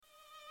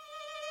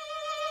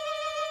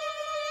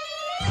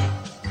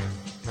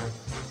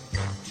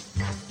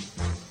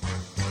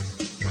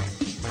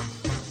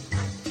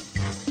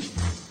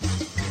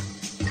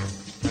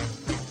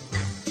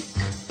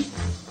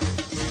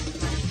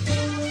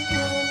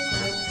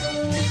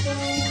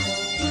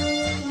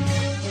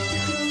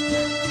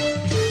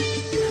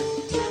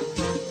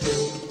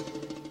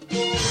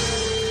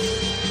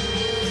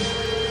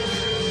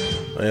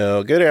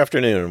Well, good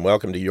afternoon and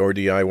welcome to Your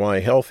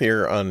DIY Health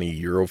here on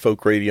the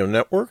Eurofolk Radio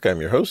Network. I'm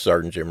your host,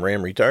 Sergeant Jim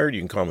Ram, retired.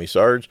 You can call me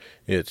Sarge.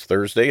 It's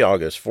Thursday,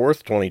 August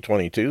 4th,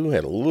 2022.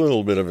 Had a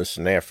little bit of a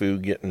snafu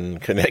getting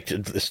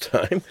connected this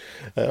time.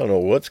 I don't know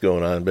what's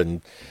going on.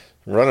 Been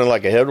running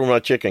like a head with my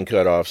chicken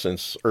cut off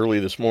since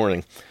early this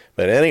morning.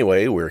 But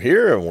anyway, we're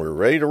here and we're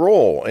ready to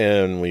roll.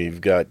 And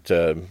we've got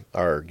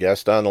our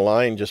guest on the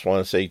line. Just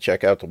want to say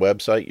check out the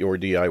website,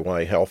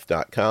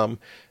 yourdiyhealth.com.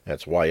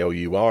 That's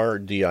Y-O-U-R,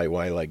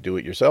 DIY like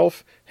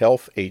do-it-yourself,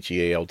 health,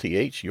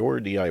 H-E-A-L-T-H,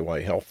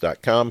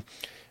 yourdiyhealth.com.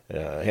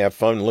 Have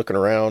fun looking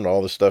around.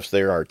 All the stuff's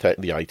there.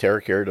 The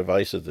iTerracare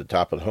device at the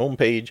top of the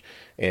homepage.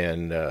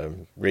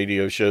 And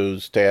radio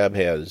shows tab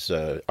has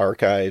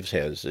archives,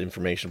 has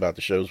information about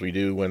the shows we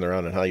do, when they're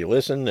on and how you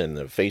listen, and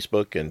the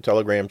Facebook and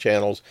Telegram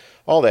channels,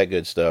 all that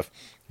good stuff.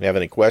 If you have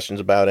any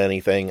questions about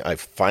anything, I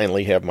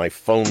finally have my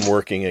phone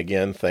working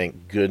again,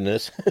 thank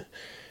goodness.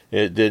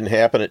 It didn't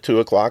happen at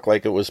 2 o'clock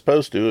like it was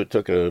supposed to. It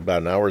took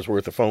about an hour's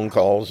worth of phone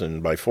calls,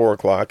 and by 4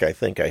 o'clock, I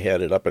think I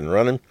had it up and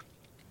running.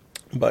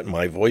 But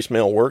my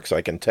voicemail works.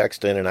 I can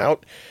text in and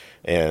out,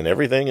 and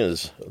everything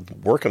is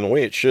working the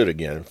way it should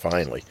again,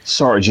 finally.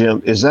 Sorry,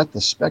 Jim, is that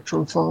the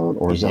Spectrum phone,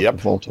 or is that the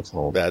Volta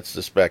phone? That's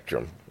the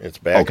Spectrum. It's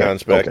back on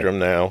Spectrum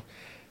now.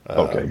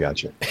 Okay,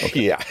 gotcha.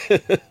 Okay. Yeah.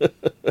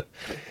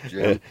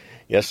 Jim,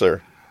 yes,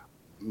 sir.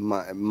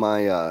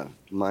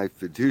 My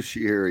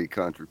fiduciary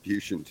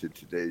contribution to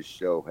today's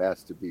show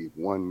has to be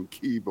one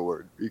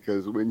keyboard,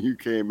 because when you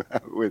came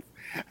out with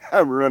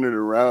 "I'm running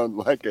around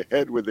like a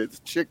head with its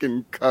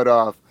chicken cut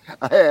off,"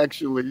 I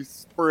actually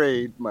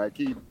sprayed my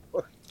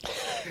keyboard.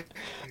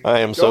 I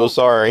am so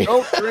sorry.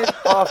 Don't drink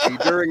coffee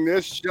during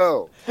this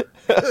show.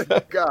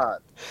 Good God.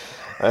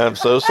 I'm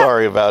so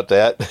sorry about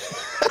that.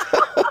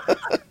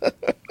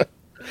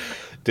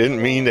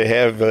 Didn't mean to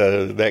have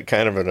that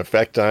kind of an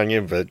effect on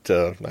you, but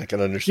I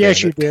can understand.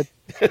 Yes, you did.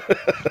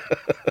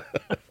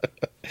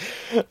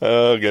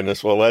 Oh,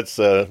 goodness. Well, let's,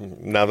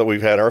 now that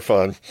we've had our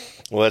fun,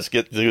 let's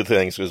get to do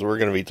things, because we're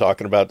going to be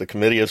talking about the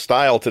Committee of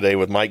Style today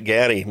with Mike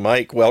Gaddy.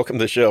 Mike, welcome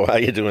to the show. How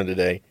you doing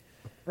today?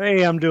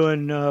 Hey, I'm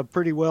doing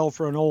pretty well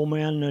for an old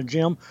man,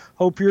 Jim.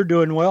 Hope you're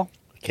doing well.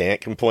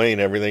 Can't complain.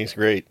 Everything's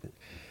great.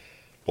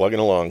 Plugging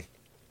along.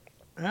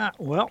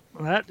 Well,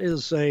 that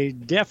is a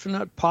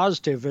definite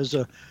positive.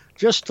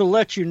 Just to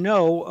let you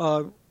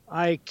know,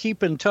 I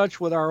keep in touch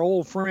with our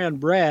old friend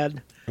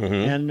Brad,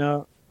 and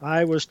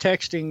I was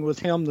texting with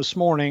him this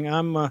morning.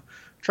 I'm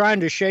trying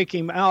to shake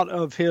him out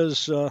of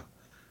his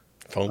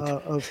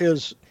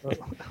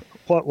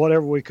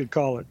whatever we could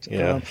call it.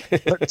 Yeah.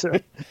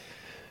 But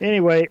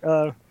anyway,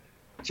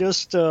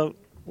 just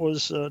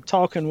was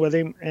talking with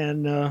him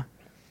and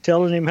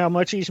telling him how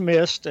much he's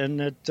missed,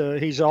 and that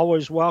he's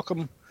always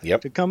welcome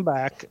to come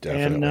back.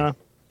 Definitely. And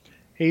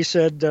he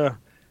said.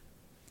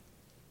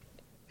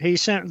 He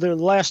sent the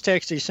last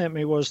text he sent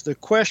me was, the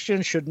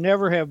question should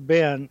never have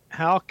been,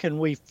 how can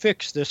we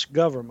fix this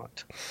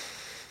government?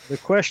 The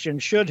question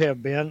should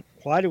have been,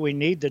 why do we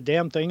need the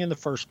damn thing in the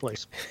first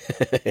place?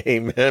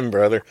 Amen,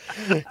 brother.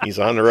 He's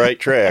on the right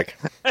track.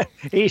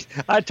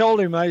 I told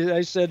him,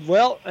 I said,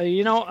 well,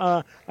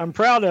 I'm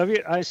proud of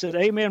you. I said,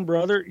 amen,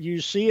 brother. You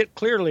see it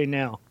clearly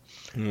now.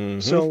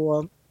 Mm-hmm.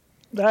 So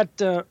but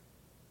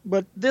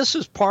this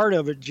is part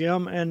of it,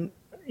 Jim. And,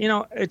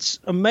 it's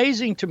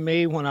amazing to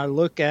me when I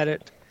look at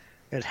it,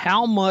 at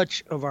how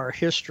much of our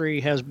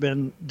history has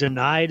been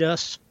denied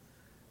us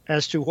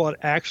as to what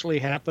actually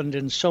happened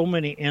in so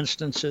many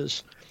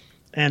instances.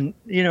 And,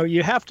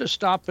 you have to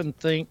stop and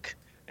think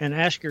and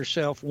ask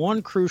yourself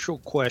one crucial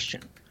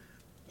question.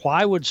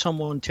 Why would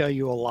someone tell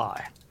you a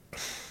lie?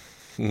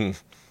 And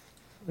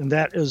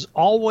that is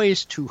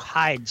always to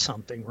hide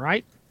something,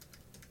 right?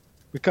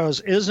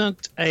 Because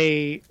isn't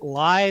a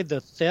lie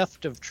the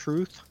theft of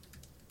truth?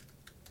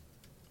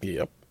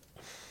 Yep,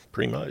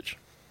 pretty much.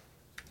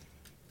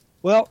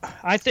 Well,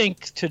 I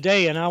think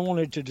today, and I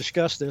wanted to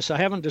discuss this, I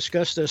haven't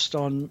discussed this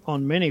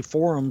on many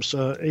forums,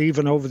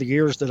 even over the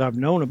years that I've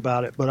known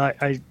about it, but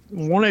I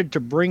wanted to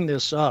bring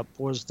this up,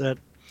 was that,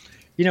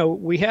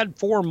 we had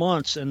 4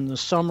 months in the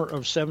summer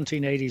of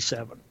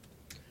 1787.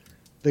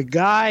 The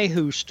guy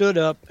who stood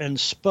up and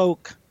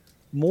spoke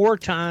more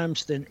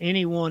times than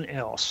anyone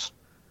else,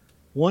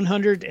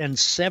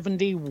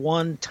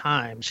 171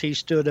 times he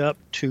stood up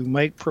to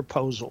make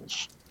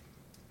proposals.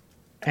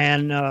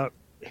 And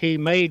he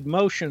made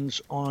motions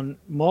on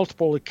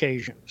multiple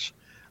occasions.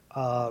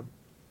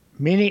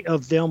 Many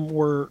of them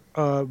were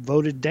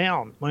voted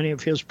down, many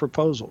of his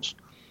proposals.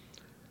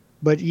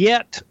 But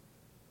yet,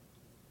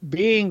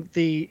 being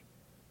the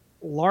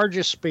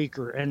largest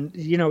speaker, and,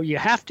 you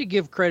have to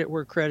give credit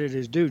where credit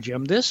is due,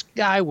 Jim. This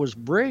guy was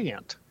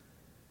brilliant.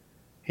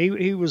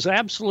 He was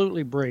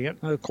absolutely brilliant.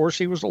 Of course,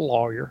 he was a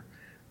lawyer,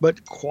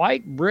 but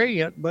quite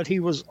brilliant. But he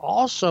was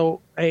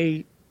also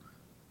he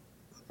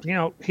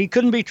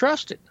couldn't be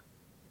trusted.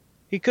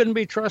 He couldn't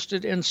be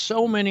trusted in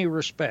so many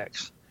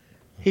respects.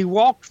 He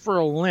walked for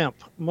a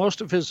limp most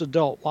of his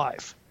adult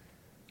life,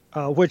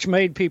 which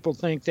made people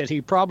think that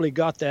he probably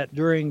got that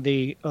during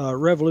the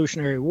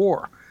Revolutionary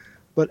War.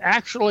 But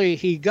actually,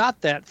 he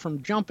got that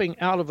from jumping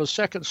out of a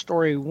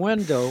second-story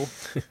window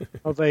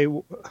of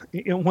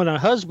when a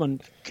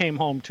husband came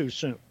home too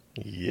soon.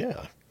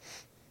 Yeah.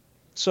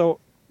 So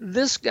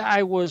this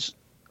guy was,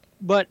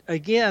 but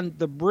again,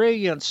 the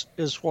brilliance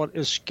is what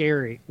is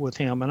scary with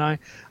him. And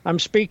I'm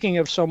speaking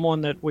of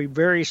someone that we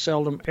very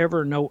seldom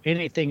ever know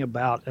anything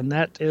about, and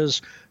that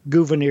is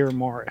Gouverneur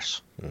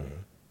Morris. Mm-hmm.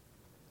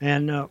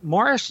 And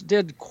Morris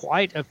did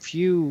quite a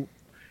few,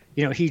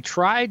 he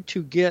tried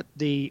to get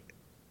the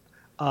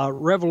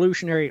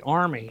Revolutionary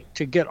Army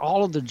to get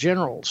all of the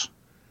generals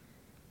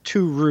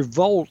to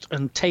revolt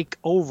and take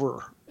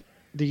over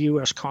the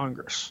U.S.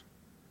 Congress.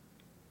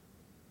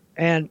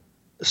 And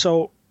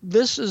so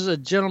this is a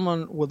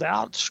gentleman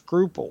without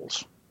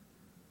scruples.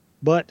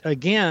 But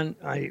again,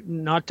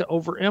 not to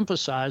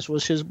overemphasize,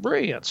 was his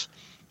brilliance.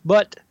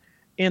 But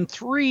in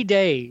 3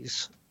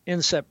 days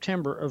in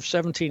September of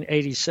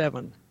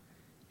 1787,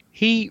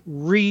 he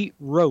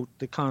rewrote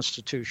the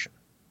Constitution.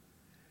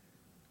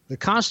 The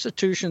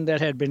Constitution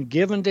that had been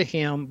given to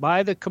him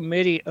by the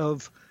Committee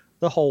of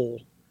the Whole,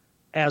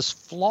 as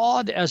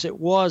flawed as it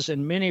was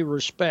in many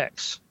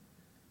respects,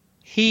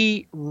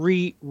 he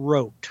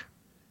rewrote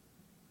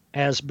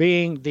as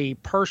being the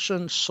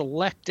person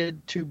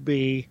selected to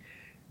be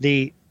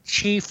the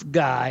chief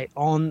guy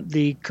on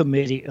the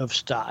Committee of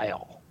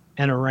Style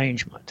and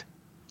Arrangement.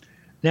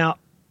 Now,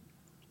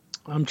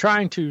 I'm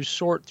trying to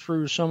sort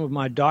through some of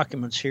my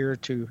documents here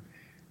to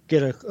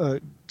get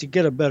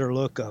a better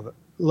look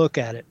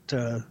at it,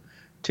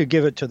 to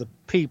give it to the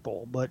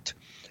people. But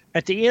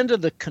at the end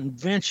of the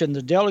convention,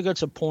 the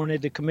delegates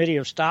appointed the Committee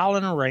of Style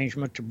and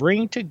Arrangement to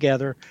bring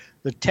together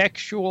the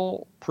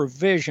textual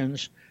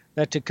provisions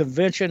that the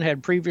convention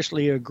had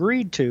previously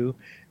agreed to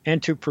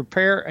and to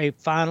prepare a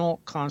final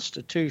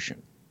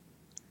constitution.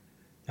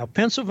 Now,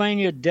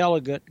 Pennsylvania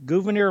delegate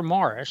Gouverneur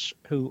Morris,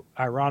 who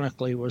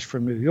ironically was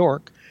from New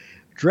York,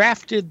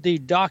 drafted the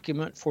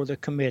document for the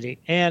committee,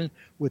 and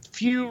with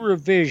few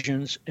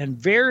revisions and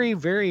very,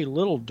 very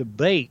little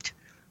debate,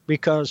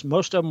 because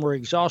most of them were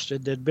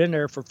exhausted. They'd been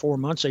there for 4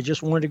 months. They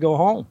just wanted to go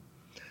home.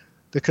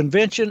 The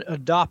convention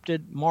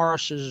adopted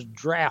Morris's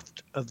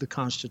draft of the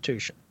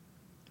Constitution.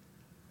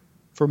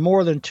 For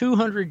more than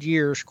 200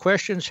 years,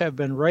 questions have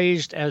been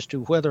raised as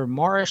to whether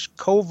Morris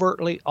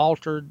covertly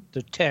altered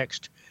the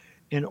text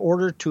in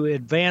order to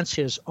advance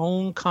his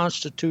own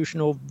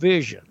constitutional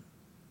vision.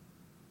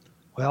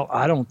 Well,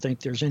 I don't think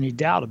there's any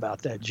doubt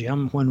about that,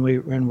 Jim, and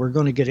we're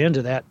going to get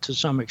into that to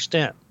some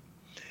extent.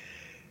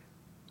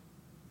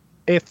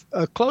 If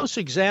a close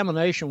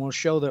examination will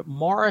show that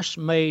Morris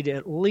made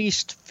at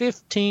least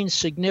 15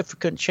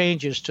 significant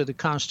changes to the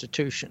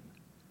Constitution,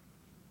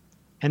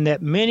 and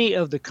that many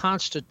of the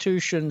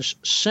Constitution's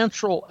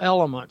central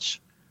elements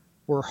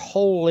were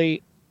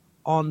wholly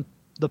on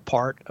the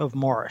part of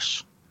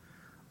Morris.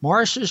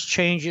 Morris's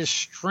changes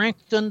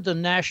strengthened the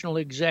national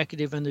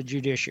executive and the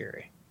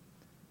judiciary,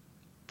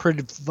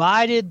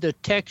 provided the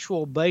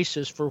textual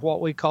basis for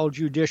what we call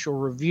judicial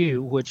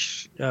review,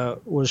 which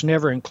was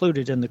never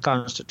included in the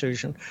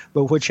Constitution,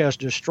 but which has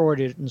destroyed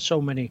it in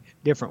so many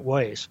different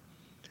ways.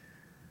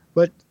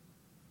 But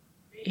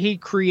he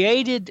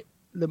created,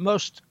 the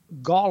most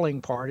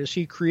galling part is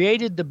he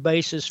created the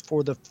basis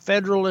for the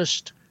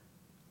Federalist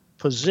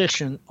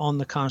position on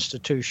the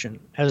Constitution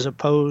as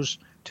opposed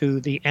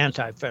to the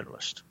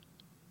Anti-Federalist.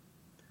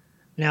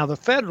 Now, the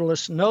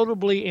Federalists,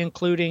 notably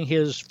including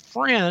his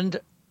friend,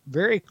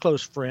 very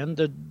close friend,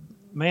 the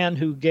man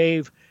who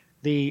gave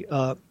the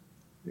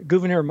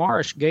Gouverneur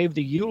Morris gave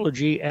the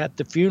eulogy at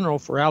the funeral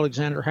for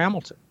Alexander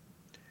Hamilton.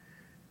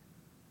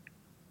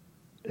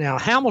 Now,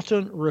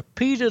 Hamilton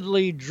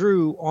repeatedly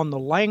drew on the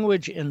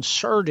language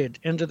inserted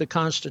into the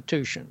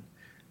Constitution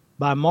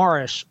by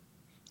Morris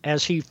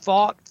as he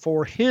fought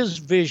for his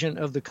vision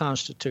of the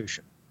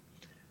Constitution.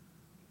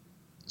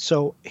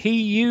 So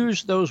he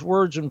used those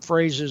words and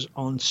phrases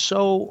on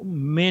so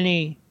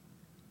many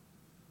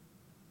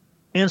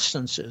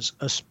instances,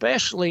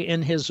 especially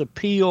in his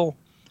appeal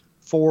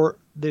for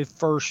the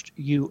first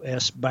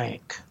U.S.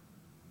 bank.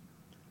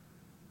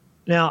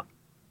 Now,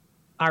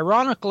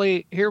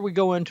 ironically, here we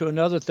go into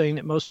another thing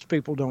that most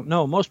people don't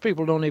know. Most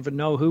people don't even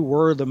know who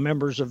were the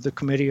members of the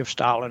Committee of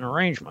Style and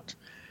Arrangement.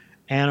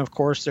 And, of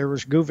course, there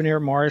was Gouverneur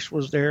Morris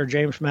was there,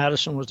 James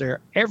Madison was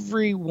there.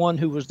 Everyone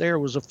who was there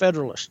was a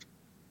Federalist,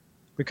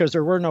 because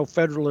there were no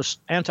Federalists,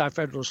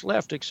 Anti-Federalists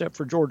left except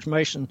for George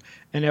Mason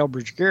and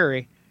Elbridge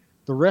Gerry.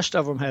 The rest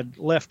of them had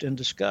left in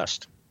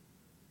disgust.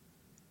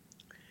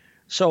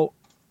 So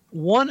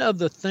one of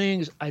the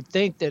things I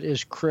think that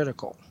is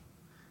critical,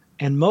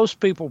 and most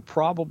people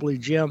probably,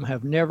 Jim,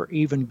 have never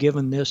even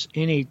given this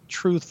any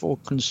truthful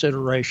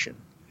consideration,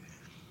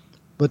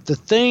 but the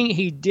thing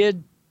he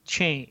did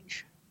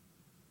change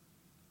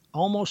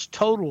almost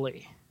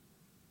totally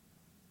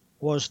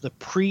was the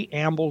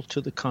preamble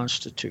to the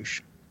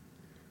Constitution.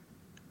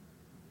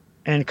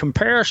 And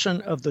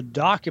comparison of the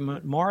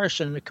document Morris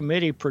and the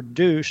committee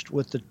produced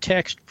with the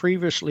text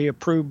previously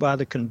approved by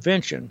the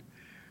convention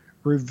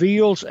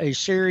reveals a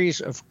series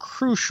of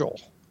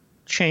crucial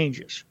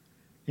changes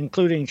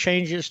including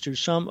changes to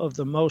some of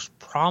the most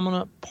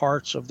prominent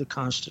parts of the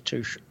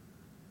Constitution.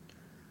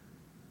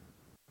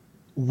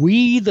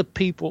 We, the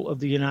people of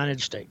the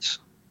United States,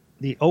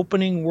 the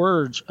opening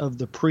words of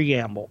the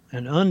preamble,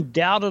 and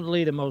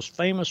undoubtedly the most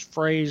famous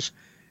phrase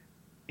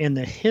in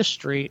the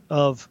history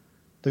of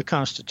the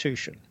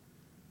Constitution,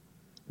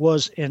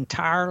 was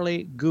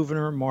entirely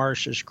Gouverneur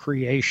Morris's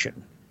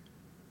creation,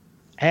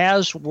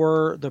 as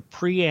were the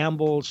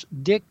preamble's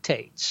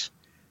dictates.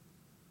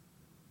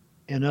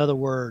 In other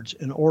words,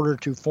 in order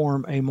to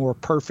form a more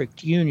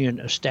perfect union,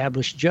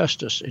 establish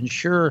justice,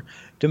 ensure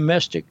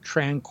domestic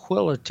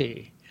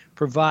tranquility,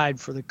 provide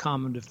for the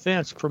common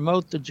defense,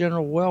 promote the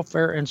general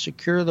welfare, and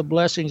secure the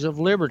blessings of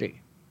liberty.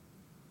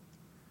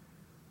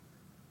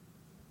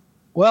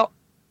 Well,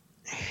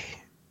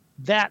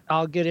 that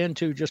I'll get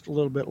into just a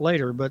little bit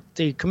later, but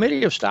the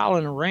Committee of Style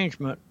and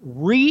Arrangement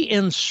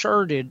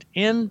reinserted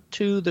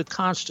into the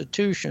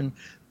Constitution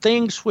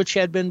things which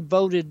had been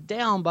voted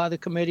down by the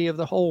Committee of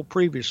the Whole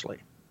previously.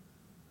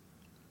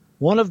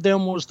 One of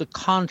them was the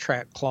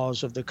contract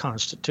clause of the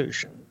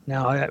Constitution.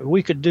 Now,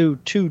 we could do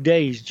 2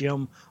 days,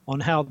 Jim, on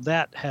how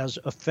that has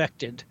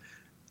affected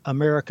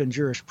American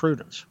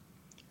jurisprudence.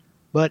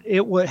 But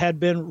it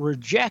had been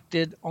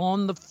rejected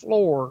on the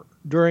floor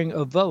during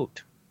a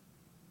vote.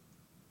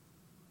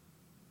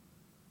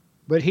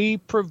 But he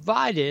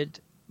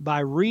provided,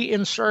 by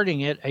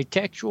reinserting it, a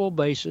textual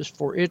basis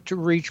for it to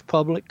reach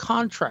public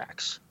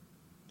contracts.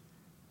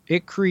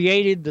 It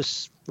created the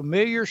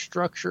familiar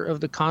structure of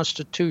the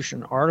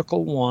Constitution,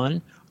 Article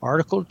 1,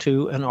 Article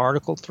 2, and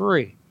Article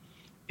 3.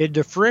 It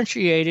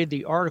differentiated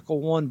the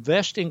Article 1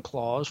 vesting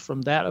clause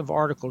from that of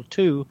Article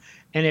 2,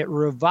 and it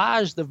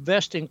revised the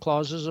vesting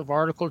clauses of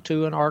Article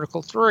 2 and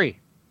Article 3.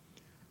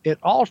 It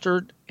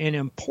altered in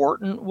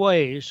important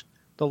ways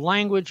the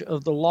language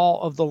of the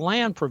law of the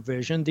land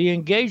provision, the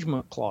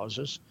engagement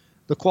clauses,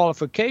 the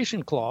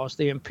qualification clause,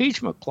 the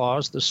impeachment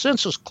clause, the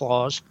census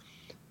clause,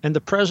 and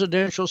the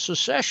presidential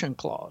succession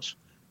clause,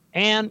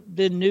 and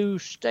the new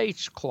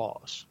states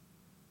clause.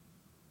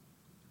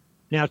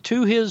 Now,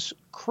 to his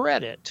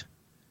credit,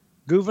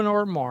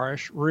 Gouverneur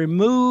Morris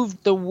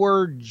removed the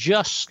word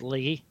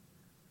justly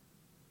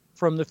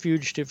from the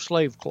fugitive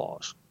slave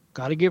clause.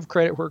 Got to give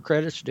credit where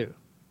credit's due.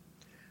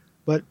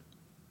 But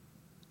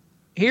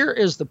here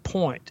is the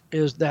point,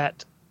 is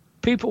that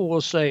people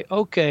will say,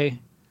 okay,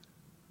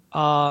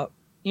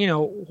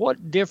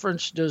 what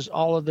difference does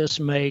all of this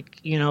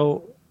make,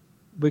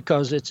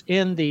 because it's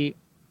in the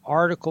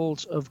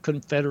Articles of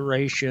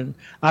Confederation.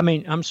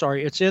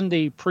 It's in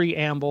the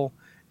preamble,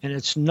 and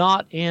it's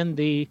not in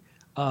the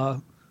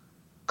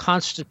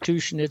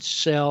Constitution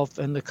itself.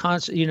 And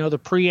the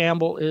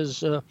preamble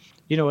is, a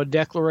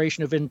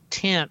declaration of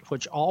intent,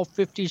 which all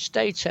 50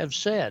 states have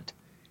said.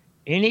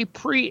 Any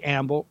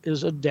preamble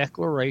is a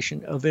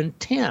declaration of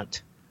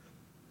intent.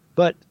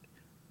 But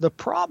the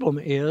problem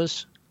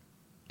is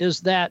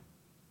that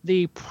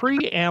the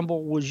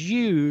preamble was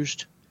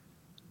used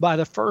by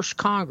the first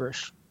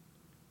Congress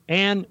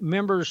and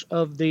members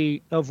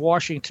of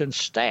Washington's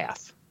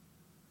staff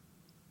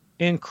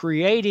in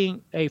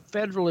creating a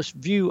Federalist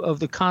view of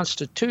the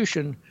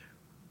Constitution,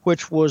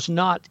 which was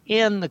not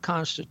in the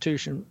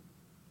Constitution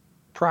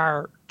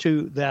prior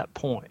to that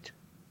point.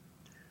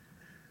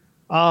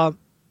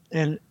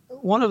 And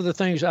one of the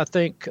things I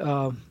think,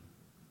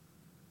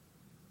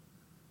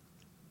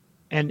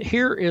 and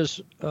here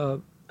is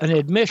an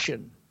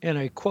admission in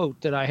a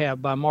quote that I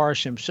have by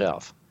Morris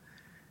himself.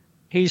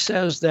 He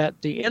says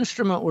that the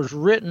instrument was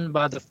written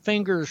by the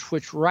fingers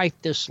which write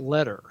this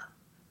letter.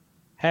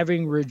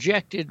 Having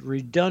rejected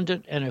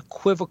redundant and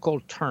equivocal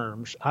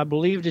terms, I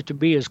believed it to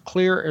be as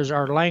clear as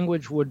our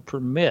language would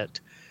permit,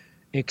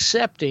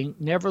 accepting,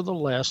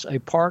 nevertheless, a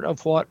part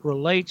of what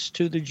relates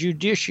to the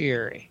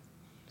judiciary.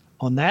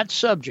 On that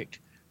subject,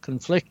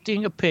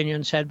 conflicting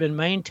opinions had been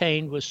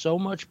maintained with so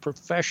much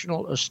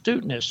professional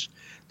astuteness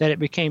that it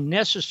became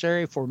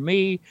necessary for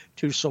me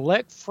to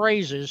select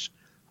phrases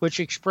which,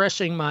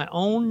 expressing my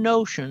own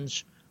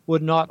notions,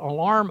 would not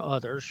alarm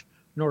others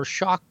nor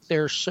shock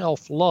their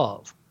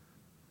self-love.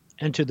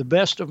 And to the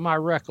best of my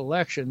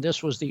recollection,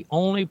 this was the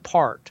only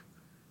part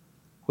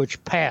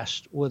which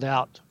passed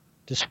without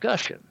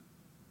discussion.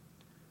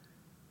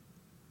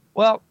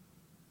 Well,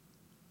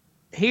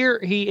 here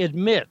he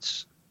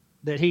admits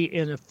that he,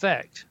 in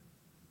effect,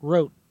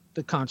 wrote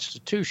the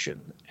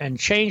Constitution and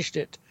changed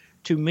it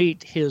to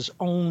meet his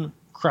own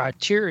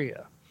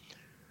criteria.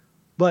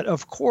 But,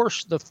 of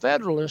course, the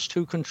Federalists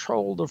who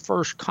controlled the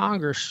first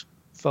Congress,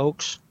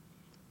 folks,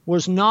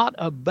 was not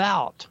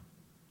about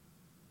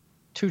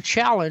to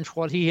challenge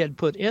what he had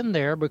put in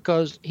there,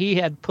 because he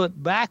had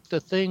put back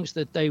the things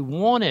that they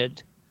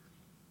wanted.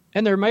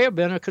 And there may have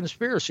been a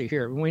conspiracy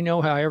here. We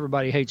know how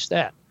everybody hates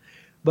that.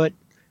 But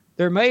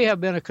there may have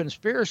been a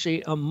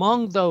conspiracy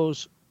among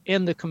those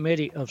in the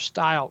Committee of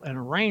Style and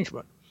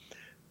Arrangement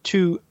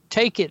to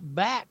take it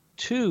back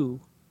to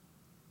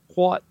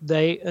what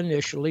they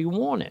initially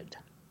wanted.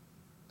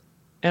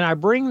 And I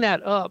bring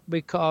that up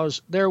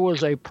because there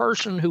was a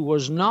person who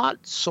was not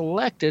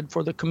selected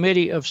for the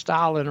Committee of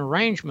Style and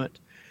Arrangement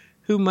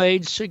who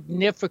made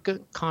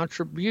significant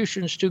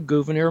contributions to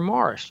Gouverneur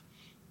Morris.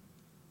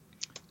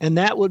 And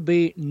that would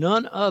be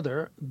none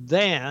other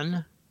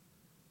than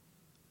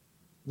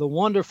the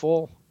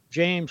wonderful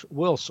James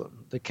Wilson,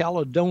 the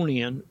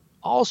Caledonian,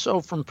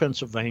 also from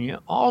Pennsylvania,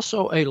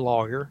 also a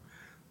lawyer,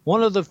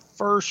 one of the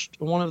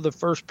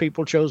first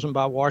people chosen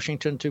by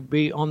Washington to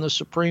be on the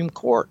Supreme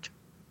Court.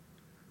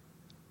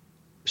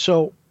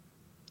 So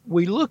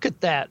we look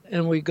at that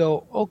and we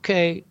go,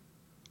 okay,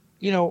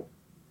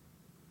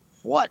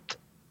 what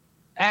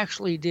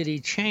actually did he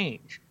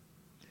change?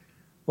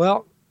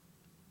 Well,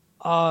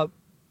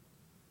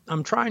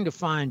 I'm trying to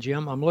find,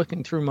 Jim. I'm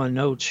looking through my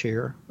notes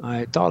here.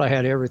 I thought I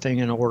had everything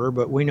in order,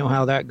 but we know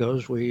how that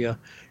goes. We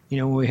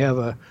have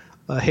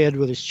a head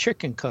with his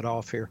chicken cut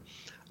off here.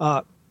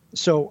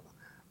 So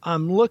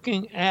I'm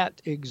looking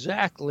at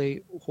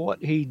exactly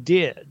what he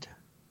did,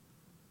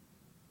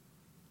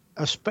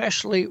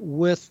 especially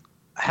with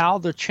how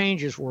the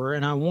changes were.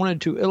 And I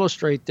wanted to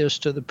illustrate this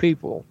to the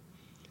people,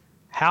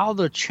 how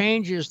the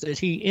changes that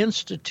he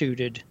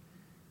instituted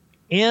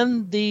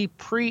in the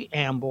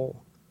preamble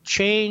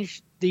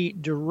changed the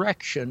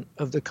direction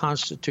of the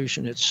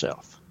Constitution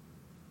itself.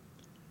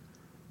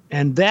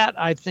 And that,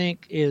 I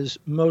think, is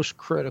most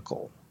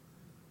critical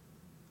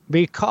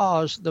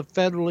because the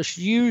Federalists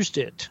used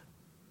it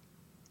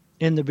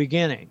in the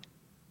beginning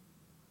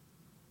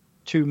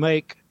to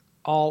make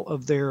all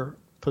of their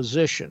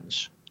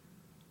positions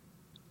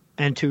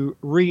and to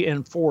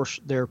reinforce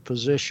their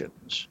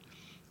positions.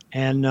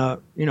 And,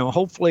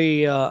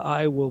 hopefully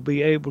I will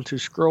be able to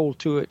scroll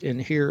to it in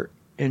here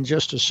in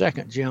just a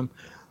second, Jim.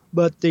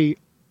 But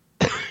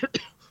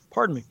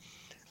pardon me,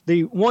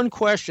 the one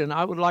question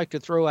I would like to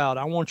throw out,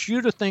 I want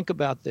you to think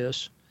about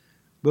this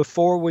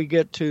before we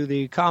get to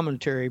the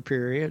commentary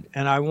period,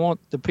 and I want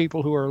the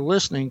people who are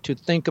listening to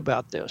think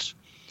about this.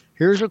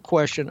 Here's a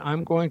question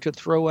I'm going to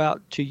throw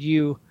out to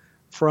you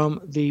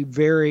from the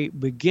very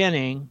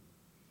beginning,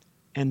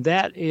 and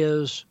that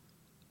is,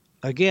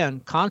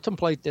 again,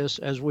 contemplate this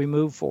as we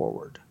move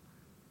forward.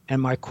 And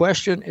my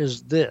question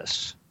is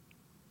this: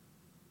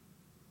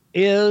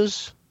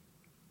 is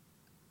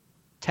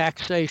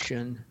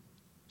taxation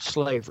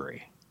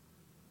slavery?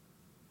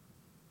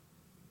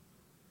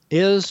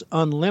 Is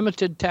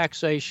unlimited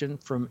taxation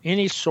from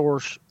any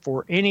source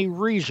for any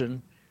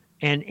reason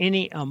and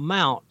any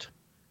amount,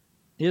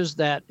 is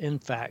that in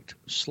fact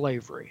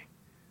slavery?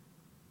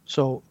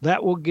 So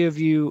that will give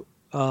you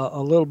a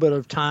little bit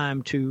of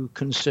time to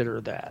consider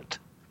that.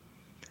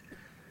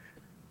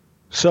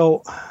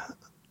 So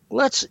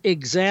let's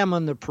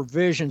examine the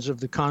provisions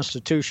of the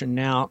Constitution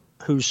now,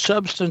 whose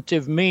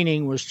substantive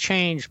meaning was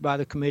changed by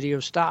the Committee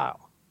of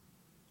Style.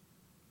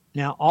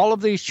 Now, all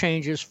of these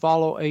changes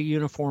follow a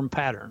uniform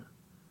pattern.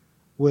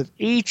 With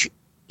each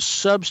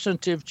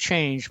substantive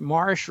change,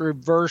 Morris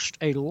reversed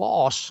a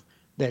loss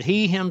that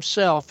he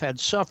himself had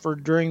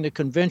suffered during the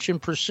convention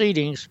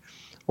proceedings,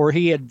 or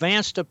he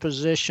advanced a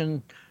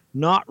position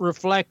not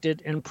reflected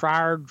in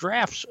prior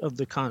drafts of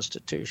the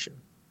Constitution.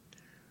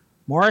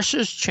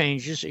 Morris's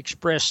changes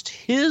expressed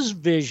his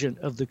vision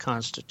of the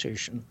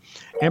Constitution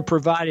and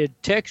provided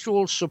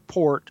textual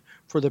support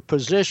for the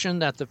position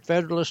that the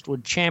Federalists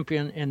would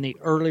champion in the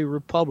early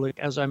Republic,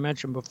 as I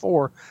mentioned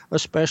before,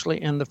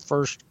 especially in the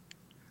first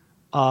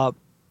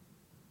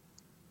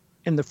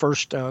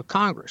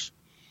Congress.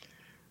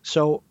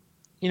 So,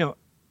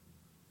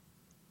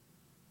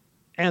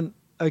 and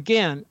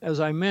again, as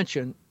I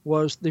mentioned,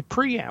 was the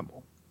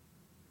preamble.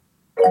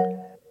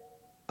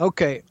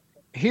 Okay,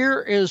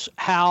 here is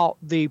how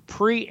the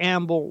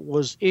preamble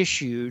was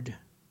issued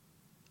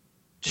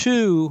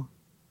to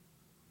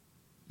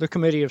the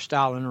Committee of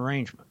Style and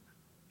Arrangement.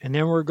 And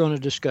then we're going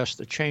to discuss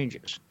the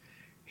changes.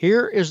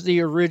 Here is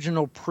the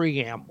original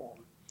preamble.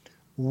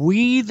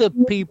 We, the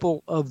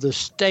people of the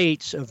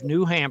states of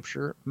New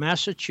Hampshire,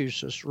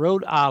 Massachusetts,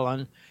 Rhode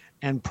Island,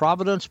 and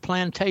Providence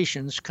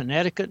Plantations,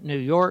 Connecticut, New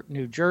York,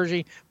 New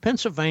Jersey,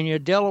 Pennsylvania,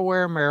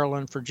 Delaware,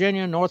 Maryland,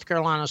 Virginia, North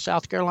Carolina,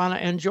 South Carolina,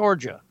 and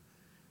Georgia,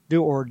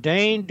 do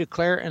ordain,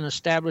 declare, and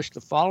establish the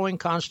following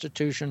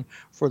Constitution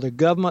for the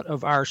government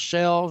of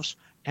ourselves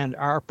and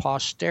our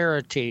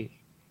posterity.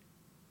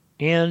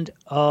 End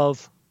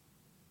of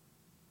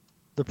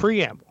the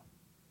preamble,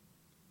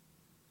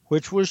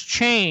 which was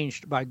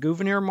changed by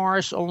Gouverneur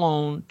Morris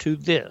alone to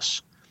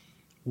this: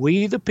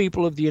 we, the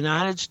people of the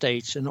United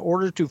States, in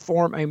order to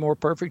form a more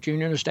perfect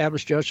union,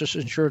 establish justice,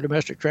 ensure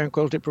domestic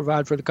tranquility,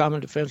 provide for the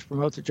common defense,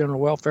 promote the general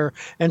welfare,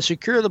 and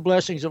secure the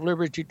blessings of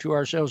liberty to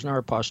ourselves and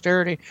our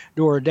posterity,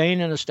 do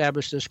ordain and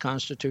establish this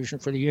Constitution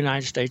for the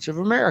United States of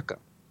America.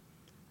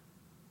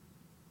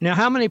 Now,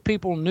 how many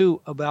people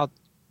knew about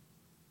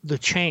the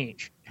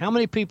change? How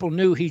many people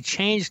knew he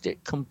changed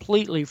it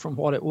completely from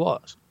what it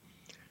was?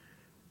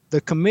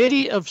 The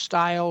Committee of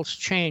Style's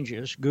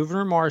changes,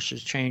 Gouverneur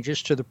Morris's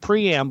changes to the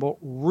preamble,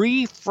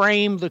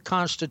 reframed the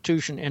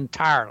Constitution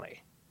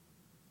entirely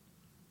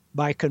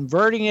by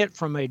converting it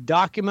from a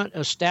document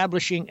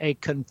establishing a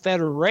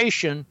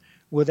confederation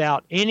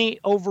without any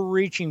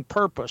overreaching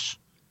purpose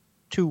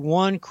to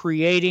one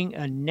creating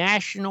a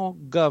national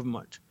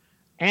government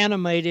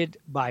animated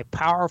by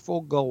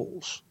powerful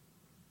goals.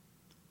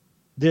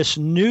 This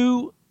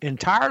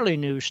entirely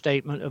new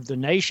statement of the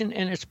nation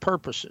and its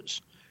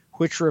purposes,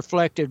 which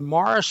reflected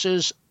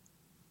Morris's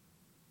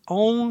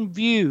own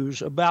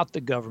views about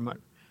the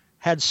government,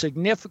 had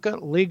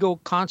significant legal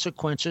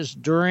consequences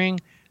during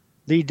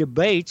the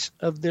debates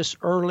of this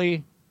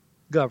early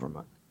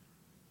government.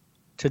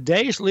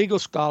 Today's legal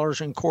scholars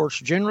and courts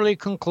generally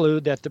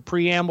conclude that the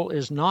preamble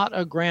is not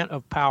a grant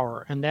of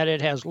power and that it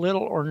has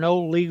little or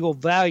no legal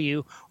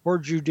value or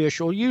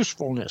judicial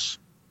usefulness,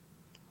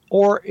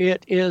 or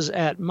it is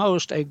at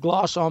most a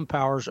gloss on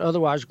powers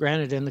otherwise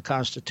granted in the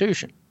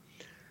Constitution.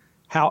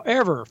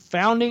 However,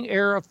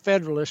 founding-era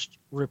Federalists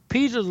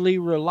repeatedly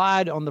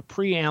relied on the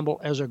preamble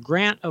as a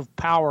grant of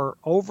power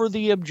over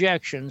the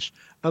objections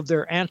of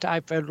their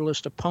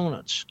anti-Federalist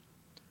opponents.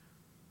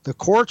 The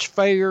court's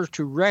failure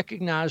to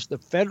recognize the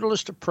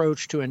Federalist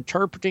approach to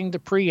interpreting the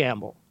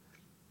preamble,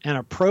 an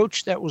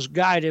approach that was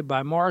guided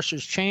by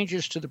Morris's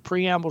changes to the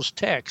preamble's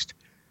text,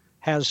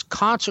 has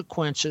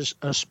consequences,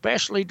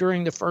 especially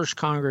during the first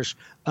Congress,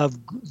 of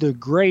the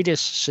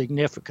greatest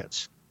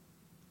significance.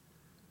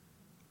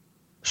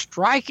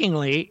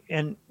 Strikingly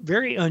and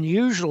very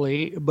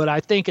unusually, but I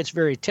think it's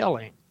very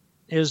telling,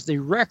 is the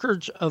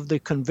records of the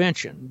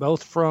convention,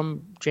 both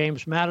from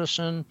James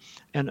Madison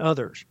and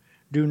others,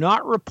 do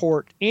not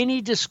report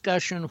any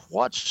discussion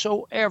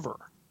whatsoever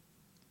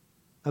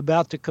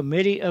about the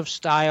Committee of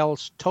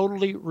Styles'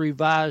 totally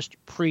revised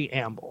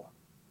preamble.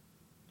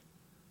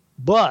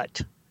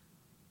 But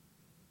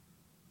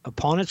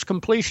upon its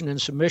completion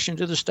and submission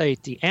to the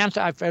state, the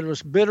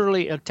anti-Federalists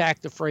bitterly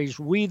attacked the phrase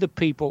 "we the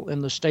people" in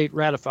the state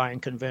ratifying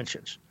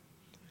conventions.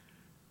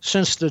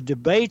 Since the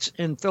debates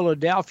in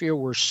Philadelphia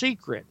were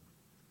secret,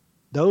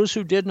 those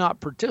who did not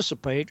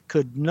participate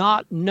could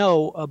not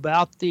know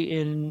about the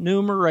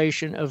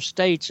enumeration of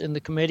states in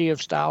the Committee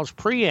of Styles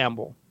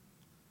preamble,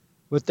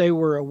 but they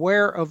were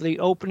aware of the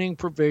opening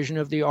provision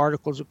of the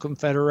Articles of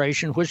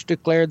Confederation, which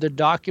declared the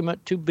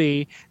document to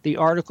be the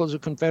Articles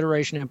of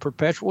Confederation and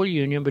perpetual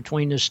union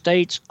between the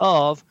states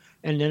of,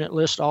 and then it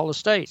lists all the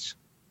states.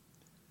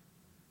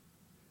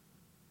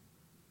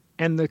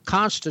 And the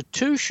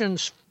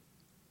Constitution's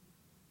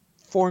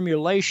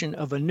formulation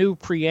of a new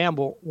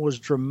preamble was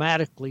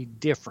dramatically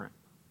different.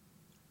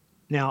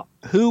 Now,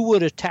 who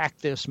would attack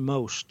this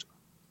most?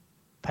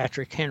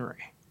 Patrick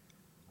Henry,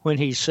 when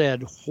he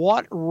said,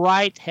 "What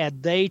right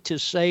had they to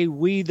say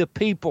we the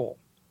people?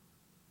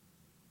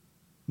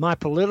 My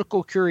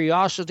political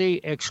curiosity,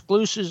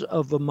 exclusive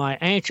of my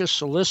anxious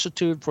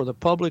solicitude for the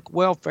public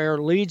welfare,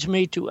 leads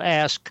me to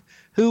ask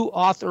who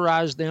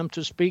authorized them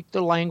to speak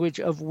the language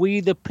of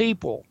we the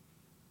people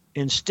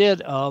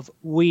instead of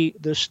we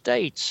the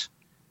states."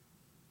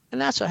 And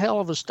that's a hell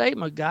of a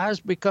statement, guys,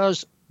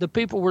 because the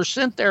people were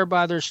sent there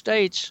by their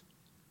states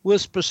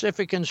with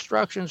specific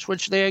instructions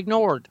which they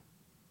ignored.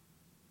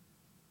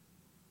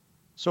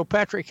 So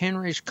Patrick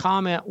Henry's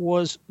comment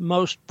was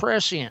most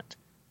prescient,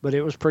 but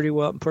it was pretty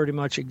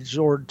much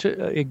ignored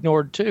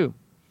too.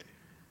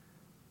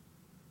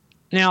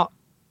 Now,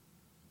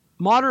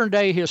 modern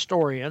day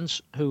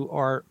historians, who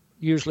are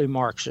usually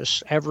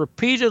Marxists, have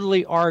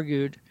repeatedly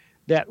argued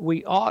that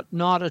we ought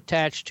not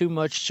attach too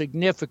much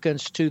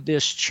significance to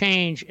this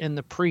change in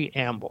the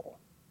preamble.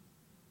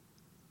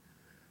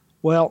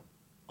 Well,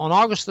 on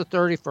August the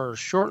 31st,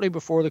 shortly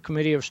before the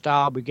Committee of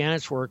Style began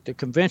its work, the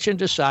convention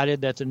decided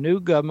that the new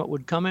government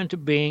would come into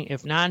being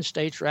if 9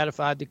 states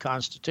ratified the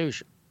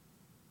Constitution.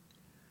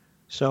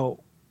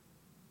 So,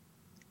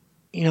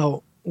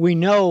 we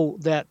know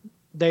that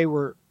they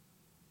were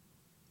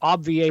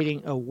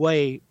obviating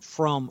away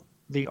from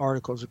the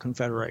Articles of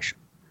Confederation.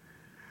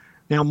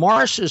 Now,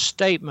 Morris's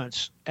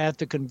statements at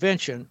the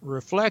convention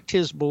reflect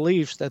his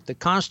beliefs that the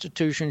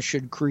Constitution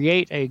should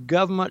create a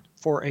government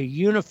for a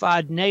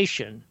unified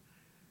nation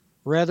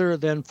rather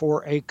than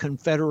for a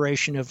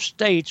confederation of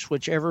states,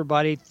 which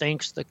everybody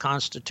thinks the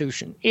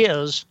Constitution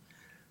is,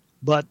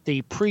 but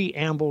the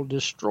preamble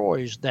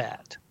destroys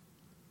that.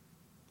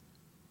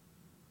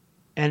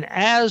 And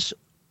as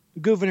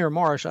Gouverneur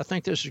Morris, I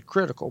think this is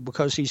critical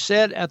because he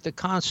said at the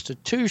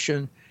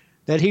Constitution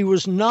that he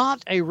was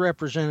not a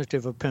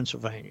representative of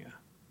Pennsylvania,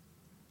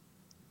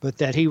 but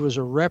that he was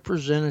a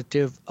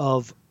representative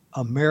of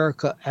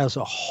America as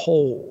a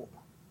whole.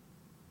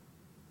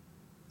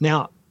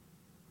 Now,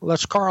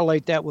 let's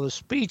correlate that with a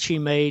speech he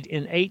made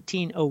in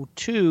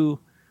 1802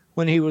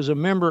 when he was a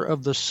member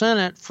of the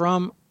Senate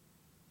from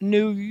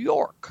New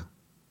York.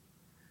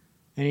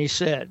 And he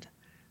said,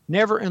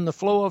 "Never in the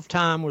flow of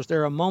time was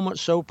there a moment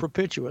so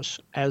propitious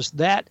as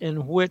that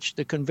in which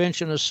the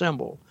convention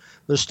assembled.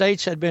 The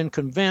states had been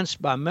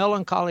convinced by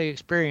melancholy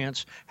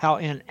experience how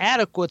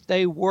inadequate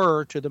they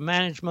were to the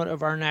management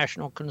of our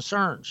national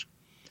concerns.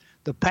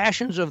 The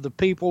passions of the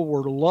people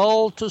were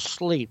lulled to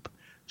sleep.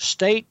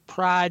 State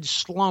pride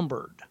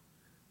slumbered.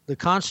 The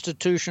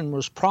Constitution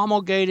was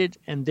promulgated,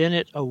 and then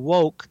it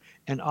awoke,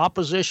 and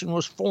opposition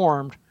was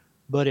formed,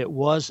 but it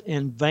was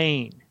in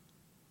vain.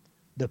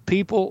 The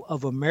people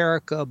of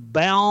America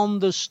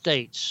bound the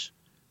states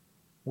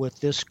with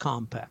this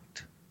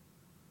compact."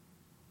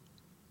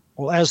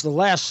 Well, as the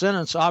last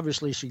sentence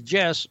obviously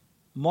suggests,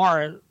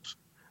 Morris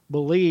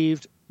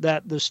believed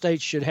that the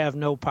states should have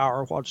no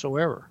power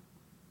whatsoever.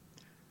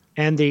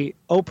 And the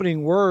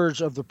opening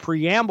words of the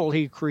preamble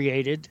he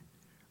created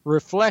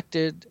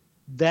reflected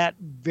that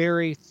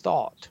very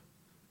thought.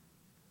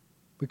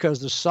 Because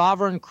the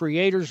sovereign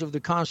creators of the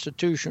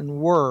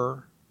Constitution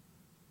were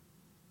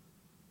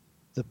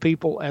the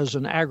people as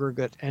an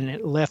aggregate, and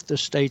it left the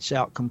states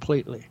out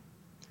completely.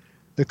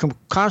 The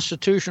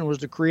Constitution was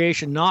the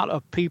creation not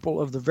of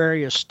people of the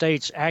various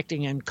states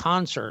acting in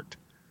concert,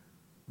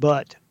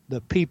 but the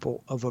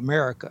people of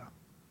America.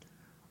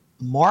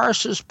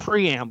 Morris's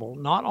preamble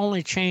not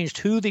only changed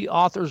who the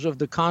authors of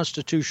the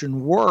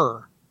Constitution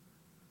were,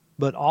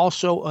 but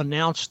also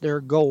announced their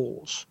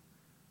goals.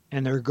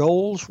 And their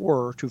goals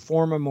were to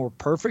form a more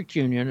perfect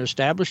union,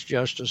 establish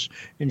justice,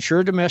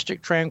 ensure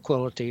domestic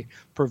tranquility,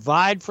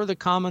 provide for the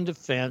common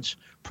defense,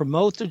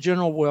 promote the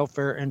general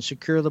welfare, and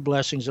secure the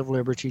blessings of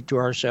liberty to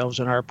ourselves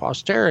and our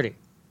posterity.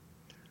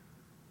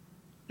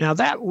 Now,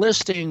 that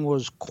listing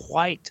was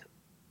quite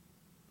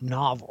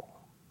novel.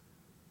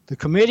 The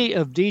Committee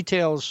of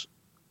Details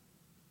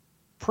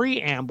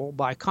preamble,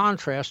 by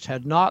contrast,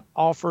 had not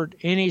offered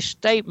any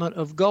statement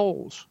of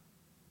goals.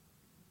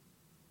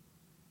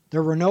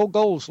 There were no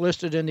goals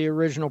listed in the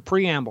original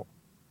preamble.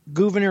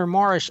 Gouverneur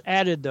Morris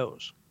added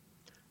those.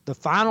 The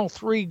final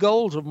three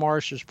goals of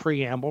Morris's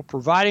preamble,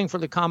 providing for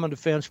the common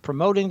defense,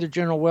 promoting the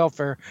general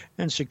welfare,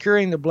 and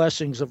securing the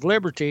blessings of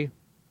liberty,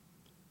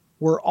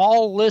 were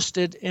all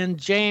listed in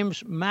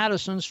James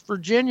Madison's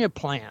Virginia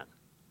plan.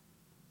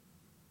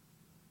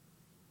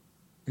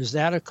 Is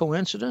that a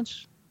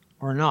coincidence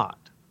or not?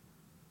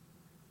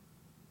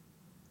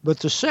 But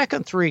the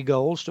second three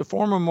goals, to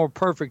form a more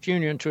perfect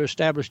union, to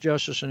establish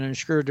justice and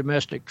ensure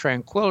domestic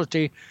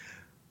tranquility,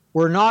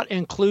 were not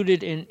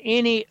included in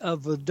any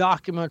of the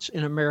documents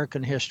in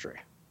American history.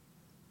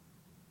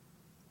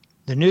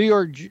 The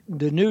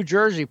New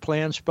Jersey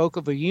plan spoke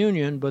of a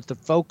union, but the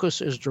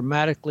focus is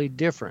dramatically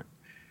different.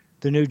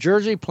 The New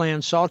Jersey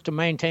plan sought to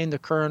maintain the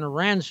current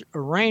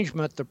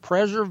arrangement, the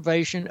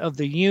preservation of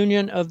the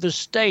union of the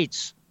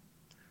states.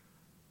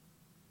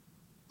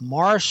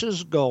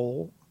 Morris's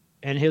goal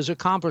and his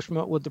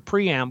accomplishment with the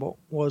preamble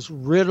was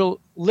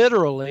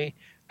literally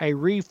a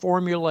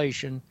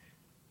reformulation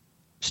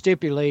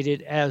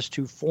stipulated as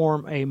to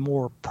form a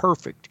more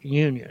perfect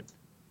union.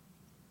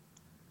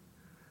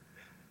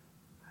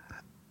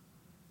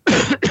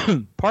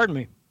 Pardon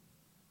me.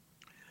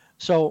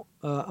 So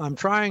I'm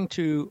trying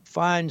to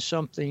find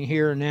something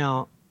here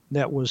now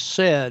that was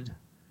said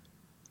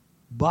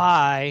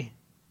by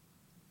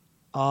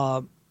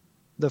the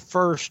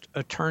first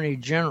Attorney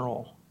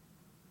General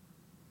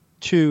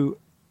to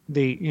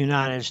the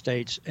United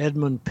States,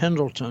 Edmund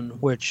Pendleton,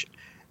 which,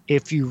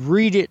 if you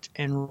read it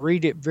and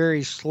read it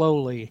very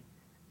slowly,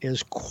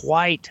 is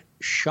quite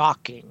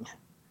shocking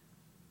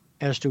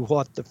as to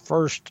what the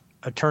first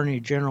Attorney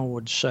General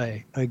would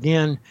say.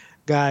 Again,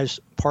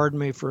 guys, pardon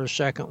me for a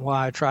second while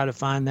I try to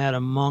find that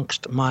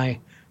amongst my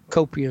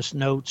copious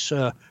notes.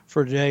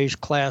 For today's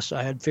class,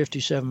 I had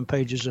 57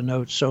 pages of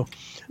notes, so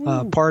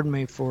pardon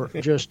me for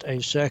just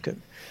a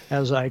second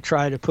as I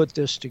try to put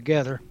this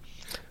together.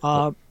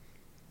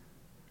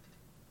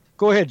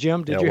 Go ahead,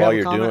 Jim. Did you while have a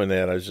you're comment? doing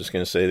that, I was just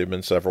going to say there have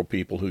been several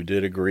people who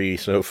did agree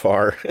so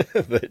far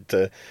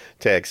that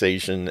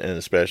taxation, and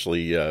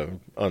especially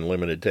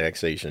unlimited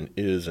taxation,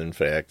 is in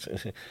fact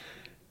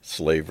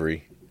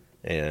slavery,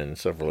 and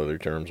several other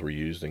terms were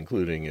used,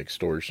 including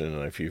extortion,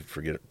 and if you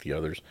forget the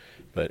others.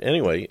 But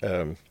anyway,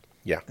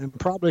 yeah. And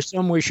probably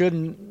some we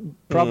shouldn't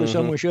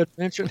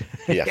mention.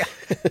 Yeah.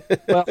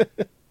 Well,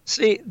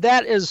 see,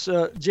 that is,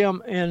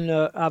 Jim, and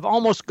I've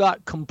almost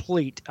got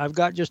complete. I've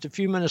got just a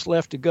few minutes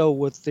left to go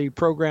with the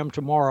program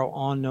tomorrow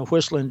on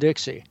Whistling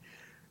Dixie.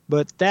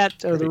 But that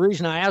the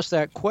reason I asked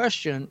that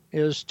question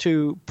is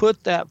to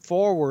put that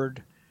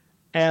forward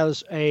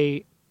as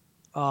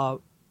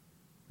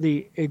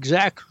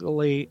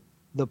exactly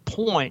the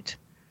point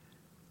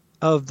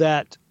of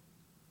that.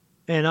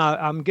 And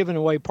I'm giving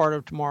away part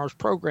of tomorrow's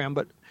program,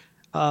 but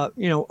a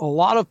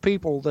lot of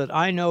people that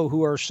I know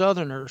who are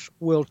Southerners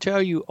will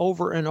tell you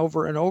over and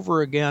over and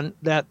over again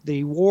that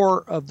the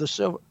war of the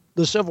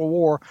Civil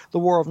War, the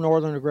War of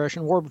Northern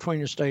Aggression, war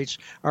between the states,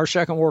 our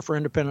second war for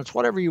independence,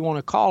 whatever you want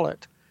to call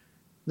it,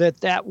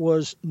 that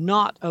was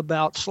not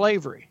about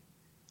slavery.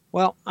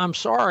 Well, I'm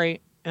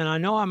sorry, and I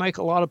know I make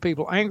a lot of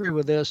people angry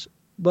with this,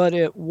 but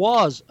it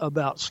was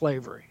about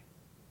slavery.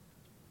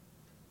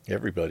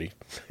 Everybody.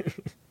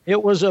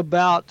 It was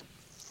about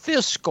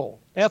fiscal,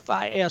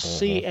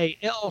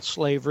 Fiscal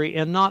slavery,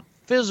 and not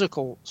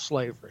physical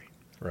slavery.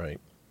 Right.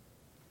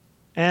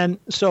 And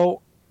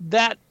so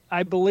that,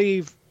 I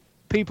believe,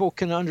 people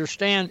can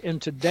understand in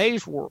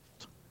today's world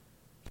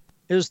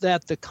is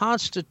that the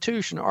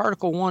Constitution,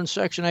 Article 1,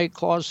 Section 8,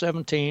 Clause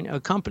 17,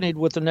 accompanied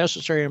with the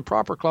necessary and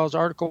proper clause,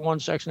 Article 1,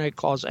 Section 8,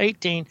 Clause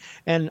 18,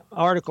 and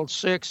Article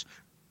 6,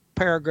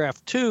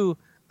 Paragraph 2,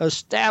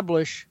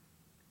 establish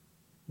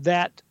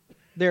that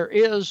there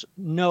is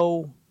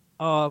no,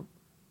 that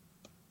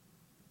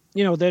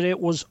it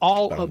was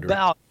all boundary.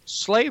 about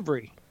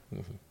slavery.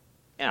 Mm-hmm.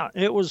 Yeah,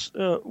 it was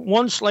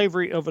one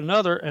slavery of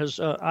another, as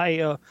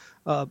I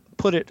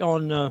put it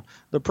on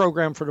the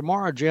program for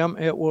tomorrow, Jim.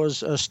 It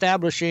was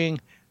establishing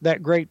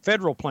that great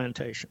federal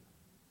plantation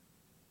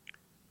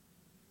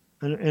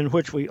in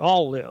which we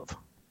all live.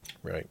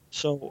 Right.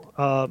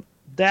 So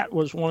that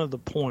was one of the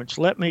points.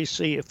 Let me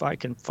see if I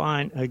can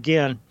find,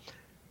 again,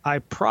 I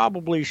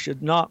probably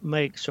should not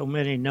make so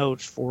many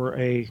notes for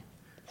a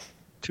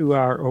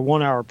 2-hour or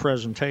 1-hour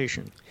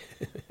presentation.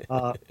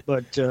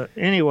 But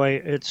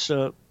anyway, it's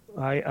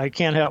I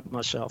can't help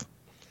myself.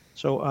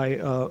 So I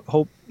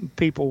hope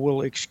people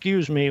will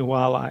excuse me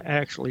while I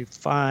actually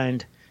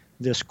find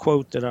this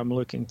quote that I'm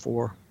looking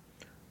for.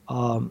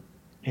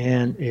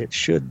 And it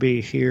should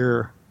be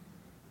here.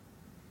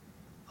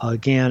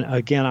 Again,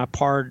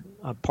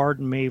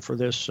 pardon me for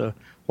this,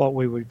 what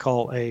we would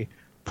call a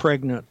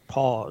pregnant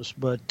pause.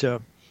 But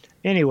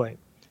anyway,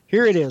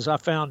 here it is. I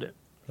found it.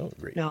 Oh,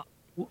 great. Now,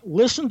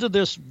 listen to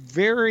this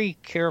very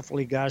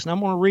carefully, guys, and I'm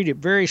going to read it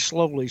very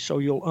slowly so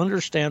you'll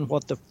understand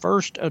what the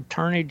first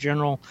Attorney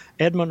General,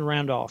 Edmund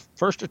Randolph,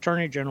 first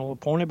Attorney General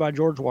appointed by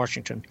George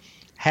Washington,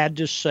 had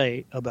to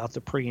say about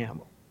the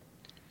preamble.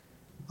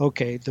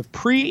 Okay, the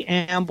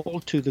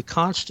preamble to the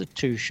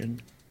Constitution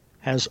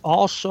has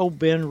also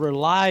been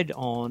relied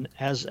on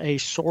as a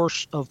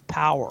source of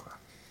power.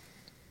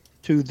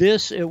 To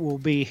this it will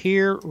be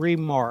here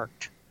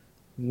remarked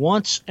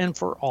once and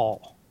for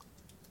all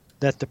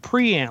that the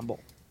preamble,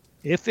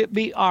 if it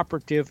be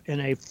operative in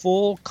a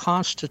full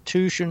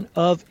constitution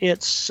of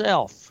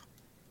itself,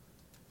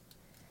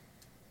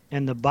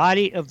 and the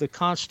body of the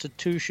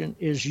Constitution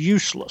is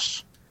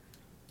useless,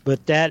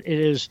 but that it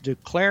is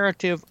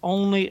declarative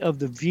only of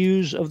the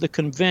views of the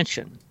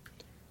convention,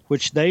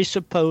 which they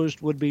supposed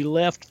would be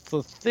left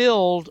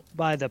fulfilled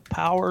by the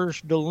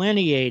powers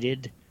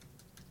delineated,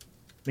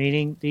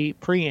 meaning the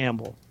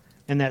preamble,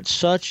 and that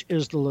such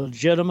is the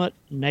legitimate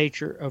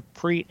nature of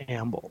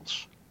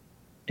preambles.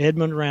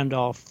 Edmund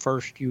Randolph,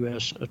 first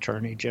U.S.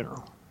 Attorney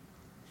General.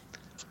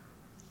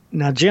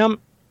 Now, Jim,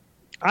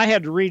 I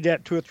had to read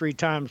that 2 or 3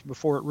 times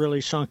before it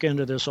really sunk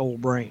into this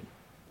old brain.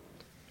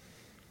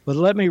 But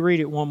let me read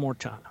it one more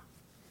time.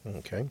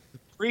 Okay.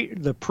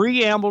 The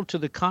preamble to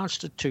the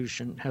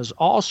Constitution has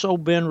also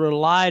been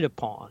relied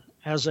upon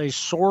as a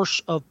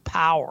source of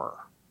power.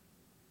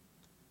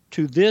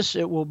 To this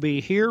it will be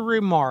here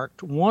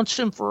remarked once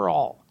and for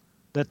all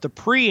that the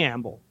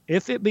preamble,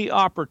 if it be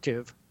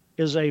operative,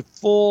 is a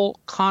full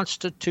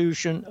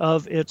constitution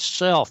of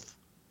itself,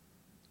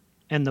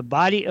 and the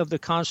body of the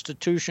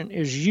Constitution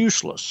is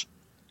useless,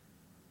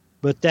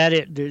 but that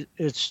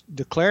it's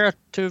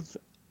declarative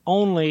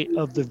only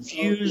of the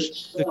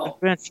views of the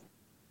convention,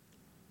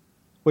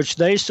 which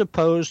they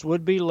supposed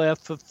would be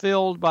left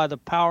fulfilled by the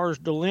powers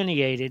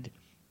delineated,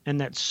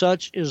 and that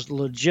such is the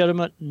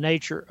legitimate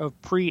nature of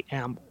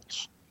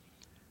preambles.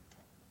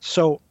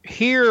 So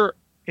here,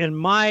 in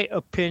my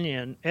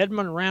opinion,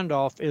 Edmund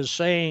Randolph is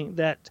saying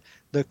that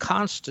the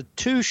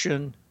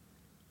Constitution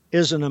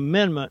is an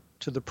amendment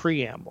to the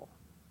preamble.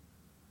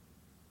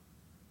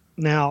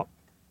 Now,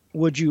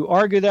 would you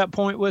argue that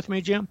point with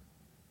me, Jim?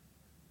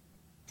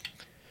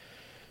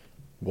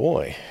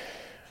 Boy,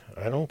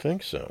 I don't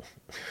think so.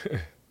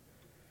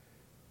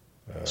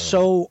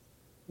 So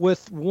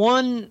with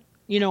one,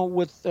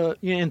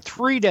 in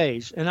 3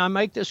 days, and I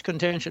make this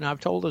contention, I've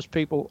told this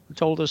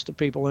to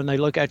people, and they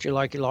look at you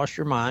like you lost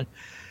your mind.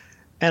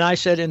 And I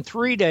said, in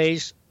 3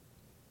 days,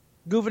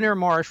 Gouverneur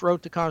Morris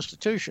wrote the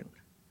Constitution.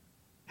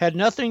 Had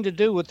nothing to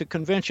do with the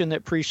convention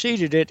that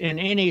preceded it in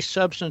any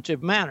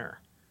substantive manner.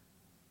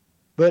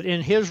 But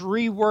in his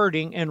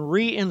rewording and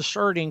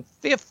reinserting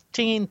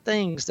 15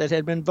 things that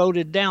had been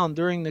voted down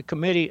during the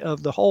Committee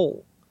of the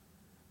Whole,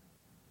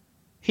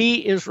 he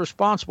is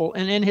responsible.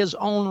 And in his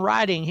own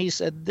writing, he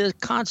said, the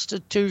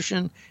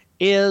Constitution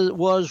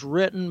was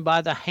written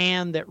by the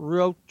hand that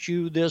wrote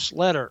you this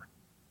letter.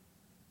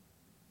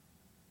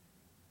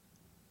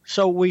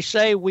 So we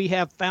say we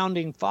have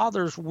founding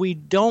fathers. We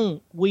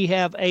don't. We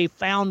have a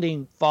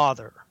founding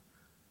father.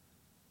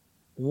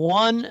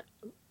 One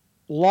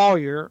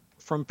lawyer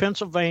from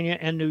Pennsylvania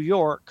and New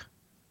York,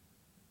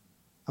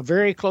 a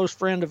very close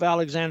friend of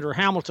Alexander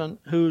Hamilton,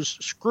 whose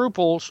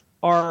scruples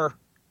are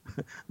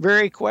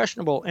very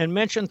questionable and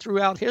mentioned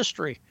throughout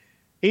history.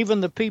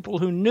 Even the people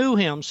who knew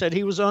him said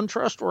he was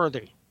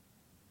untrustworthy.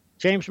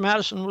 James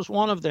Madison was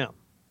one of them.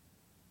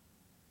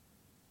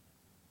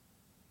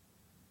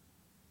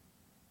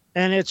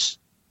 And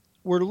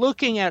we're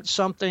looking at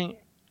something,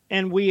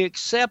 and we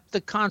accept the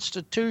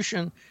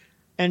Constitution.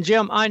 And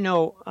Jim,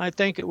 I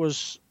think it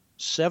was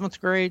 7th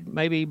grade,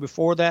 maybe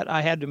before that,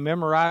 I had to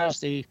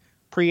memorize the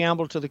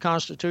preamble to the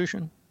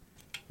Constitution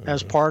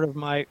as part of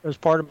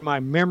my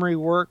memory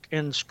work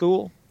in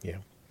school. Yeah.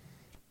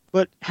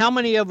 But how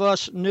many of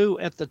us knew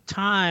at the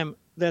time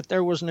that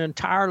there was an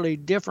entirely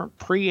different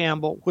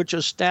preamble which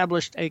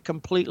established a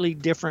completely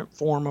different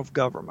form of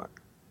government?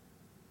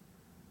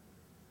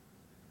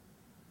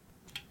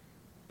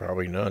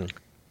 Probably none.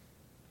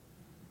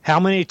 How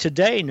many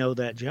today know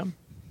that, Jim?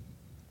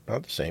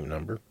 About the same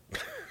number.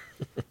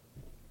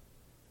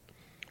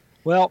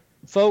 Well,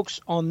 folks,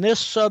 on this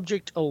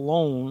subject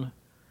alone,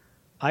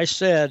 I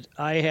said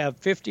I have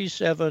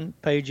 57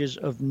 pages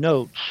of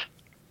notes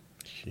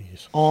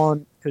Jeez.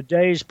 on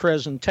today's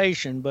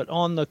presentation, but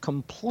on the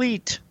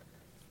complete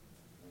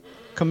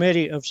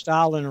Committee of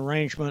Style and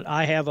Arrangement,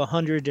 I have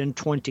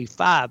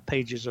 125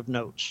 pages of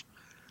notes.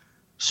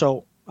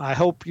 So I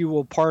hope you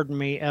will pardon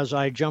me as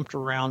I jumped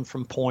around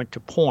from point to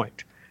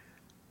point.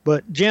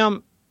 But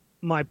Jim,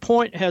 my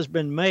point has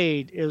been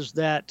made is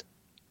that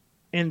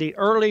in the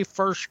early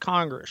First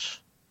Congress,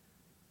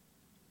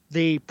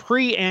 the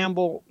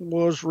preamble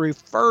was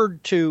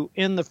referred to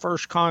in the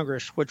First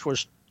Congress, which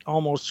was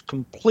almost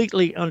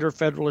completely under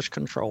Federalist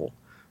control,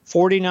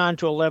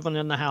 49-11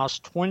 in the House,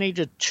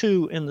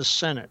 20-2 in the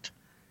Senate.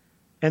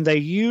 And they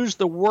used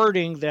the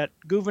wording that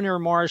Gouverneur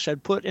Morris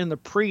had put in the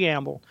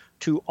preamble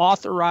to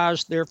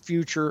authorize their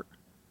future,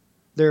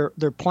 their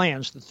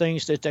plans, the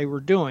things that they were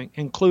doing,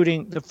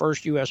 including the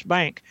first U.S.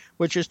 bank,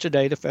 which is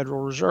today the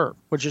Federal Reserve,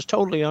 which is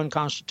totally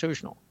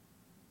unconstitutional.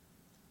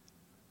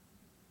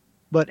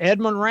 But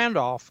Edmund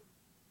Randolph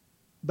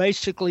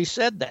basically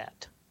said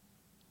that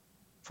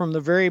from the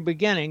very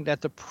beginning,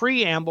 that the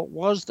preamble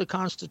was the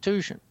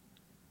Constitution.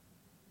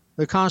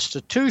 The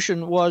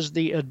Constitution was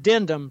the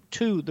addendum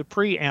to the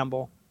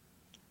preamble.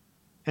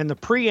 And the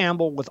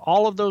preamble, with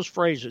all of those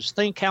phrases,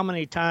 think how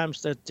many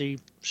times that the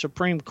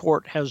Supreme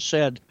Court has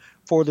said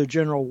for the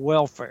general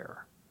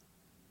welfare.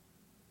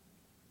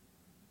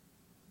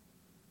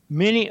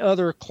 Many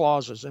other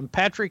clauses. And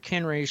Patrick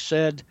Henry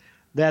said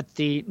that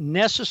the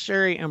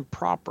necessary and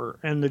proper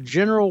and the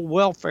general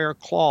welfare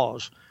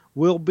clause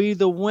will be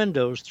the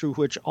windows through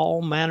which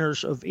all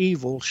manners of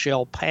evil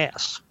shall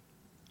pass.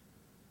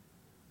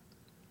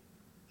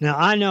 Now,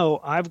 I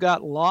know I've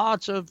got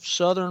lots of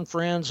Southern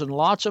friends and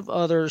lots of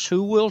others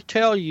who will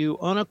tell you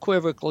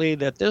unequivocally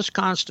that this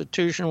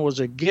Constitution was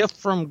a gift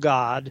from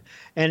God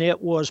and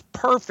it was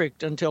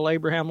perfect until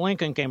Abraham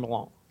Lincoln came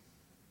along.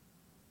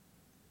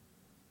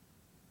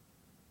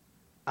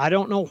 I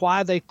don't know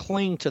why they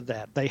cling to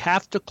that. They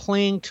have to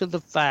cling to the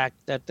fact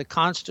that the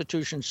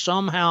Constitution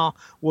somehow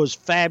was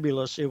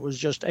fabulous. It was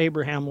just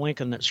Abraham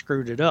Lincoln that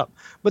screwed it up.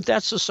 But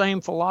that's the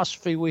same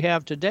philosophy we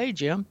have today,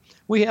 Jim.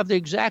 We have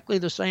exactly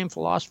the same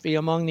philosophy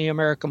among the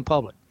American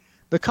public.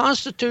 The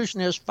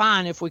Constitution is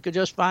fine if we could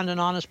just find an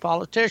honest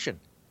politician.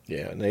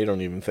 Yeah, and they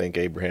don't even think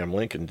Abraham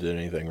Lincoln did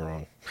anything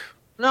wrong.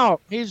 No,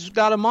 he's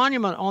got a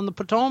monument on the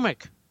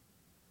Potomac.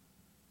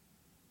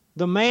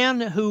 The man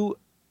who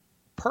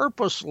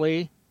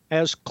purposely,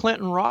 as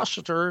Clinton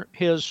Rossiter,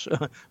 his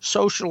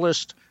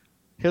socialist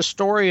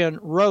historian,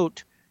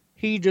 wrote,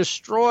 he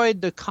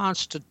destroyed the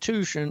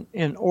Constitution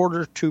in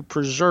order to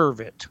preserve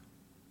it.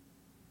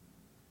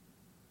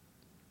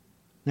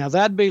 Now,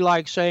 that'd be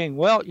like saying,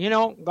 well, you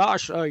know,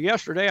 gosh,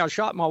 yesterday I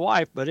shot my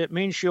wife, but it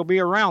means she'll be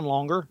around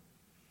longer.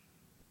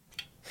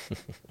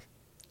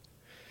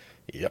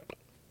 Yep.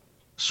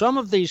 Some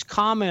of these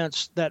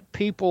comments that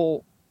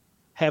people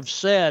have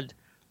said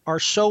are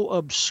so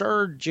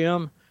absurd,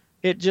 Jim,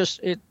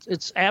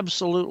 it's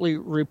absolutely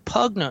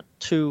repugnant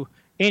to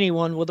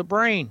anyone with a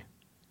brain.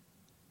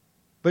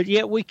 But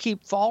yet we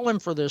keep falling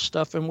for this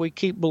stuff and we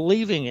keep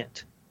believing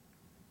it.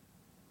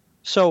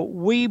 So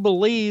we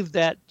believe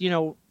that, you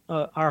know,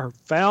 our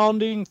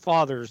founding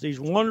fathers,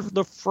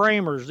 the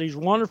framers, these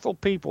wonderful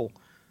people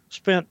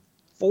spent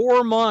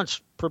 4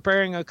 months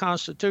preparing a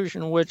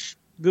Constitution which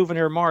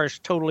Gouverneur Morris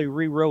totally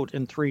rewrote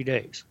in 3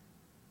 days.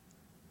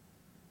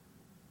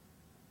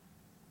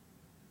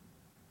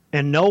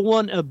 And no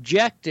one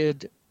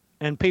objected,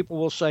 and people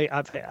will say,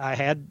 I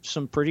had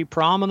some pretty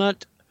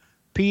prominent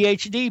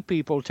PhD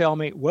people tell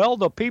me, well,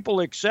 the people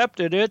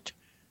accepted it,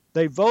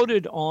 they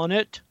voted on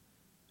it,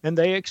 and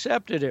they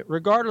accepted it,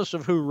 regardless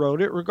of who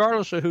wrote it,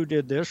 regardless of who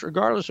did this,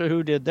 regardless of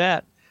who did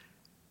that.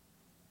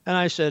 And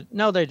I said,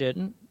 no, they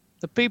didn't.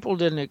 The people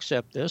didn't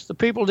accept this. The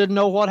people didn't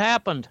know what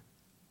happened.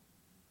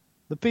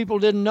 The people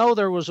didn't know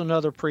there was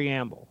another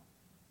preamble.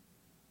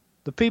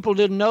 The people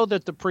didn't know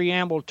that the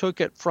preamble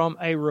took it from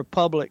a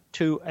republic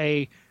to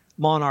a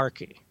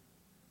monarchy.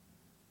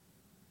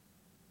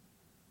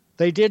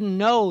 They didn't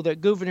know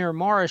that Gouverneur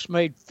Morris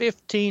made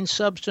 15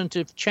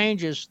 substantive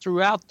changes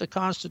throughout the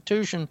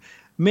Constitution,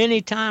 many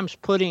times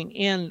putting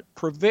in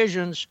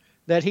provisions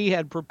that he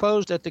had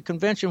proposed at the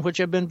convention which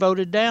had been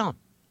voted down.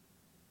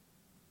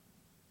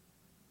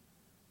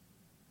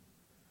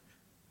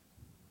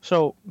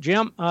 So,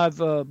 Jim, I've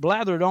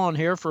blathered on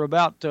here for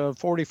about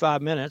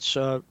 45 minutes.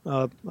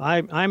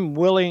 I'm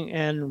willing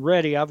and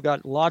ready. I've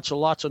got lots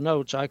of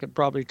notes. I could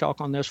probably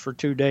talk on this for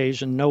 2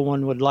 days, and no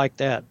one would like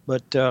that.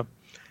 But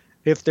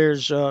if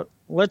there's,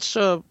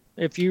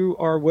 if you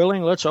are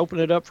willing, let's open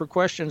it up for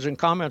questions and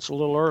comments a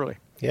little early.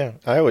 Yeah,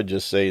 I would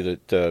just say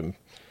that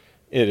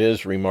it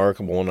is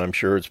remarkable, and I'm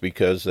sure it's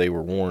because they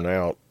were worn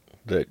out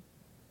that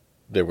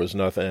there was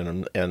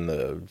nothing, and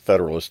the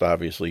Federalists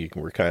obviously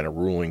were kind of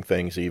ruling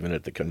things even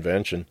at the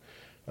convention,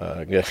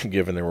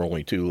 given there were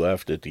only 2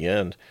 left at the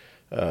end.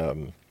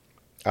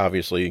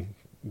 Obviously,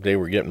 they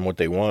were getting what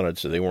they wanted,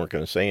 so they weren't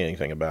going to say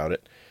anything about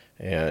it.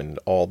 And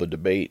all the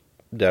debate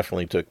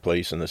definitely took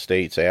place in the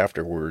states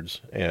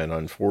afterwards. And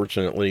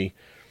unfortunately,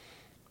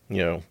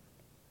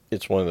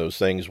 it's one of those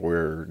things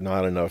where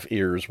not enough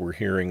ears were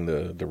hearing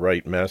the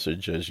right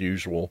message as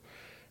usual.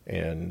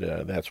 And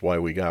that's why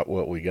we got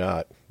what we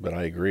got. But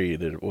I agree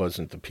that it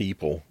wasn't the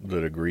people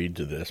that agreed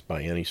to this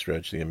by any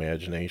stretch of the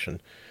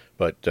imagination.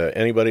 But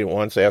anybody that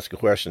wants to ask a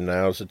question,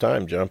 now's the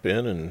time. Jump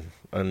in and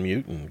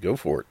unmute and go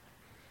for it.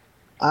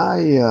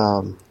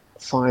 I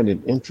find it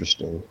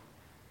interesting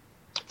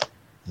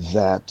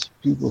that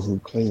people who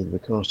claim the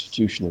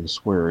Constitution and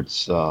swear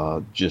it's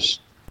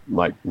just,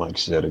 like Mike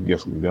said, a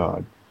gift from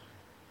God,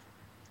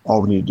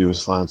 all we need to do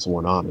is find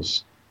someone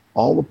honest.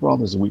 All the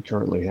problems that we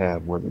currently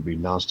have, whether it be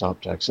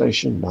nonstop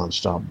taxation,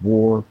 nonstop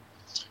war,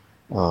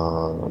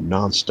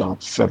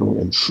 nonstop federal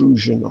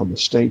intrusion on the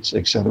states,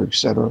 et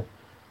cetera,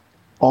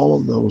 all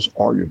of those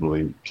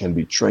arguably can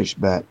be traced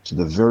back to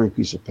the very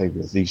piece of paper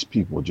that these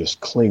people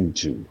just cling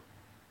to.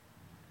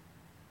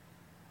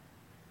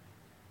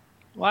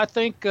 Well, I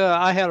think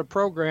I had a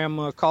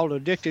program called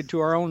Addicted to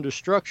Our Own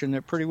Destruction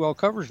that pretty well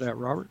covers that,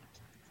 Robert.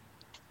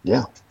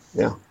 Yeah.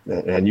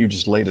 And you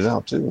just laid it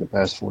out, too, in the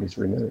past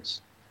 43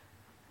 minutes.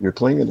 You're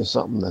clinging to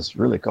something that's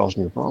really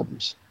causing you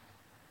problems.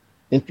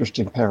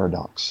 Interesting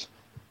paradox.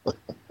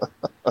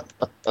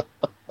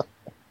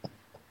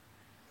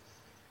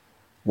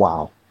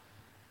 Wow.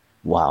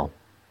 Well,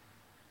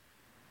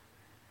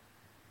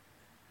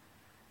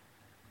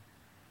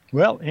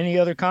 any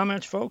other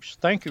comments, folks?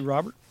 Thank you,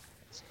 Robert.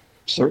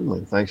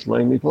 Certainly. Thanks for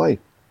letting me play.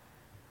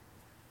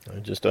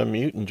 Just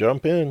unmute and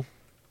jump in.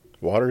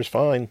 Water's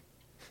fine.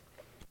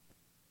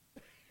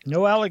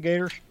 No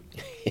alligators.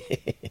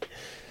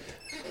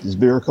 Is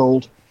beer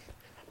cold?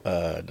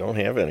 Don't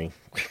have any.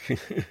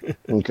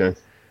 Okay.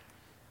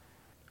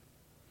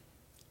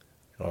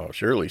 Oh,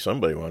 surely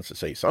somebody wants to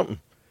say something.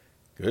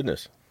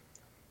 Goodness.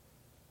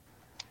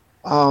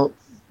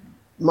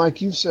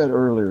 Mike, you said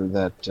earlier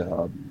that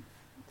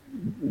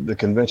the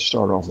convention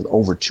started off with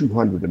over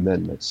 200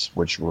 amendments,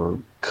 which were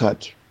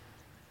cut,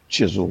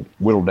 chiseled,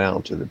 whittled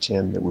down to the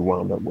 10 that we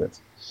wound up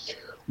with.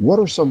 What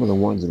are some of the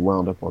ones that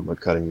wound up on the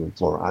cutting room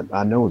floor?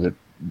 I know that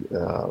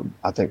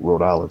I think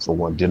Rhode Island, for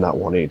one, did not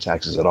want any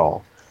taxes at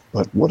all.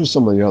 But what are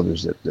some of the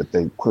others that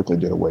they quickly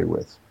did away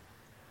with?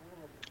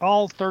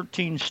 All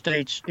 13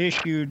 states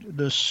issued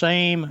the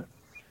same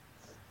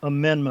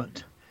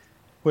amendment,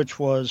 which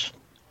was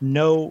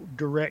no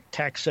direct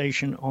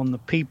taxation on the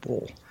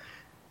people.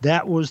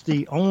 That was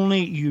the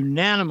only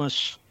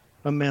unanimous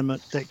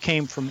amendment that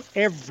came from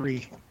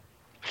every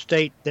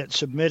state that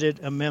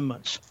submitted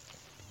amendments,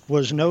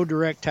 was no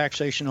direct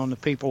taxation on the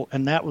people.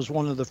 And that was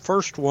one of the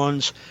first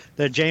ones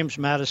that James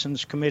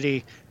Madison's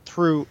committee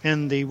threw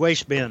in the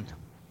waste bin,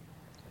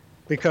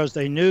 because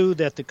they knew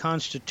that the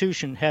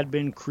Constitution had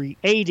been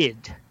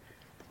created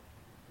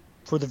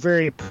for the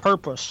very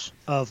purpose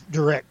of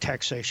direct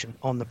taxation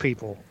on the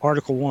people.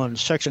 Article 1,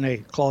 Section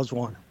 8, Clause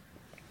 1.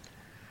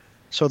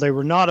 So they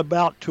were not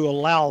about to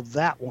allow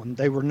that one.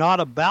 They were not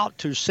about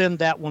to send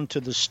that one to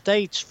the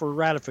states for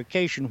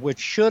ratification, which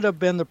should have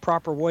been the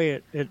proper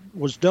way it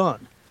was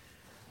done.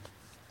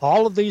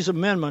 All of these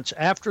amendments,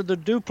 after the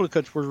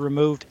duplicates were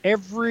removed,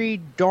 every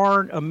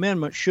darn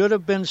amendment should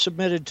have been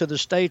submitted to the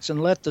states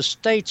and let the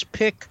states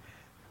pick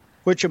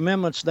which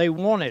amendments they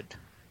wanted,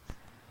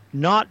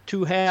 not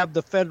to have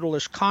the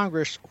Federalist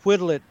Congress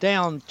whittle it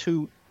down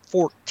to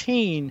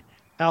 14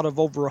 out of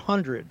over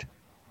 100.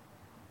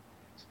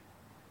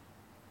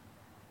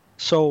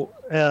 So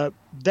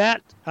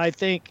that, I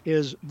think,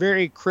 is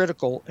very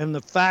critical. And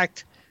the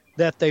fact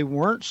that they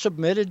weren't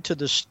submitted to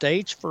the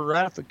states for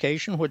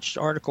ratification, which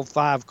Article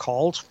 5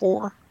 calls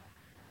for.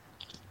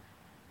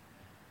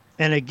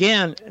 And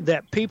again,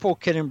 that people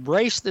can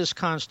embrace this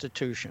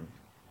Constitution,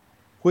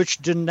 which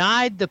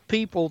denied the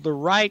people the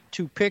right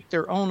to pick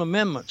their own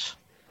amendments.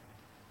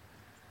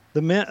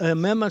 The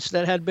amendments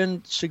that had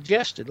been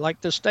suggested, like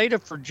the state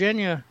of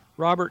Virginia,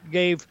 Robert,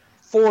 gave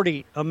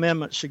 40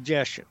 amendment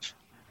suggestions.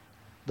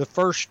 The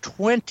first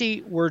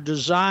 20 were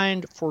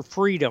designed for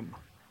freedom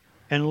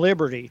and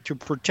liberty, to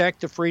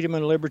protect the freedom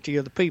and liberty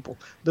of the people.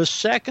 The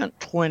second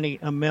 20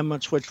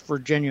 amendments which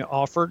Virginia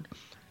offered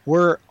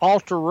were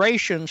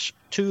alterations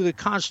to the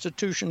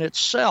Constitution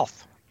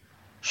itself,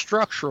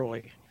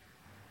 structurally.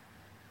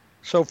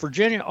 So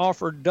Virginia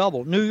offered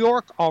double. New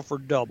York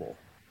offered double.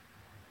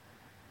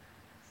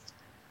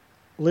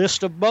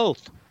 List of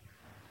both.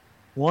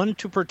 One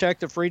to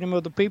protect the freedom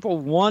of the people,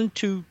 one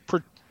to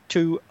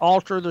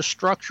alter the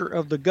structure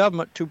of the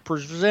government to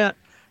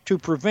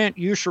prevent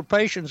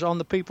usurpations on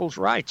the people's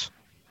rights.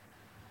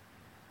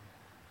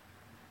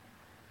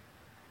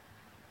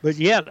 But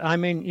yet, I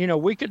mean,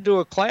 we could do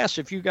a class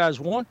if you guys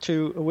want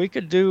to. We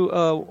could do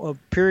a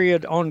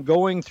period on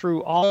going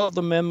through all of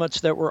the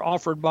amendments that were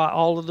offered by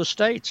all of the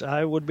states.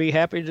 I would be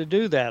happy to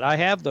do that. I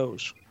have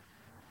those.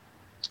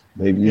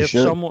 Maybe you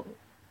should.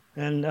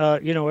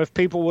 If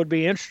people would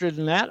be interested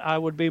in that, I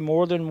would be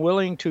more than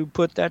willing to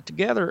put that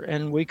together,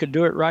 and we could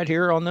do it right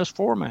here on this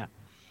format.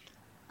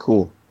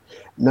 Cool.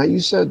 Now, you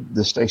said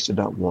the states did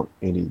not want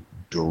any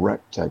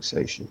direct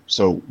taxation.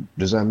 So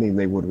does that mean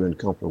they would have been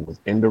comfortable with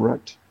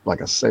indirect,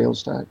 like a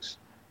sales tax?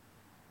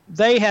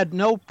 They had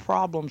no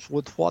problems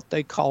with what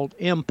they called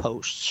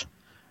imposts.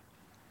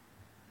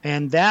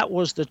 And that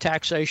was the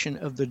taxation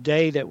of the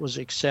day that was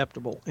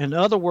acceptable. In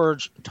other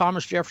words,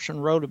 Thomas Jefferson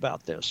wrote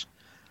about this.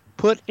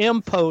 Put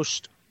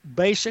impost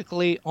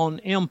basically on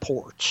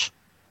imports.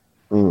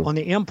 On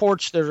the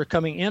imports that are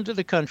coming into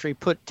the country,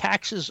 put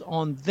taxes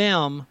on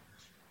them.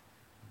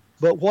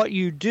 But what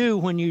you do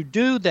when you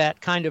do that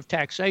kind of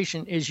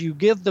taxation is you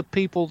give the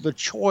people the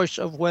choice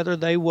of whether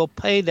they will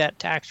pay that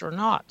tax or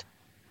not.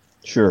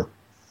 Sure.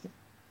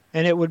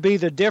 And it would be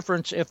the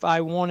difference if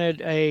I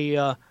wanted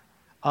a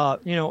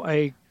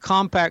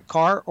compact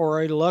car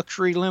or a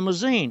luxury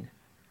limousine.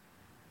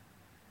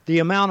 The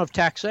amount of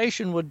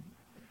taxation would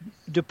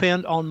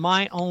depend on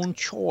my own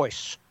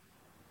choice.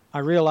 I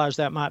realize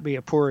that might be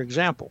a poor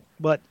example,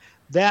 but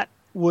that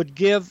would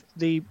give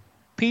the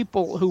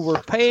people who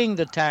were paying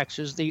the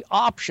taxes the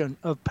option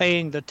of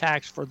paying the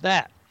tax for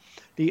that.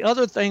 The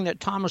other thing that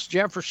Thomas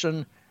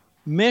Jefferson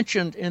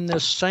mentioned in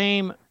this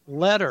same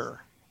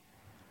letter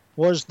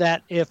was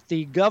that if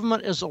the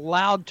government is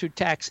allowed to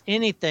tax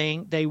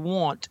anything they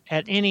want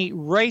at any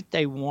rate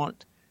they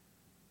want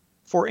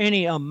for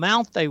any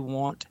amount they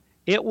want,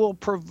 it will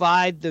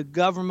provide the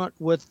government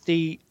with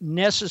the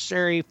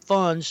necessary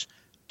funds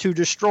to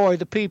destroy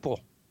the people.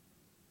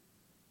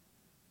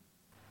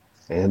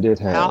 And it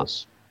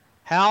has.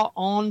 How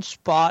on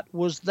spot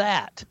was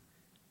that?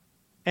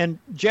 And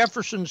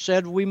Jefferson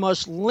said we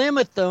must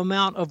limit the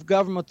amount of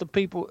government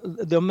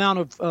the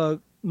amount of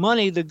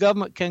money the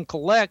government can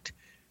collect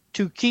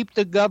to keep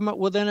the government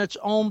within its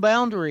own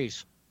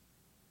boundaries.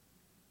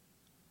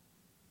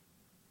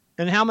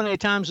 And how many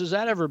times has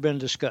that ever been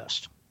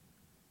discussed?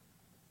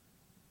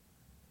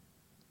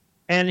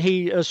 And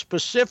he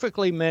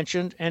specifically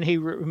mentioned, and he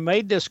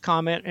made this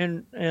comment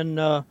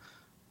in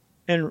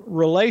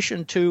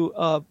relation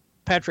to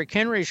Patrick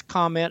Henry's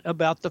comment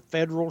about the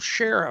federal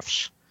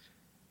sheriffs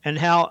and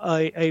how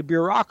a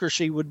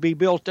bureaucracy would be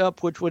built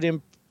up which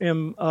would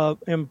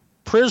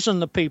imprison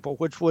the people,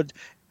 which would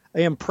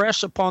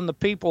impress upon the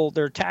people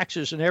their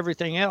taxes and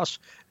everything else.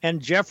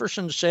 And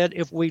Jefferson said,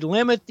 if we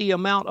limit the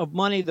amount of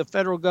money the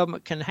federal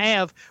government can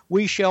have,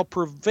 we shall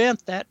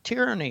prevent that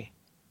tyranny.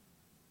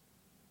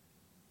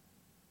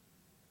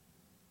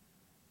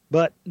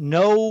 But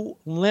no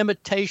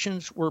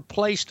limitations were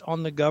placed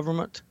on the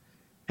government,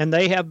 and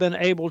they have been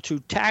able to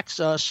tax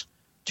us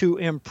to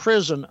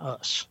imprison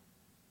us.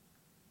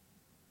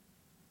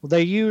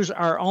 They use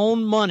our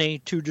own money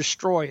to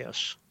destroy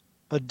us,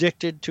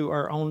 addicted to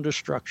our own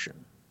destruction.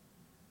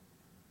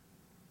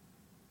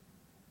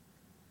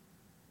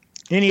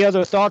 Any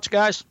other thoughts,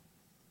 guys?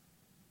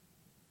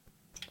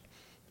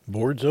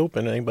 Board's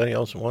open. Anybody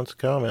else wants to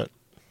comment?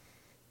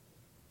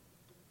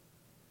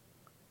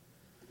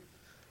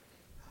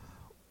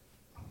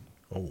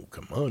 Oh,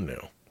 come on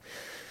now.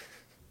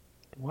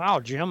 Wow,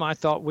 Jim, I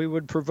thought we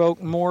would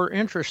provoke more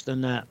interest than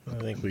that. I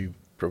think we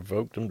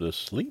provoked them to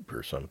sleep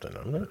or something.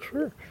 I'm not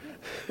sure.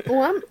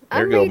 Well,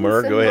 There you go,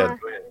 Mur. Go ahead.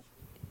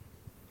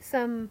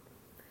 Some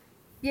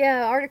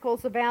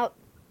articles about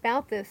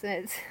this,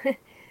 and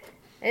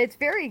it's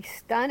very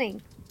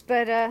stunning.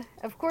 But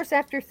of course,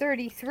 after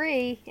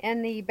 33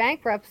 and the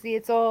bankruptcy,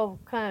 it's all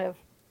kind of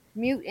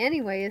mute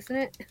anyway, isn't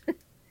it?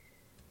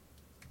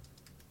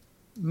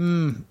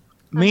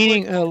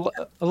 Meaning,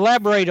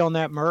 elaborate on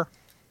that, Mur.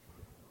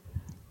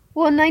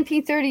 Well, in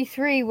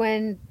 1933,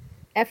 when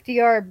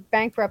FDR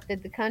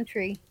bankrupted the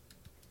country,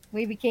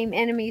 we became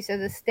enemies of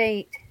the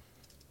state.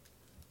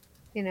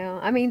 You know,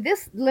 I mean,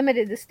 this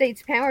limited the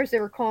state's powers. They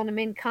were calling them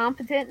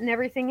incompetent and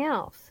everything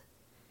else.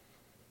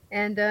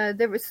 And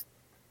there was,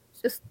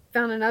 just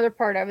found another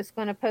part I was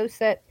going to post,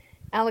 that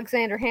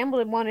Alexander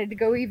Hamilton wanted to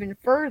go even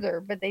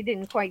further, but they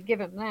didn't quite give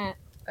him that.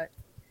 But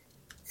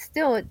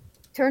still, it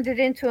turned it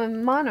into a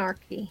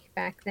monarchy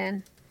back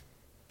then.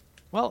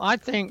 Well, I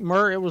think,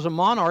 Mur, it was a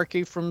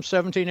monarchy from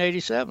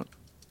 1787.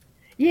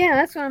 Yeah,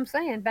 that's what I'm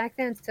saying. Back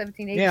then,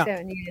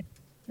 1787.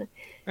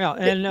 Yeah,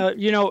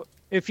 and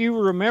if you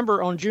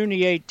remember, on June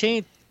the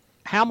 18th,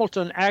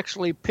 Hamilton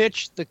actually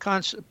pitched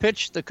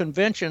the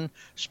convention,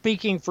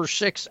 speaking for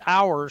 6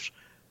 hours,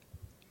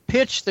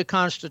 pitched the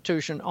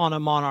Constitution on a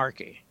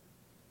monarchy.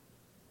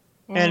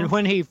 Yeah. And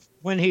when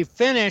he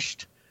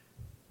finished,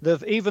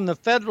 even the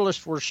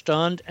Federalists were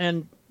stunned,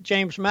 and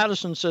James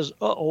Madison says,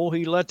 "Uh-oh,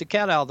 he let the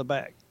cat out of the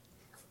bag."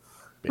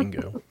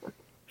 Bingo.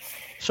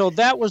 So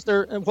that was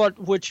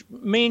which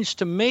means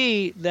to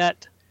me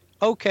that,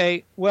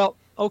 okay,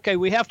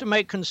 we have to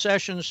make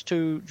concessions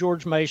to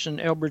George Mason,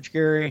 Elbridge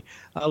Gerry,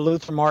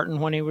 Luther Martin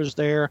when he was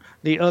there,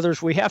 the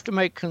others. We have to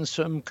make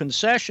some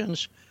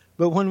concessions,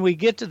 but when we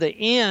get to the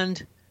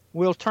end,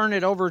 we'll turn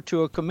it over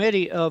to a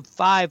committee of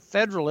 5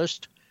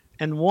 Federalists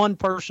and one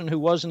person who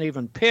wasn't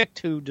even picked,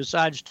 who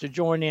decides to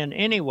join in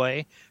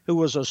anyway, who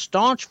was a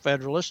staunch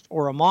Federalist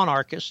or a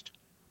monarchist.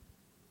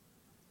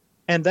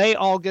 And they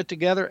all get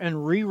together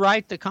and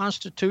rewrite the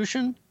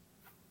Constitution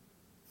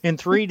in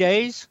 3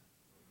 days?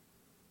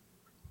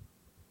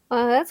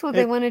 That's what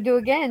they want to do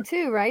again,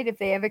 too, right? If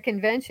they have a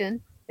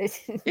convention.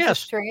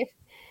 Yes. Trash.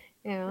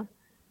 Yeah.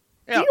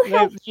 Yeah, Do you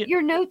have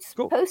your notes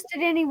cool.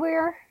 posted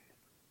anywhere?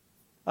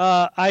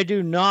 I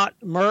do not,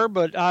 Mur,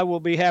 but I will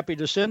be happy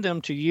to send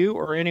them to you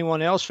or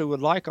anyone else who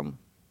would like them.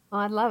 Oh,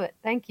 I'd love it.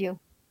 Thank you.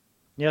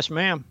 Yes,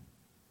 ma'am.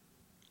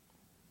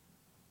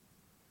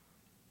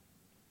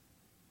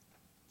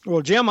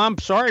 Well, Jim, I'm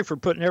sorry for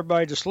putting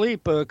everybody to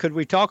sleep. Could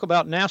we talk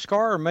about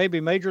NASCAR or maybe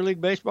Major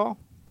League Baseball?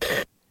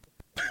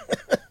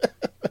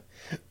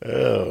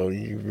 Oh,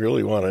 you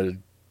really want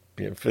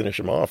to finish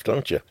them off,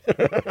 don't you?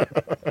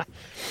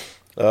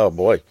 Oh,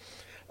 boy.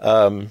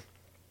 Either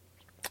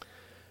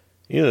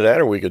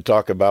that or we could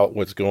talk about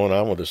what's going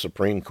on with the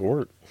Supreme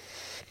Court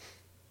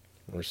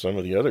or some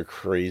of the other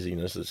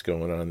craziness that's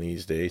going on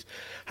these days.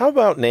 How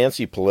about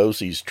Nancy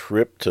Pelosi's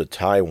trip to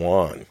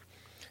Taiwan?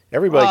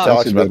 Everybody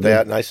talks about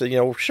that, and I said,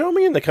 show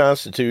me in the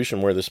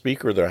Constitution where the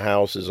Speaker of the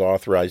House is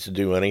authorized to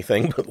do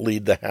anything but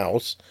lead the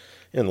House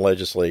in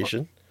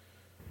legislation.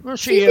 Well,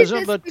 she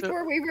isn't, but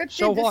before we ripped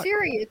so into what?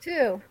 Syria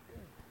too,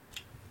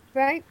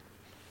 right?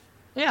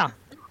 Yeah.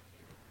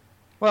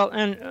 Well,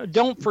 and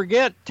don't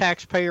forget,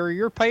 taxpayer,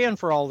 you're paying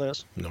for all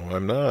this. No,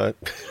 I'm not.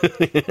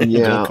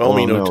 Yeah, don't call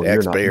me no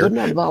taxpayer. Isn't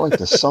that about like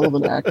the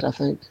Sullivan Act? I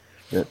think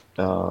that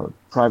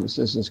private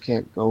citizens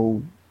can't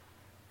go.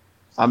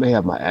 I may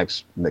have my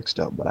acts mixed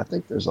up, but I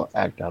think there's an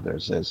act out there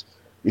that says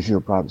if you're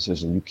a private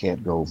citizen, you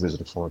can't go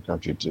visit a foreign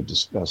country to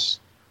discuss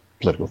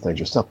political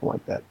things or something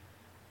like that.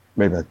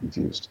 Maybe I'm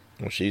confused.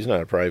 Well, she's not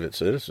a private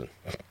citizen.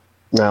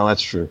 No,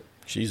 that's true.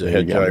 She's a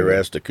head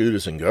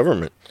Gyrasticudus in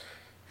government.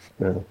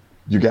 Yeah,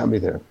 you got me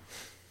there.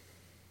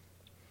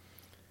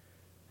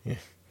 Yeah.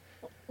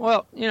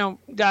 Well,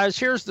 guys,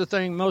 here's the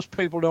thing most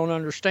people don't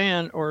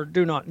understand or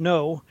do not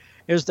know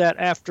is that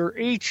after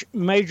each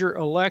major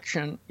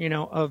election,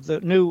 of the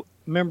new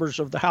members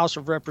of the House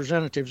of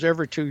Representatives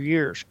every 2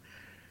 years,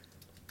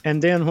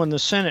 and then when the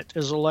Senate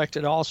is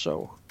elected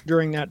also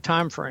during that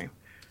time frame,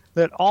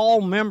 that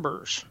all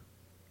members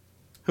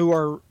who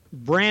are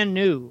brand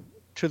new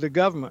to the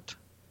government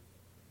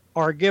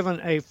are given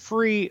a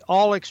free,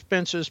 all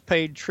expenses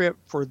paid trip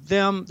for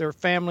them, their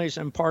families,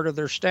 and part of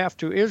their staff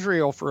to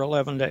Israel for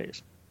 11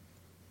 days.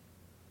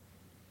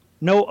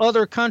 No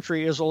other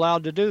country is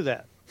allowed to do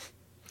that.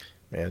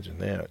 Imagine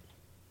that.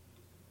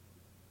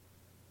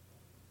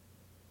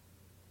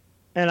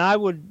 And I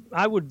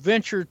would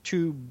venture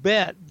to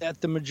bet that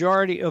the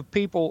majority of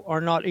people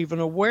are not even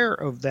aware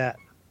of that,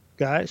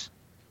 guys.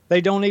 They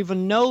don't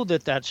even know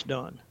that that's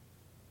done.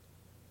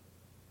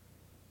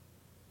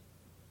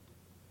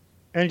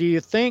 And do you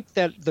think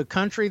that the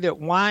country that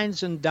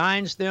wines and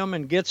dines them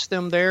and gets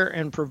them there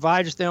and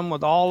provides them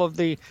with all of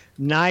the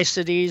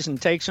niceties and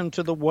takes them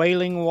to the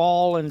Wailing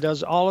Wall and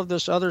does all of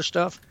this other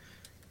stuff,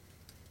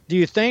 do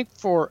you think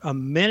for a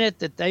minute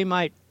that they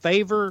might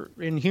favor,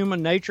 in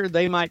human nature,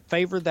 they might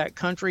favor that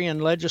country in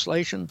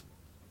legislation?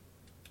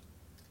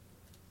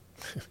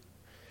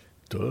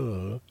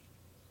 Duh.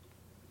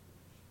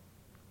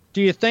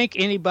 Do you think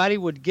anybody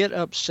would get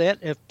upset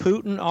if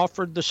Putin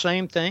offered the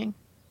same thing?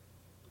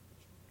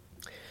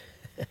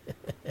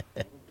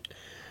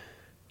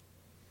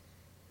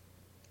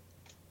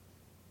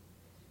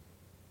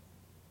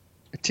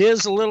 It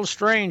is a little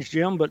strange,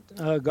 Jim, but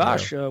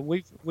gosh,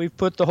 we've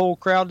put the whole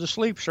crowd to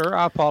sleep, sir.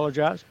 I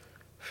apologize.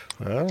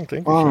 I don't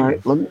think. All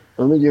right, let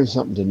me give you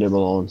something to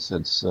nibble on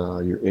since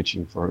you're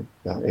itching for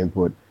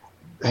input.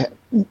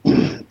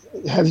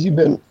 Have you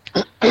been?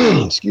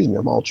 Excuse me,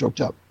 I'm all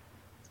choked up.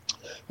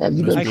 Have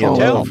you been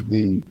following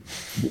the?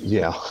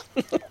 Yeah.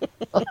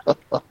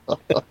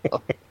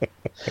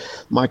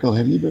 Michael,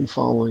 have you been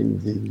following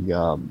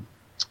the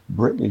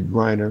Brittany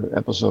Griner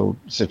episode,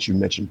 since you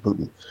mentioned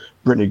Putin?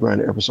 Brittany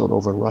Griner episode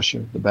over in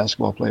Russia, the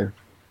basketball player?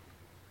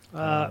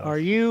 Are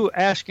you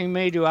asking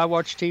me, do I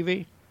watch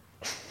TV?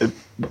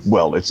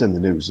 Well, it's in the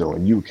news, though,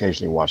 and you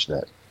occasionally watch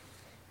that.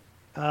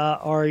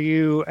 Are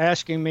you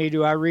asking me,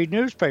 do I read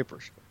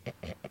newspapers?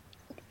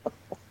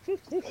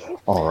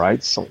 All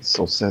right,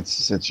 so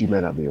since you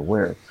may not be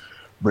aware,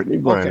 Brittany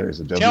Griner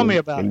is a WNBA. Tell me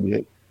about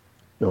it.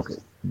 Okay,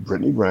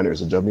 Brittany Griner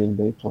is a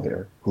WNBA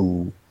player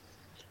who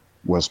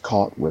was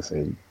caught with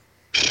a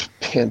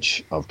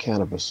pinch of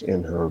cannabis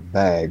in her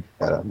bag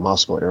at a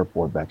Moscow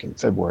airport back in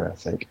February, I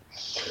think.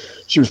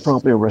 She was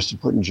promptly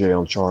arrested, put in jail,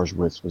 and charged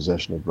with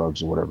possession of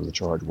drugs or whatever the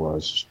charge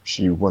was.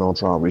 She went on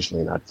trial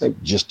recently, and I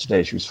think just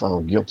today she was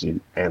found guilty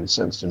and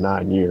sentenced to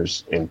 9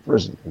 years in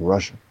prison in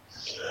Russia.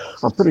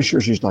 I'm pretty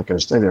sure she's not going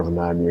to stay there for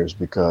 9 years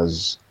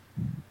because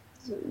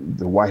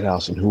the White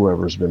House and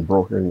whoever has been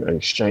brokering an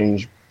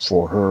exchange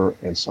for her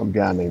and some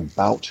guy named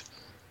Bout.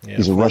 Yeah,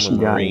 he's a Russian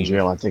guy in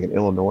jail, I think, in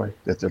Illinois,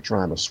 that they're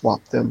trying to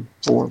swap them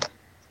for.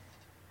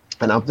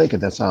 And I'm thinking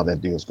that's how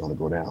that deal is going to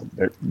go down.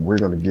 We're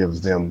going to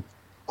give them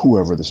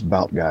whoever this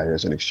Bout guy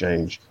is in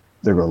exchange.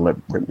 They're going to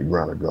let Brittany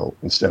Griner go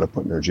instead of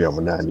putting her in jail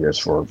for 9 years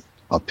for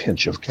a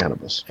pinch of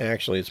cannabis.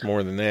 Actually, it's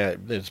more than that.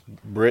 It's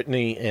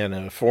Brittany and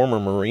a former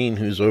Marine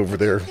who's over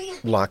there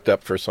locked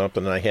up for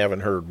something. I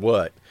haven't heard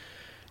what.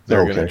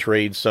 they're going to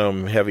trade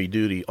some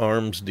heavy-duty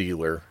arms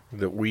dealer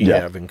that we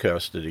have in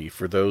custody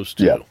for those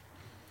two. Yeah.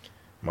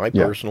 My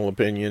personal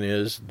opinion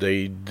is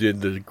they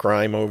did the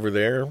crime over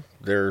there.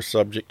 They're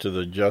subject to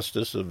the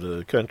justice of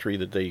the country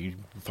that they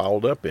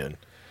fouled up in.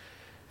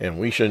 And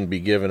we shouldn't be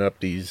giving up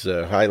these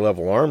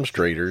high-level arms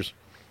traders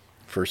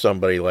for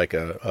somebody like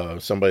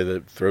somebody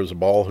that throws a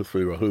ball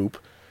through a hoop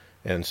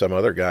and some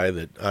other guy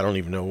that I don't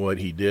even know what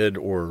he did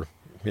or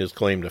his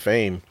claim to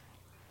fame.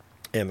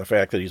 And the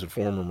fact that he's a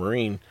former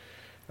Marine,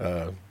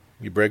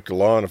 you break the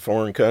law in a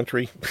foreign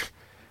country,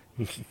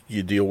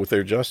 you deal with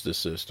their justice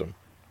system.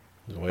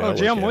 Well,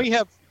 Jim,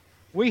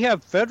 we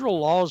have federal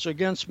laws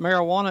against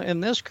marijuana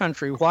in this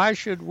country. Why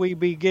should we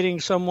be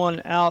getting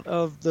someone out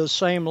of the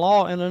same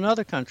law in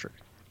another country?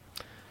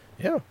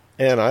 Yeah,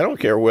 and I don't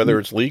care whether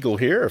it's legal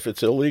here. If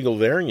it's illegal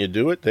there and you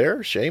do it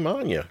there, shame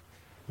on you.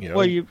 You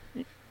know,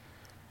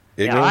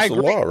 ignorance of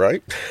the law,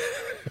 right?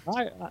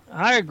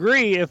 I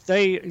agree. If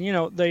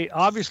they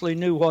obviously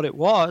knew what it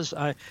was.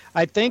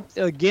 I think,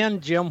 again,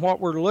 Jim, what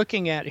we're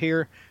looking at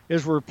here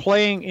is we're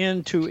playing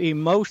into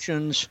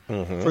emotions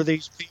for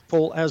these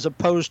people as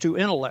opposed to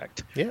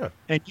intellect. Yeah.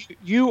 And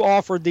you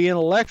offered the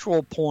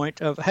intellectual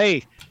point of,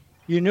 hey,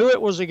 you knew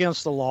it was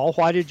against the law.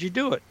 Why did you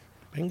do it?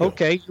 Bingo.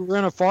 Okay, you were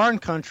in a foreign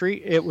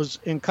country. It was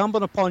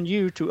incumbent upon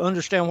you to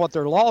understand what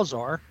their laws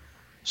are.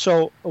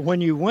 So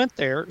when you went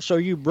there, so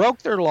you broke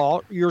their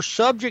law, you're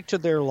subject to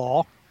their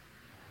law.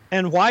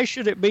 And why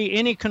should it be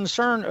any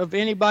concern of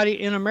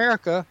anybody in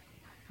America?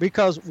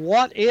 Because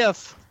what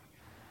if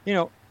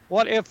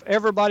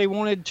everybody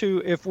wanted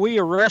to, if we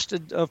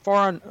arrested a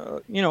foreign,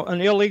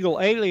 an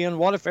illegal alien,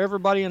 what if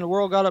everybody in the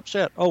world got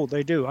upset? Oh,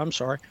 they do. I'm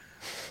sorry.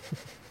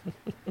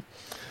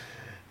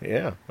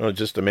 Yeah. Well,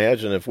 just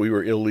imagine if we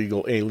were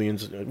illegal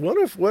aliens.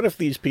 What if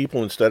these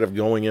people, instead of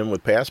going in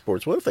with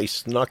passports, what if they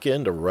snuck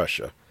into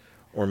Russia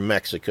or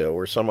Mexico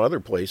or some other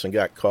place and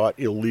got caught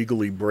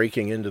illegally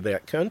breaking into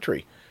that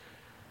country?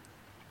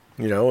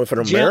 You know, if an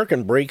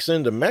American breaks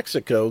into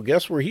Mexico,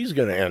 guess where he's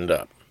going to end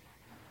up?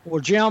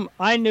 Well, Jim,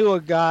 I knew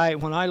a guy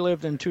when I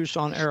lived in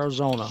Tucson,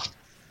 Arizona.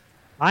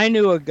 I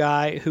knew a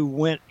guy who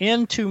went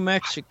into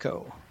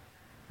Mexico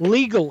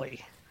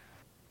legally,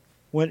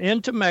 went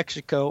into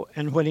Mexico,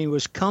 and when he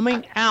was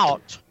coming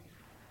out,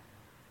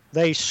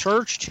 they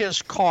searched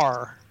his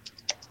car,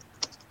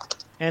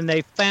 and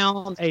they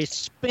found a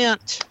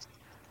spent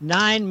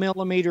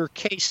 9mm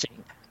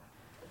casing.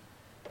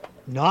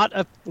 Not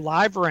a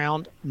live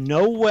round,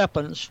 no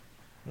weapons,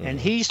 and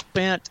he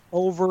spent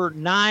over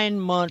 9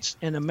 months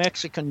in a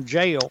Mexican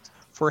jail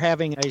for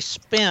having a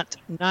spent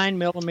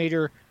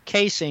 9mm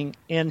casing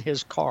in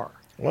his car.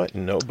 What?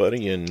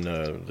 Nobody in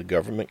the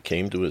government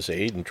came to his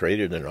aid and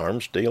traded an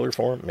arms dealer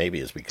for him? Maybe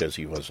it's because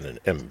he wasn't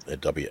a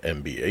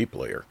WNBA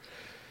player.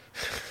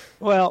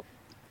 Well,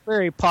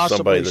 very possibly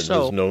somebody that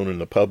so. was known in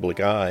the public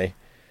eye.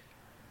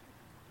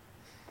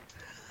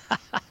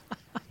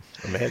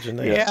 Imagine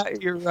that. Yeah,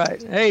 you're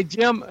right. Hey,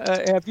 Jim,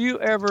 have you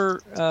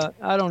ever,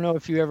 I don't know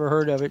if you ever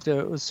heard of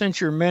it,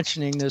 since you're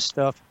mentioning this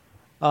stuff,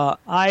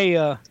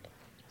 I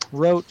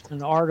wrote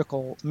an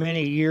article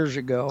many years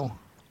ago,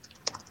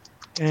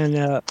 and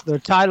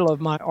the title of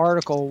my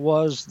article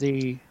was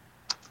the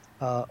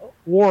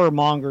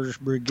Warmongers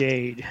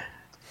Brigade.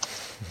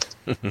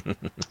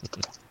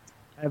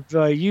 Have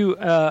you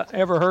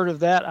ever heard of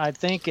that? I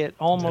think it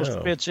almost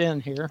fits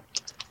in here.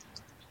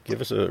 Give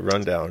us a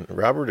rundown.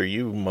 Robert, are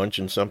you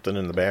munching something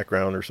in the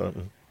background or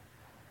something?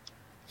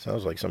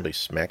 Sounds like somebody's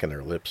smacking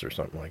their lips or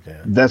something like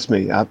that. That's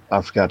me. I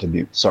forgot to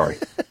mute. Sorry.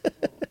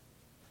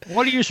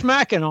 What are you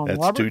smacking on, That's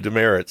Robert? 2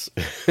 demerits.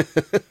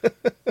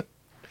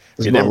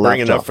 You didn't bring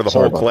enough for the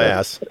whole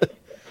class.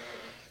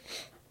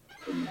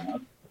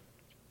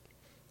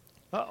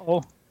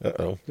 Uh-oh.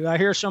 Uh-oh. Did I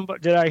hear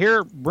somebody? Did I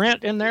hear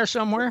Brent in there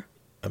somewhere?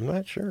 I'm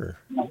not sure.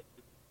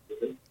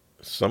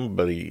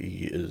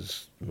 Somebody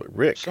is...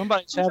 Rick.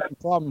 Somebody's having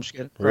problems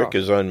getting across. Rick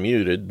is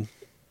unmuted.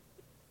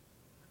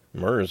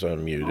 Murr's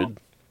unmuted.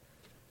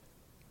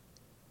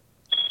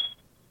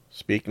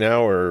 Speak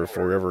now or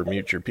forever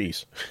mute your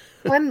piece.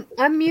 I'm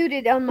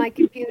muted on my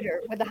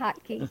computer with a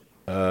hotkey.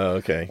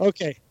 Okay.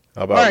 Okay.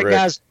 How about all right, Rick?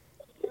 guys.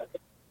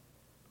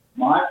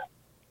 Mike,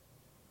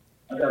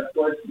 I got a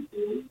question for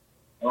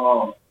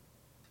you.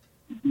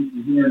 You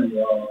can hear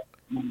me.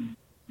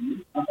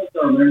 I think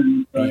I remember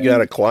you saying, You got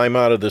to climb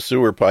out of the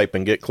sewer pipe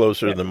and get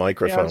closer to the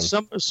microphone.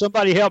 Yeah,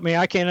 somebody help me.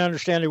 I can't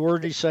understand a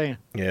word he's saying.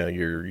 Yeah,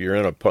 you're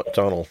in a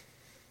tunnel.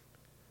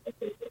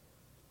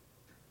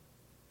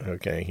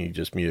 Okay, he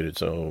just muted,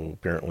 so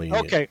apparently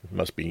it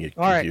must be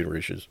computer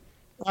issues.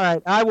 All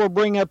right, I will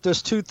bring up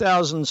this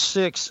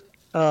 2006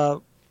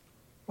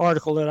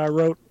 article that I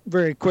wrote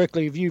very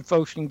quickly. If you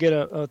folks can get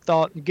a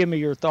thought, give me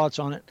your thoughts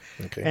on it.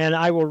 Okay. And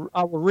I will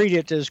read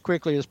it as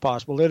quickly as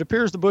possible. It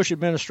appears the Bush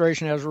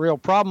administration has a real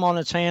problem on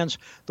its hands.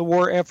 The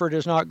war effort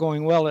is not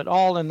going well at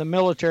all, and the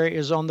military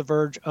is on the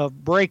verge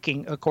of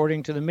breaking,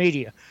 according to the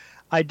media.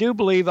 I do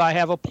believe I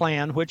have a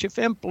plan which, if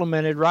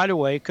implemented right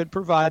away, could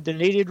provide the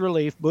needed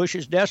relief Bush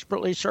is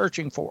desperately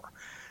searching for.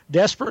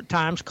 Desperate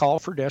times call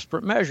for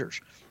desperate measures.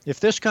 If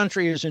this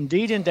country is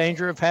indeed in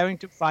danger of having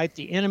to fight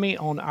the enemy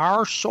on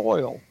our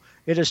soil,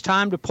 it is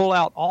time to pull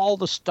out all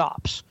the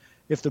stops.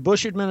 If the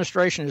Bush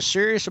administration is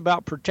serious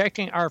about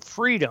protecting our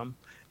freedom,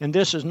 and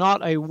this is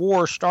not a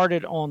war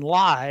started on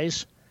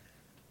lies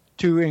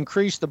to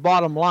increase the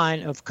bottom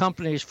line of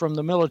companies from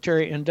the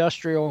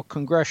military-industrial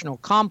congressional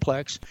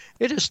complex,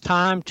 it is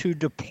time to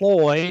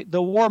deploy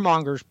the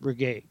Warmongers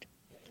Brigade.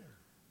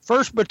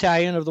 1st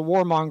Battalion of the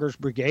Warmongers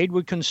Brigade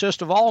would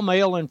consist of all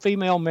male and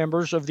female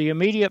members of the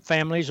immediate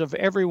families of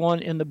everyone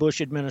in the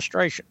Bush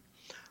administration.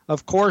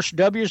 Of course,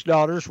 W's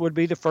daughters would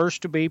be the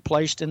first to be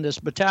placed in this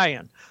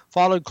battalion,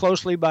 followed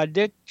closely by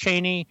Dick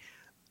Cheney's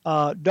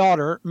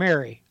daughter,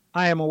 Mary.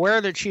 I am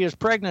aware that she is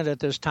pregnant at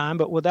this time,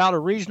 but within a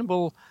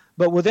reasonable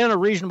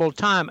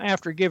time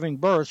after giving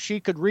birth, she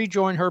could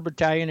rejoin her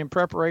battalion in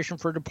preparation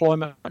for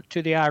deployment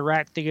to the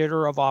Iraq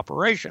theater of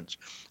operations.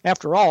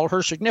 After all,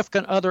 her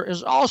significant other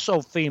is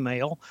also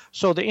female,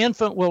 so the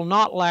infant will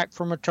not lack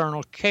for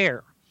maternal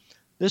care.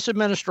 This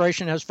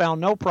administration has found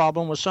no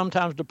problem with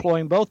sometimes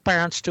deploying both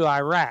parents to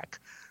Iraq,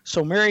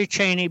 so Mary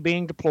Cheney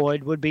being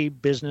deployed would be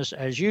business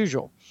as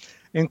usual.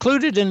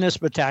 Included in this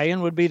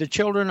battalion would be the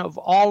children of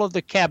all of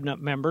the cabinet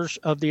members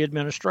of the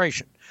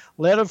administration,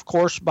 led, of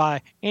course,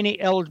 by any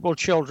eligible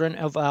children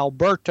of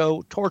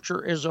Alberto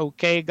Torture is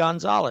OK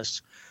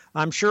Gonzalez.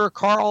 I'm sure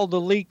Carl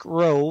the Leak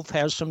Rove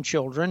has some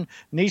children,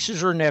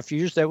 nieces or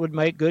nephews that would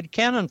make good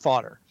cannon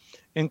fodder.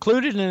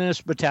 Included in this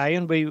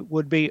battalion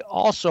would be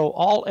also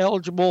all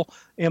eligible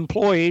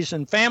employees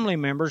and family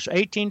members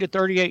 18 to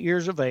 38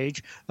 years of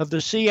age of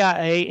the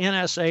CIA,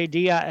 NSA,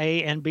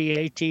 DIA, and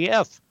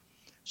BATF.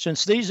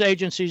 Since these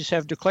agencies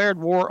have declared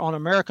war on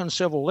American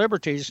civil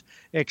liberties,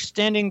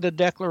 extending the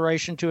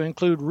declaration to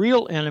include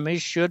real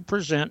enemies should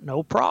present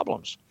no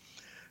problems.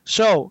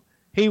 So,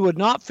 he would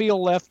not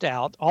feel left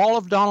out. All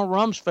of Donald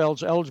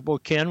Rumsfeld's eligible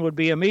kin would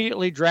be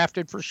immediately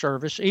drafted for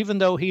service, even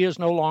though he is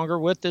no longer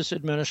with this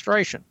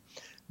administration.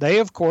 They,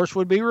 of course,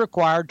 would be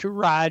required to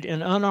ride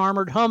in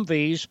unarmored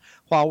Humvees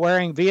while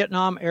wearing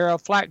Vietnam-era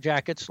flak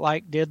jackets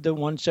like did the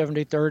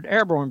 173rd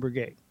Airborne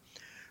Brigade.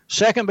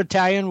 2nd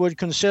Battalion would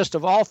consist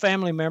of all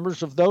family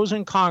members of those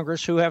in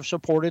Congress who have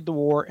supported the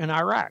war in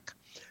Iraq.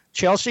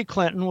 Chelsea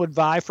Clinton would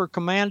vie for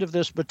command of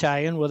this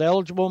battalion with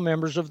eligible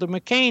members of the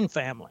McCain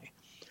family.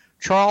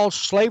 Charles,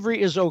 slavery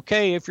is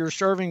okay if you're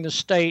serving the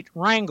state,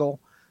 Rangel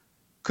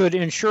could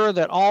ensure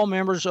that all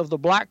members of the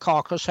Black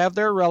Caucus have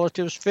their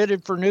relatives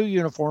fitted for new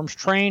uniforms,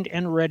 trained,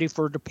 and ready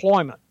for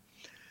deployment.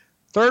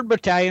 3rd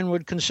Battalion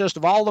would consist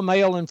of all the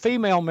male and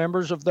female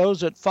members of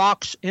those at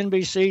Fox,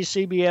 NBC,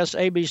 CBS,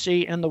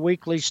 ABC, and the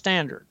Weekly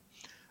Standard.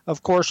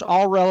 Of course,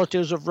 all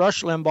relatives of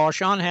Rush Limbaugh,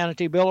 Sean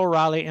Hannity, Bill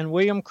O'Reilly, and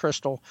William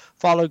Crystal,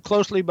 followed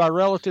closely by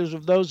relatives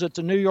of those at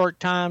the New York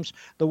Times,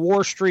 the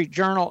Wall Street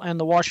Journal, and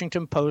the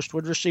Washington Post,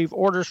 would receive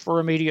orders for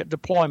immediate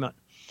deployment.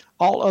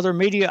 All other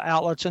media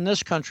outlets in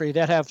this country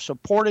that have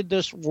supported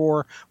this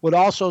war would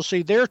also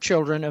see their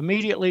children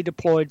immediately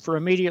deployed for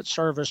immediate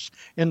service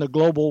in the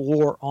global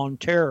war on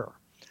terror.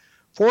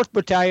 4th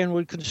Battalion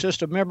would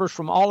consist of members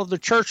from all of the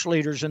church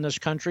leaders in this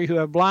country who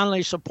have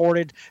blindly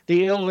supported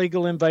the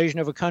illegal invasion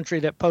of a country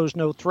that posed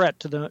no threat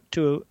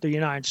to the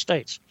United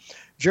States.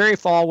 Jerry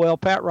Falwell,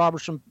 Pat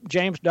Robertson,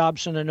 James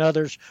Dobson, and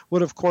others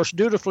would, of course,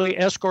 dutifully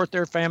escort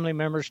their family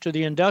members to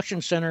the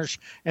induction centers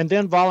and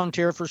then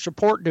volunteer for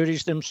support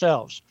duties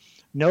themselves.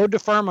 No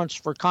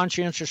deferments for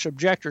conscientious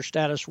objector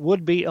status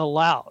would be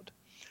allowed.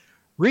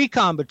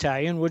 Recon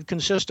Battalion would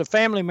consist of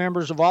family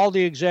members of all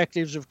the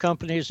executives of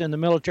companies in the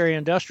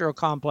military-industrial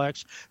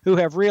complex who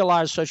have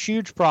realized such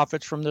huge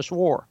profits from this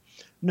war.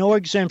 No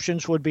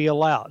exemptions would be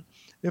allowed.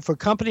 If a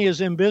company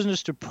is in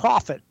business to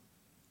profit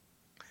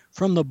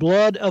from the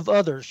blood of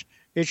others,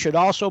 it should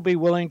also be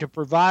willing to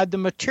provide the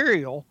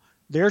material,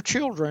 their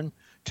children,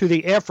 to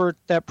the effort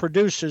that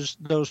produces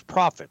those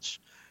profits.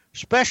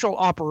 Special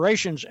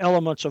operations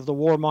elements of the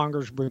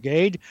Warmongers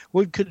Brigade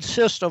would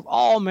consist of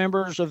all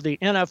members of the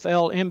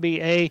NFL,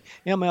 NBA,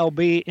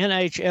 MLB,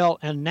 NHL,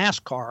 and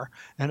NASCAR,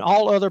 and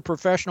all other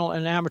professional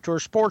and amateur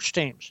sports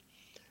teams.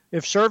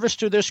 If service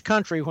to this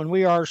country when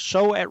we are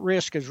so at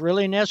risk is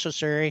really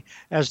necessary,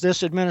 as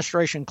this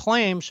administration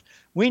claims,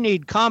 we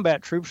need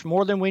combat troops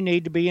more than we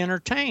need to be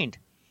entertained.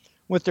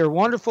 With their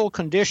wonderful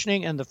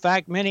conditioning and the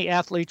fact many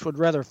athletes would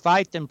rather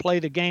fight than play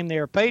the game they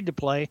are paid to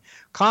play,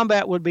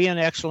 combat would be an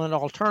excellent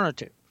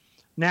alternative.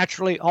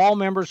 Naturally, all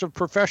members of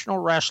professional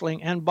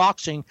wrestling and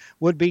boxing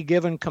would be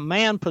given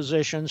command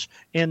positions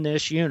in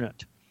this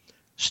unit.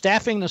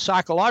 Staffing the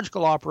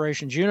psychological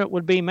operations unit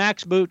would be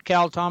Max Boot,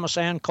 Cal Thomas,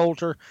 Ann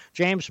Coulter,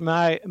 James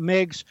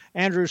Miggs,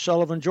 Andrew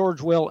Sullivan,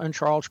 George Will, and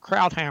Charles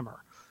Krauthammer.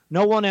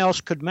 No one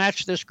else could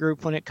match this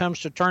group when it comes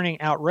to turning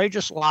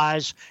outrageous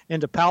lies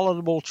into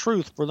palatable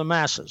truth for the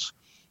masses.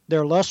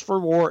 Their lust for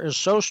war is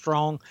so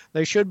strong,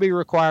 they should be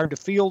required to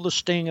feel the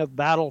sting of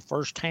battle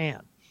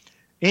firsthand.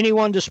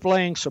 Anyone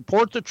displaying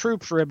Support the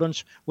Troops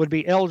ribbons would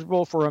be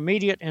eligible for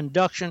immediate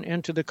induction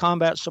into the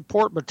Combat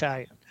Support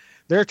Battalion.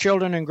 Their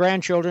children and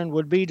grandchildren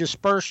would be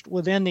dispersed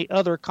within the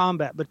other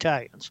combat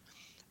battalions.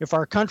 If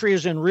our country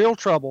is in real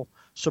trouble,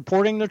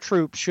 supporting the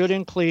troops should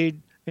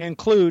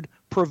include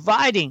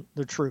providing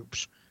the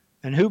troops.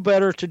 And who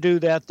better to do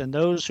that than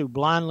those who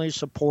blindly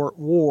support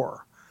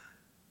war?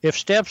 If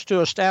steps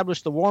to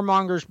establish the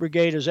Warmongers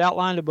Brigade as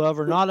outlined above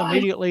are not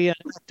immediately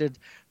enacted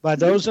by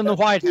those in the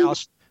White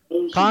House,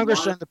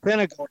 Congress, and the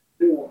Pentagon.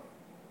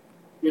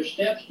 If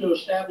steps to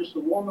establish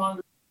the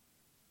Warmongers.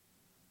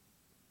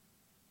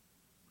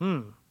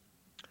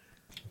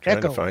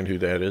 Trying to find who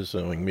that is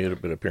so I can mute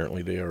it, but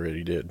apparently they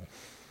already did.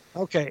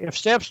 Okay. If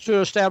steps to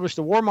establish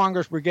the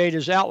Warmongers Brigade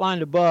as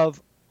outlined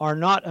above are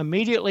not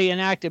immediately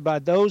enacted by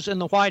those in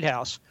the White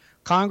House,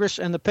 Congress,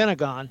 and the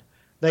Pentagon,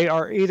 they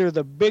are either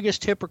the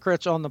biggest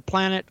hypocrites on the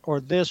planet or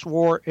this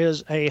war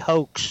is a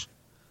hoax.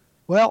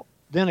 Well,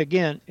 then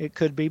again, it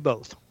could be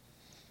both.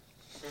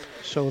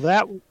 So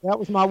that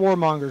was my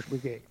Warmongers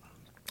Brigade.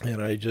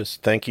 And I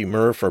just thank you,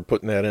 Murph, for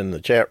putting that in the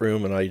chat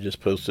room, and I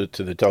just posted it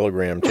to the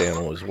Telegram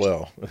channel as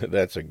well.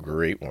 That's a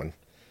great one.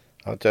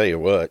 I'll tell you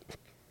what.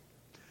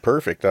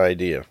 Perfect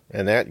idea.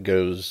 And that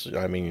goes,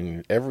 I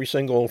mean, every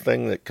single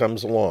thing that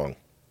comes along.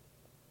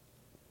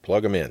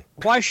 Plug them in.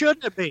 Why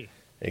shouldn't it be?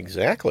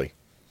 Exactly.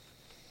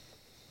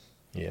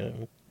 Yeah.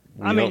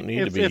 We don't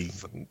need to be.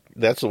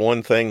 That's the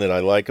one thing that I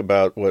like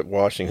about what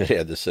Washington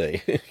had to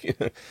say.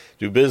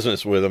 Do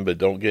business with them, but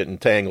don't get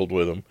entangled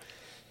with them.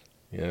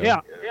 You know?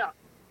 Yeah.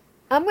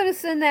 I'm going to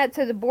send that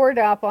to the board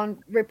op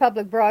on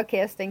Republic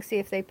Broadcasting, see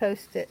if they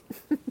post it.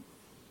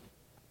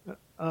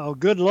 Oh,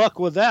 good luck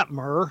with that,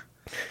 Murr.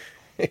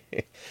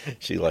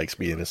 She likes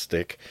being a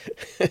stick.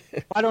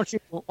 Why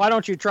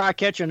don't you try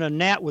catching a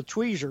gnat with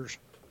tweezers?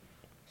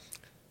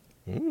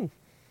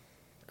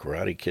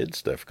 Karate Kid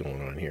stuff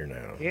going on here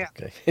now. Yeah.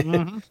 Okay.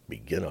 Mm-hmm.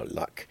 Beginner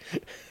luck.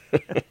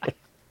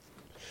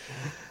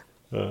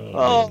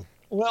 Well,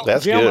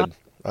 that's Jim, good.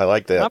 I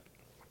like that.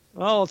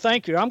 Oh,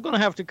 thank you. I'm going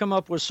to have to come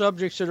up with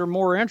subjects that are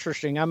more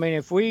interesting. I mean,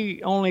 if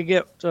we only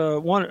get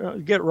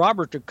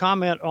Robert to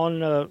comment on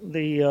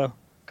the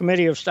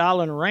Committee of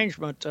Style and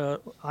Arrangement,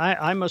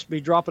 I must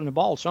be dropping the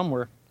ball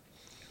somewhere.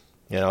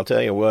 Yeah, I'll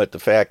tell you what, the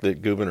fact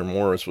that Gouverneur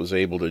Morris was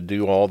able to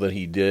do all that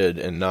he did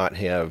and not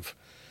have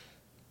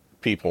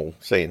people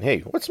saying, hey,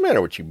 what's the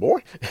matter with you, boy?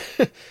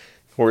 Of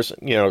course,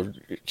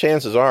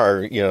 chances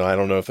are, I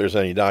don't know if there's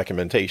any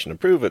documentation to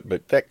prove it,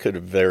 but that could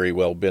have very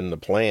well been the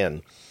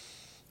plan.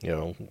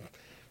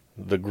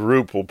 The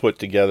group will put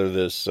together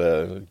this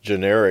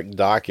generic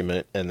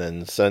document and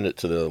then send it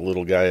to the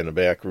little guy in the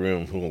back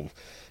room who will,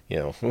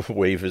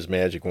 wave his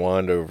magic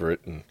wand over it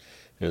and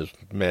his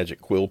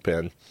magic quill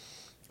pen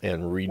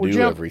and redo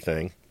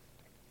everything.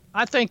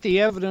 I think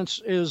the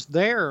evidence is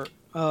there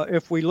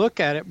if we look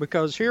at it,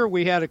 because here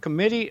we had a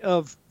committee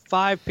of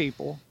 5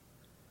 people.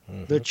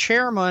 Mm-hmm. The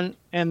chairman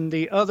and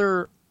the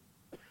other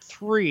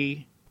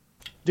 3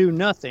 do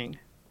nothing.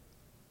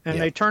 And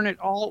they turn it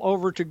all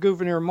over to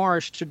Gouverneur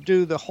Morris to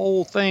do the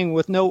whole thing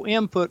with no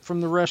input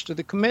from the rest of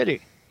the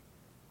committee.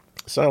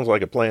 Sounds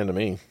like a plan to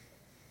me.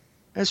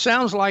 It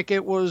sounds like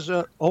it was,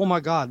 oh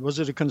my God, was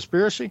it a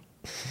conspiracy?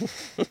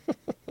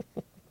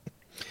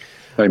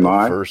 Hey,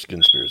 Mike. First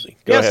conspiracy.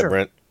 Go ahead, sir.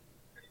 Brent.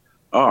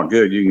 Oh,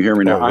 good. You can hear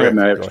me now. I had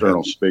my Rick,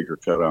 external speaker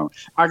cut on.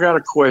 I got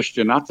a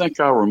question. I think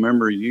I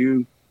remember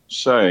you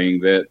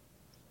saying that,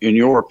 in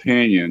your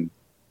opinion,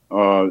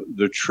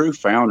 the true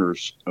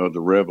founders of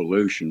the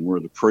revolution were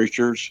the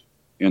preachers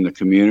in the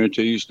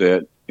communities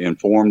that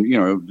informed,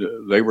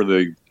 they were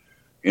the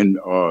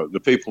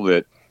people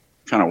that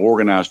kind of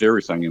organized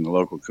everything in the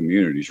local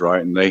communities,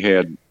 right? And they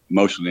had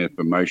most of the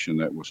information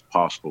that was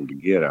possible to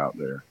get out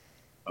there.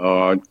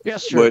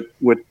 Yes, sir.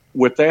 But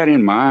with that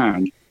in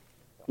mind,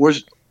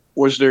 was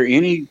there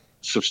any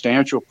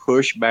substantial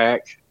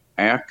pushback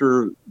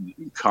after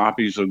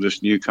copies of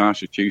this new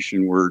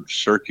Constitution were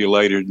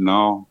circulated and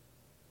all?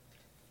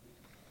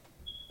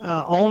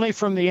 Only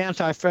from the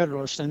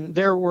Anti-Federalists, and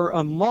there were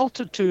a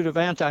multitude of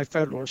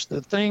Anti-Federalists.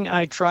 The thing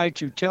I try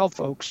to tell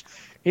folks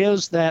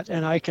is that,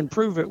 and I can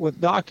prove it with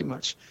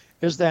documents,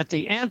 is that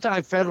the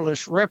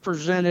Anti-Federalists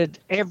represented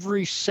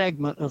every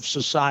segment of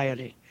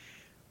society.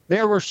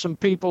 There were some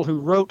people who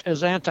wrote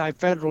as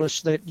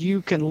Anti-Federalists that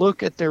you can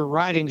look at their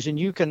writings and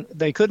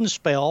they couldn't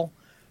spell.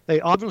 They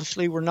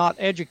obviously were not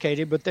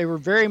educated, but they were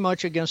very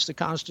much against the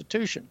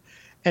Constitution.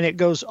 And it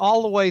goes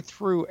all the way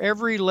through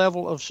every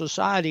level of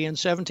society in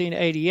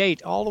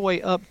 1788, all the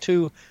way up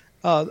to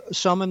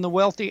some in the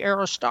wealthy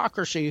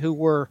aristocracy who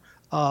were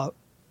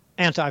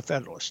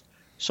Anti-Federalist.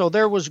 So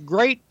there was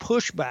great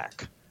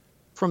pushback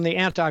from the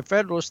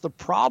Anti-Federalists. The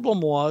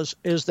problem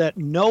is that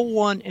no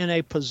one in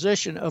a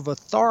position of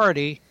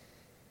authority,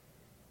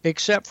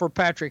 except for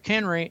Patrick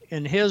Henry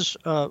in his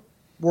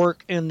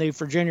work in the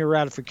Virginia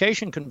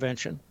Ratification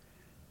Convention,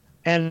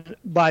 and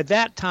by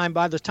the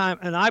time,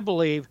 and I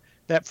believe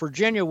that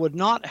Virginia would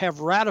not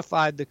have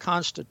ratified the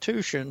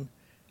Constitution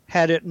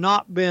had the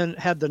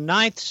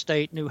 9th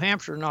state, New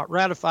Hampshire, not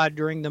ratified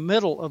during the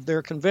middle of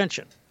their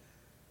convention.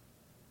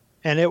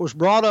 And it was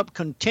brought up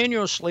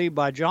continuously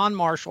by John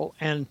Marshall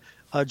and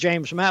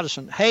James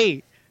Madison.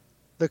 Hey,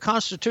 the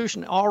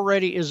Constitution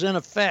already is in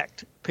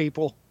effect,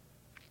 people.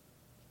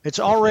 It's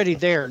already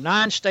there.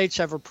 9 states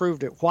have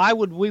approved it. Why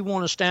would we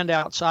want to stand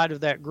outside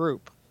of that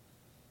group?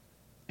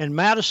 And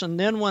Madison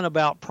then went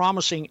about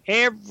promising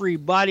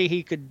everybody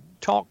he could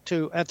talk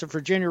to at the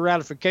Virginia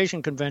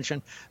Ratification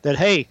Convention that,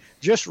 hey,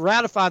 just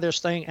ratify this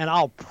thing and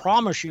I'll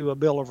promise you a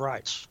Bill of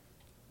Rights.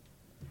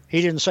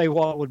 He didn't say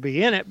what would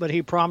be in it, but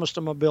he promised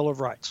them a Bill of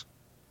Rights.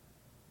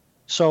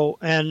 So,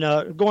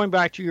 and going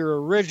back to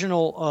your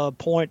original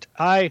point,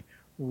 I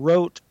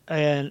wrote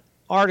an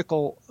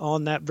article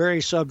on that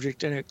very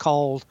subject, and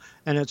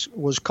it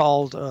was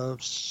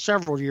called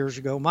several years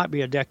ago, might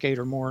be a decade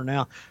or more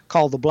now,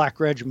 called "The Black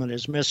Regiment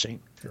is Missing."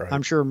 Right.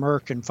 I'm sure Murr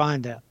can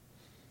find that.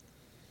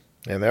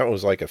 And that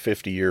was like a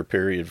 50-year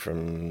period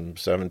from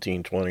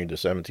 1720 to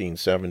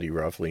 1770,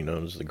 roughly,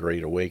 known as the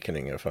Great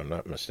Awakening, if I'm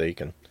not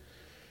mistaken.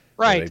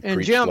 Right, and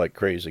and Jim, like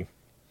crazy.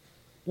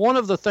 One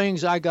of the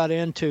things I got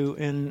into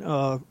in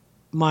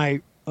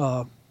my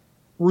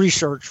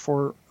research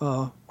for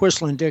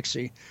Whistling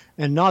Dixie,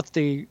 and not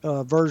the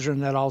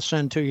version that I'll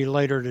send to you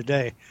later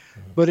today,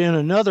 but in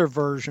another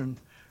version,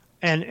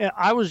 and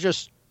I was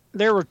just,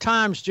 there were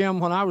times, Jim,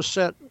 when I was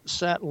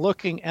sat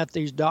looking at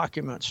these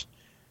documents.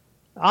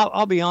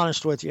 I'll be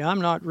honest with you, I'm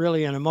not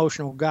really an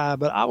emotional guy,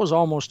 but I was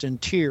almost in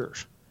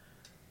tears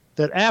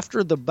that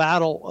after the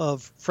Battle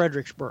of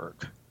Fredericksburg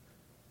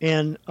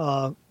in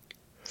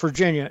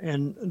Virginia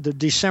in the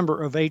December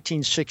of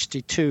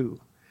 1862,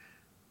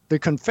 the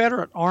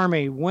Confederate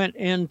Army went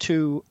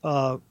into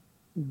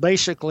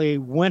basically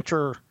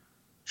winter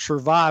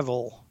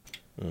survival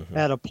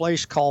at a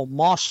place called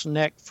Moss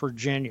Neck,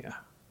 Virginia.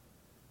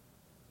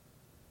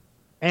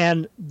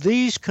 And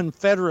these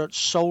Confederate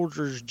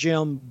soldiers,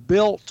 Jim,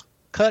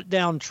 cut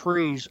down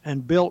trees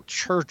and built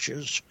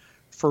churches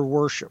for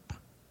worship.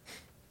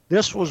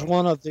 This was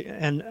one of the,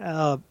 and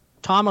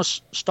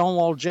Thomas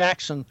Stonewall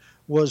Jackson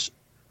was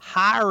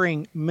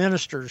hiring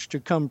ministers to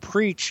come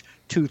preach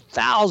to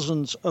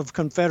thousands of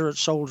Confederate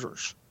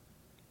soldiers.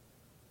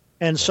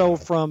 And so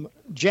from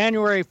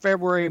January,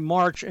 February,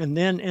 March, and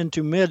then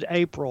into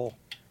mid-April,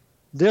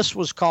 this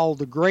was called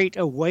the Great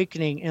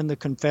Awakening in the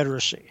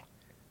Confederacy.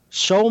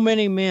 So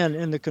many men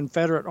in the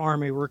Confederate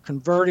Army were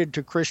converted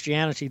to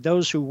Christianity,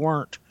 those who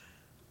weren't.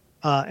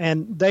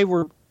 And they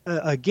were,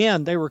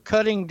 again, they were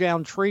cutting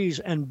down trees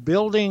and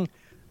building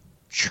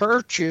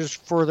churches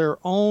for their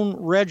own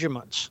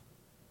regiments.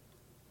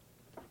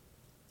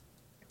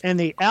 And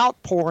the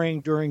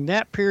outpouring during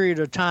that period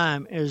of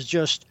time is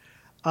just,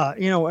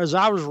 as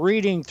I was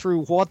reading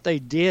through what they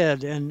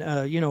did, and,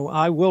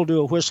 I will do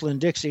a Whistling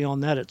Dixie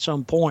on that at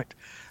some point,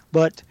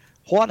 but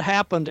what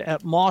happened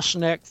at Moss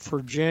Neck,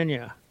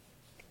 Virginia,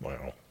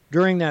 wow,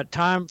 during that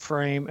time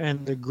frame,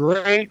 and the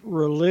great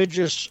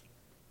religious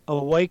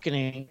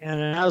awakening. And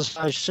as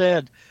I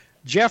said,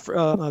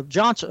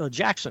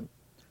 Jackson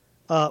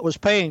was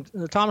paying,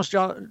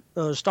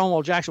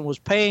 Stonewall Jackson was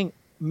paying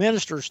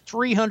ministers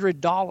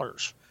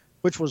 $300,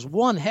 which was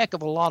one heck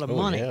of a lot of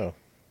money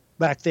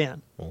back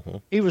then.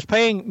 He was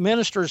paying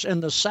ministers in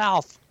the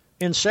South,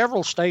 in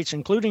several states,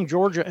 including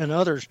Georgia and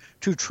others,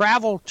 to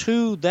travel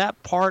to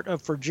that part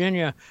of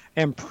Virginia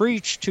and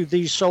preach to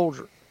these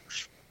soldiers.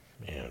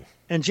 Man.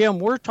 And Jim,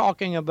 we're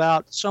talking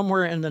about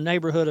somewhere in the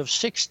neighborhood of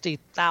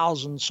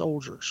 60,000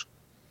 soldiers.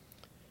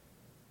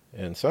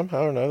 And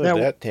somehow or another,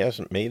 that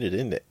hasn't made it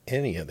into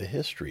any of the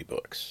history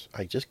books.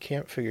 I just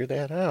can't figure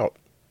that out.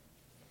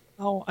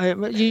 Oh,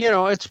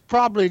 it's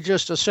probably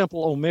just a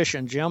simple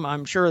omission, Jim.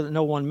 I'm sure that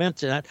no one meant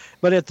that.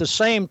 But at the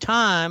same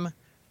time,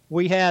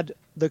 we had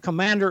the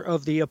commander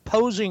of the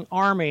opposing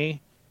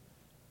army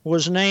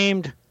was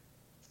named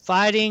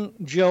Fighting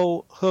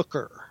Joe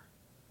Hooker.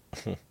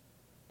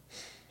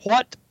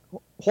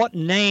 What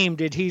name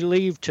did he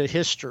leave to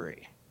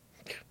history?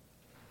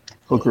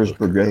 Hooker's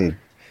Brigade.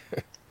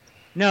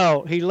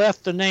 No, he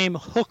left the name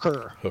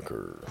Hooker.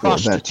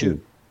 Prostitute. That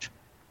too.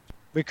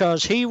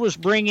 Because he was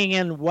bringing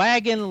in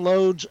wagon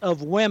loads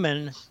of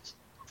women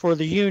for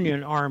the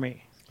Union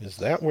Army. Is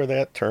that where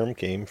that term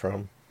came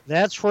from?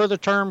 That's where the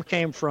term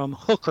came from,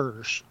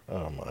 hookers.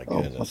 Oh, my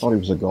goodness. I thought he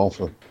was a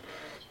golfer.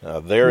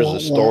 There's a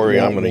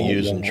story I'm going to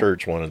use in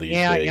church one of these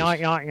days.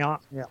 Yeah.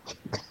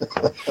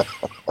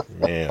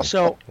 Man.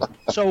 So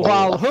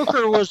while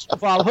Hooker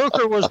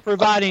was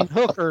providing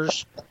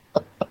hookers,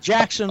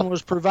 Jackson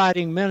was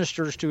providing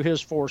ministers to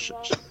his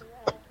forces.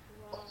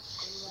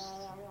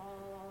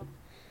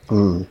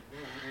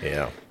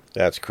 Yeah,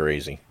 that's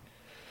crazy.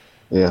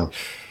 Yeah.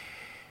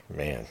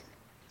 Man.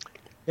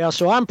 Yeah,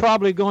 so I'm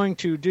probably going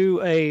to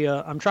do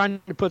I'm trying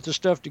to put the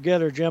stuff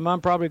together, Jim.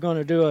 I'm probably going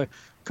to do a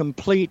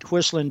complete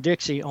Whistling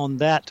Dixie on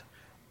that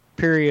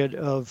period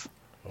of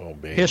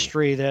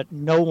history that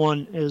no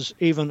one is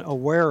even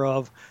aware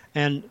of.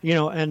 And,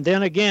 and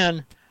then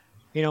again,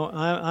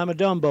 I'm a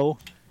Dumbo,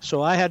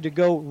 so I had to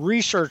go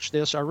research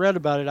this. I read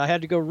about it. I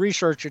had to go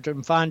research it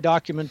and find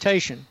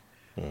documentation.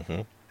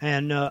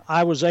 And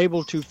I was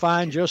able to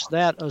find just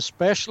that,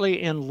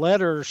 especially in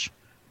letters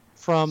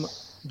from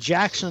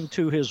Jackson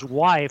to his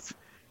wife.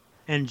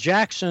 And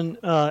Jackson,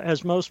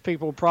 as most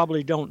people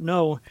probably don't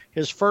know,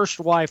 his first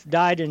wife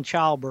died in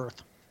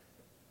childbirth.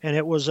 And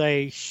it was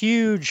a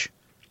huge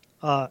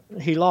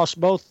He lost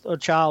both a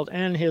child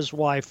and his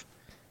wife,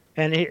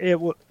 and it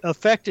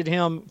affected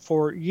him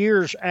for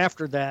years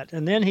after that.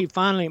 And then he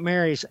finally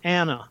marries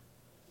Anna,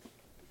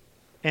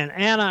 and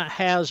Anna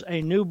has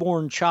a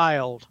newborn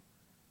child,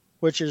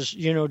 which is,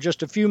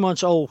 just a few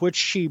months old, which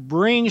she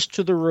brings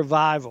to the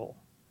revival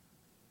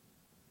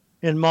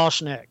in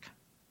Moss Neck,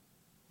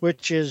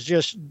 which is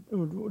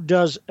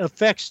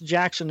affects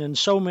Jackson in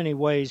so many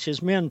ways.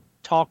 His men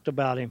talked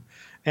about him.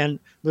 And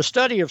the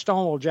study of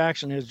Stonewall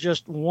Jackson is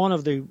just one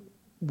of the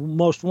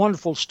most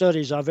wonderful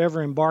studies I've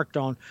ever embarked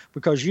on,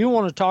 because you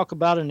want to talk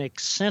about an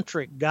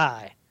eccentric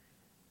guy,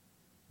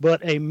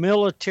 but a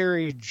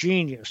military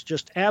genius,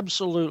 just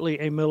absolutely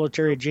a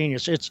military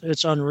genius.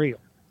 It's unreal.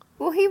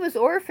 Well, he was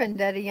orphaned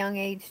at a young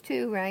age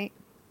too, right?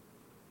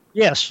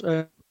 Yes,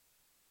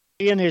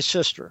 he and his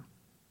sister.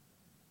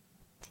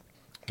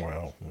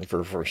 Wow.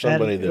 For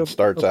somebody that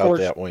starts out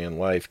that way in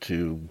life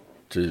to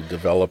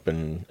develop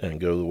and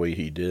go the way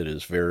he did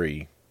is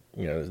very,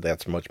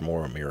 that's much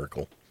more a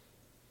miracle.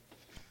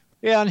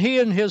 Yeah, and he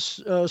and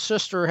his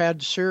sister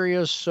had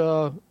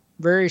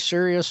very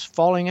serious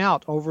falling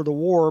out over the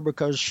war,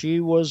 because she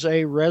was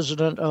a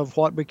resident of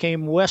what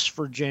became West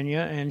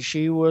Virginia, and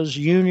she was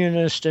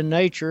Unionist in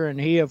nature, and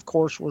he, of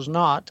course, was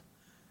not.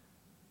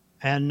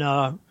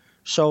 And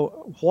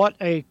so what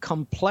a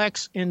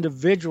complex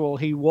individual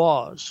he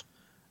was.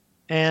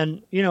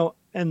 And,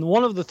 and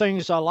one of the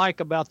things I like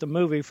about the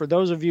movie, for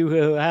those of you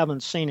who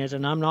haven't seen it,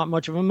 and I'm not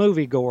much of a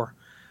moviegoer,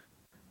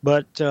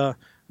 but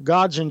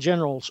Gods and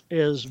Generals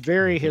is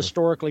very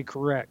historically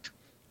correct.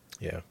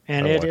 Yeah,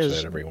 and I it watch is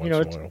that every once in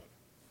a while.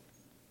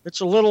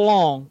 It's a little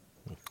long,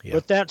 yeah.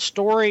 But that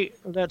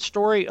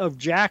story of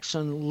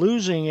Jackson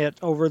losing it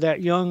over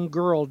that young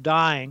girl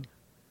dying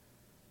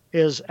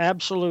is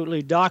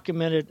absolutely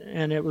documented,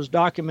 and it was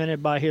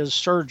documented by his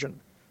surgeon,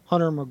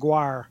 Hunter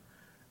McGuire.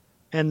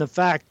 And the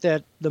fact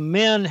that the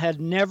men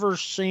had never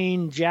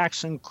seen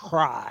Jackson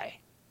cry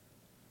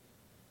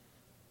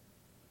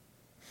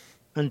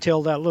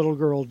until that little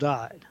girl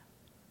died.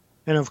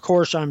 And of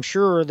course, I'm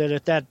sure that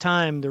at that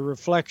time, the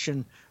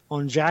reflection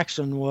on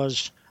Jackson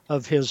was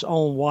of his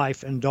own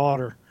wife and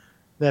daughter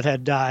that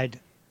had died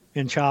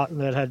in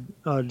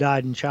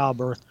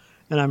childbirth.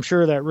 And I'm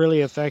sure that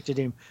really affected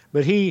him.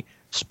 But he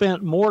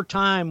spent more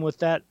time with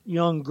that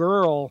young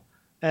girl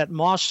at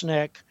Moss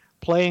Neck,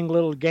 playing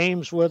little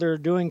games with her,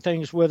 doing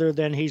things with her,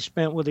 than he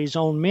spent with his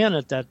own men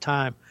at that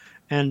time.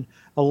 And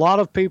a lot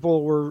of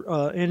people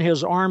were in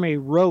his army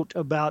wrote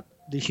about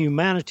the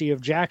humanity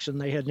of Jackson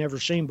they had never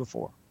seen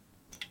before.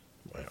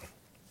 Wow.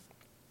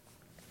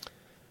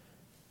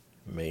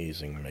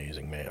 Amazing,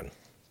 amazing man.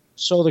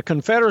 So the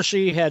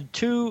Confederacy had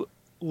two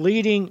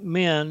leading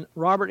men,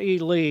 Robert E.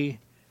 Lee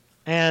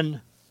and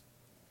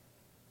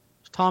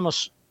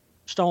Thomas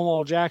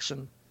Stonewall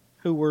Jackson,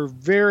 who were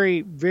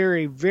very,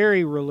 very,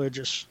 very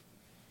religious,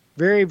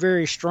 very,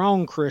 very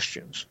strong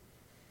Christians.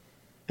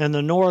 And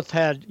the North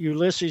had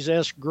Ulysses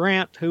S.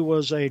 Grant, who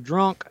was a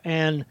drunk,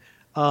 and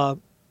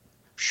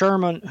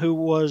Sherman, who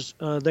was,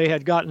 they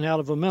had gotten out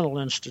of a mental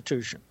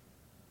institution.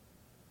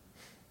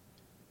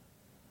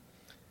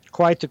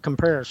 Quite the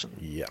comparison.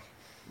 Yeah.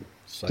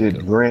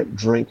 Did Grant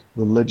drink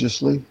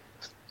religiously?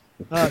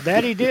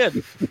 That he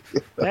did.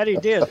 That he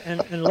did.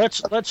 And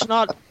let's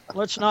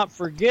not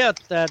forget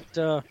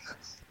that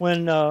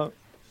when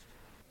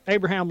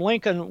Abraham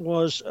Lincoln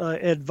was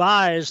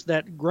advised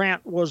that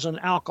Grant was an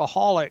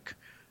alcoholic,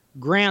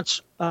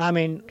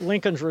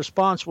 Lincoln's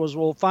response was,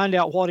 "Well, find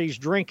out what he's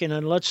drinking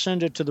and let's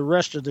send it to the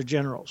rest of the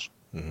generals."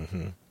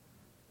 Mm-hmm.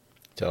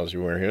 Tells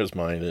you where his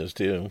mind is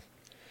too.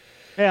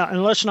 Yeah,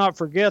 and let's not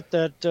forget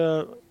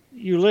that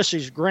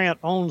Ulysses Grant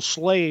owned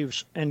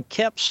slaves and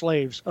kept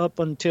slaves up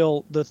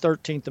until the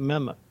 13th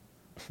Amendment.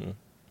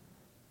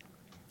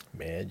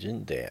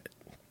 Imagine that.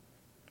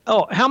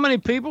 Oh, how many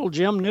people,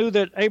 Jim, knew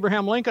that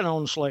Abraham Lincoln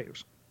owned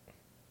slaves?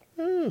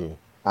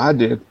 I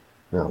did.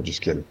 No,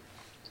 just kidding.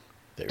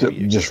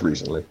 Just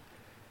recently.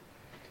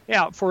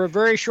 Yeah, for a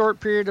very short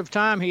period of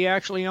time, he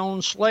actually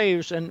owned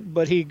slaves,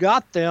 but he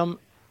got them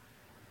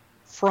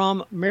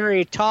from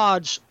Mary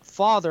Todd's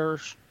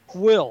father's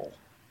will.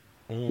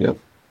 Yep.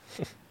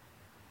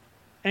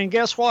 And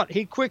guess what?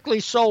 He quickly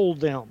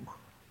sold them.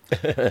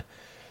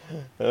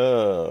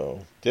 Oh,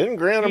 didn't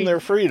grant them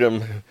their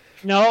freedom.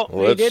 No,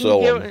 he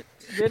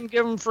didn't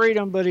give them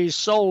freedom, but he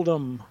sold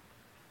them.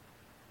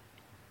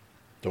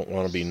 Don't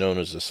want to be known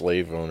as a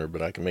slave owner,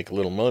 but I can make a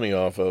little money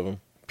off of them.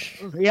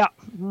 Yeah.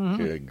 Mm-hmm.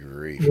 Good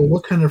grief. Well,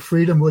 what kind of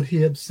freedom would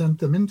he have sent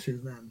them into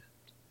then?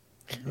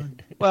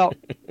 Well,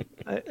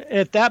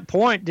 at that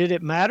point, did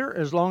it matter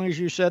as long as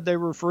you said they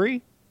were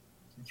free?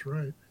 That's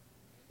right.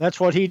 That's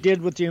what he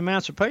did with the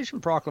Emancipation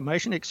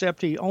Proclamation,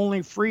 except he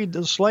only freed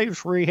the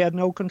slaves where he had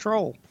no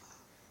control.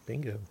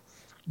 Bingo.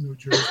 No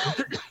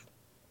jurisdiction.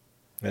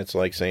 That's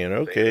like saying,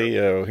 okay,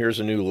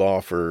 here's a new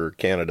law for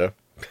Canada.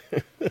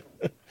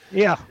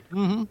 Yeah.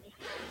 Mm-hmm.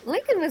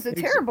 Lincoln was a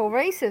terrible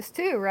racist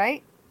too,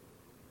 right?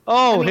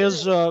 Oh,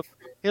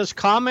 his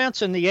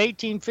comments in the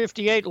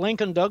 1858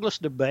 Lincoln-Douglas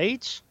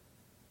debates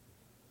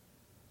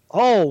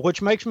Oh,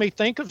 which makes me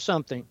think of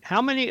something.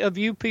 How many of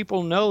you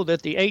people know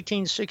that the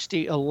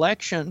 1860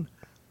 election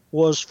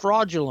was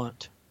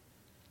fraudulent?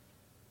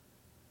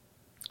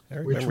 I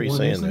remember you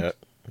saying that.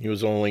 He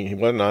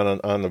wasn't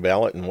on the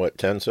ballot in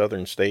 10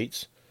 southern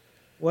states?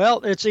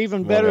 Well, it's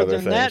even better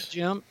than that,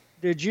 Jim.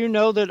 Did you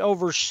know that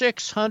over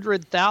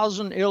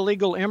 600,000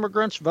 illegal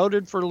immigrants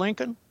voted for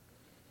Lincoln?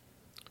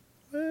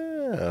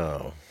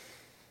 Wow.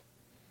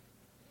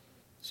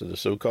 So the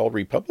so-called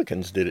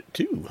Republicans did it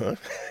too, huh?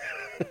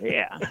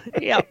 Yeah.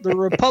 The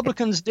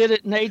Republicans did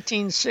it in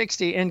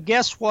 1860, and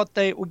guess what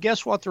the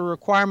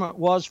requirement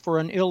was for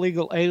an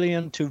illegal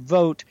alien to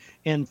vote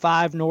in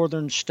 5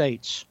 northern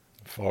states?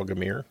 Fog a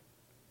mirror?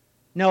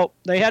 No,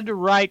 they had to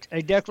write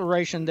a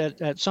declaration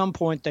that at some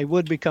point they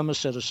would become a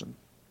citizen.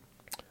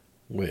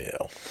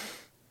 Well,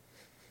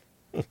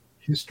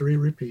 history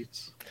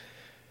repeats.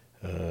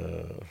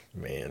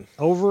 Man.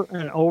 Over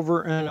and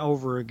over and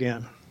over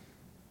again.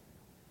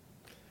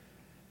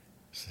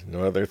 It's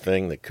another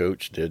thing the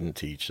coach didn't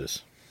teach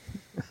us.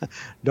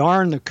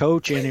 Darn the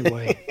coach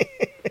anyway.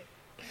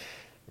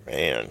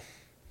 Man.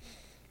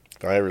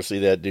 If I ever see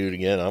that dude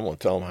again, I'm going to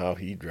tell him how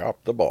he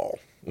dropped the ball.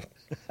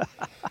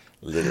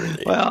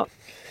 Literally. Well,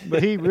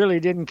 but he really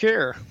didn't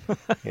care.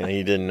 And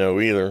he didn't know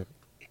either.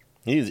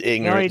 He was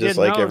ignorant, just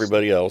like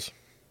everybody else.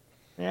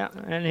 Yeah,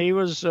 and he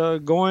was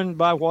going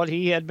by what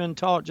he had been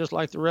taught, just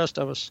like the rest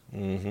of us.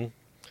 Mm-hmm.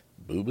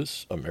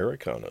 Bubus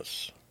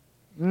Americanus.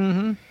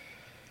 Mm-hmm.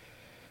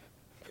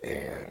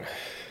 Man.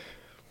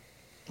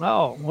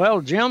 Oh,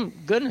 well, Jim,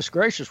 goodness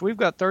gracious, we've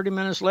got 30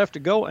 minutes left to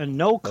go and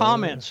no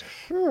comments.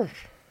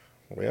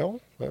 Well,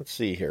 let's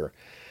see here.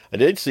 I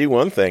did see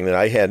one thing that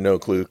I had no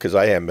clue, because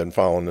I haven't been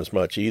following this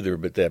much either,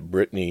 but that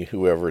Brittany,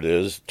 whoever it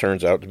is,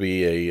 turns out to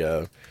be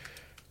a,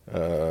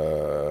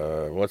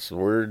 what's the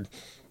word?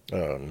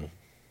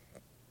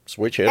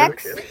 Switch hitter?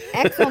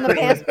 X on the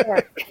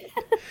passport.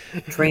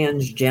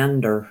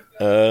 Transgender.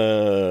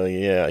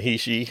 Yeah, he,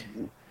 she.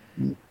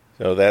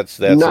 So that's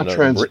not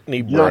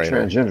Brittany Briner. Not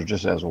transgender,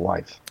 just as a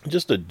wife.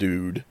 Just a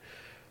dude.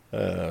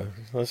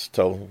 Let's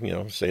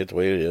say it the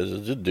way it is.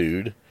 It's a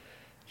dude.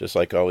 Just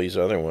like all these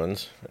other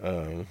ones.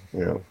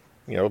 Yeah.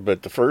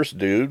 But the first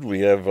dude,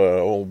 we have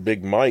old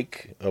Big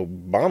Mike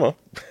Obama.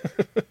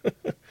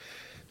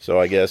 So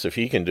I guess if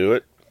he can do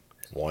it,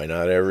 why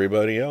not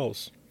everybody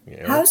else?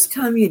 How's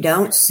come you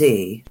don't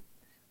see?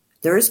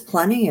 There's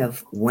plenty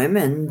of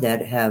women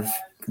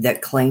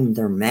that claim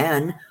they're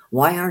men.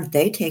 Why aren't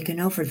they taking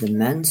over the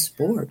men's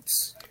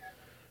sports?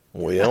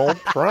 Well,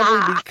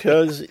 probably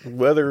because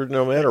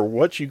no matter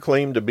what you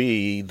claim to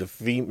be, the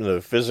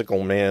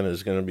physical man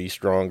is going to be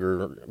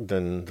stronger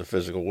than the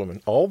physical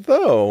woman.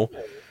 Although,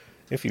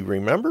 if you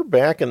remember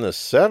back in the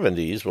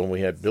 70s when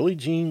we had Billie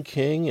Jean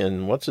King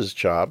and what's his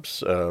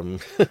chops,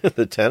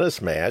 the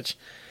tennis match,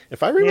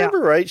 if I remember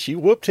right, she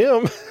whooped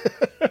him.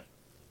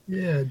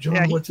 Yeah,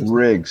 John, what's his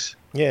Riggs.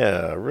 name?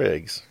 Yeah,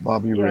 Riggs.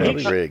 Bobby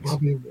Riggs.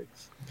 Bobby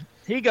Riggs.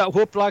 He got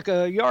whooped like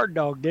a yard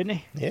dog, didn't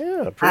he?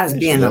 Yeah. I was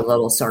being a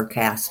little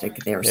sarcastic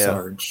there,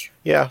 Sarge.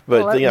 Yeah,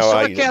 but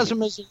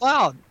sarcasm is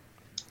allowed.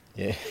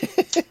 Yeah.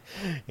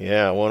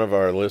 Yeah, one of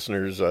our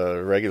listeners,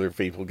 regular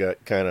people,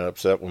 got kind of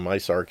upset with my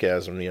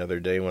sarcasm the other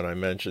day when I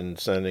mentioned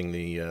sending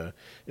the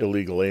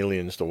illegal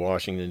aliens to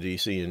Washington,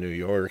 D.C. and New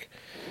York.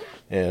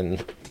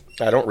 And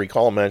I don't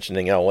recall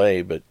mentioning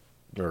L.A.,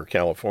 or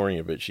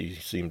California, but she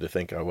seemed to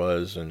think I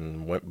was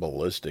and went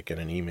ballistic in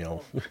an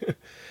email.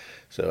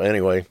 So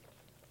anyway,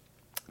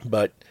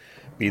 but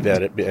be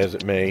that as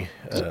it may.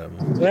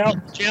 Well,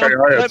 Jim,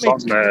 I had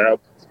something to add.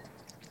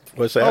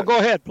 What's that? Oh, go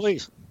ahead,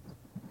 please.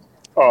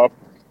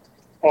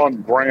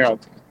 On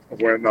Brant,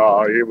 when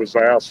he was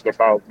asked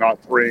about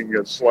not freeing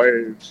his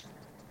slaves,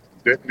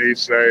 didn't he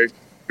say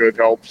good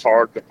help's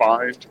hard to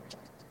find?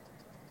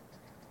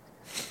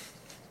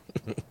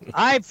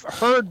 I've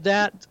heard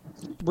that,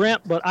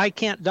 Brent, but I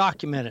can't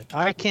document it.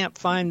 I can't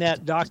find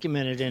that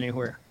documented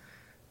anywhere.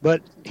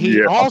 But he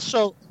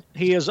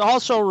is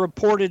also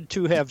reported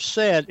to have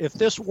said, if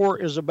this war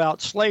is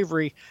about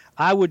slavery,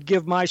 I would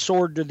give my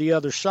sword to the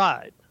other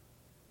side.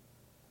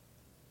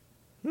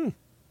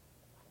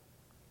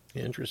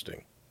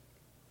 Interesting.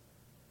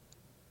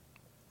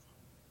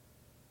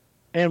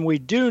 And we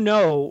do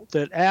know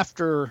that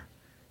after,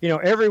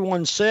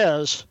 everyone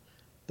says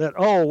that,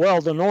 oh,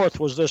 well, the North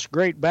was this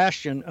great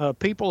bastion.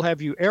 People,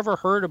 have you ever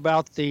heard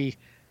about the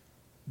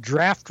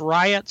draft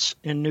riots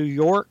in New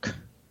York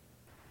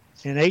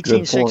in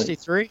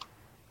 1863?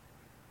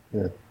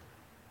 Yeah.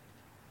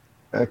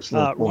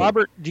 Excellent point.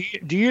 Robert,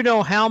 do you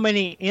know how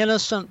many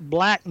innocent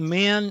black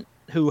men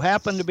who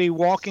happened to be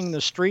walking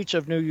the streets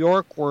of New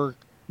York were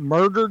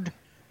murdered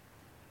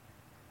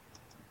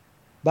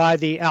by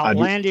the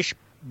outlandish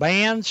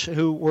bands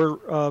who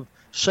were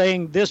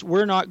saying this?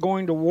 We're not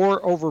going to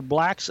war over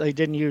blacks.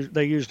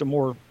 They used a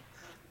more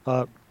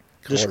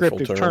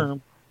descriptive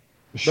term,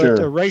 Sure,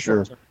 but racial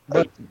sure. term.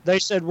 But they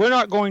said we're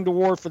not going to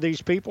war for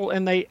these people,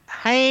 and they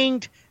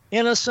hanged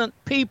innocent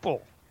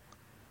people.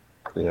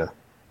 Yeah.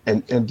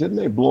 And didn't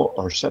they blow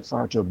or set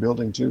fire to a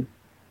building too?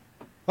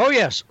 Oh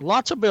yes,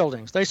 lots of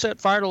buildings. They set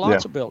fire to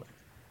lots of buildings.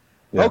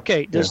 Yeah,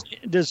 Okay,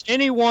 does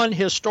anyone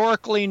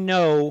historically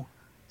know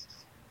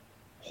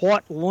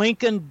what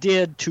Lincoln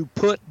did to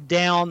put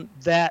down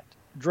that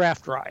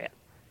draft riot?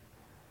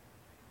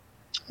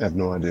 I have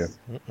no idea.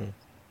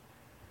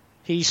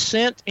 He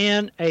sent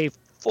in a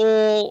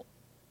full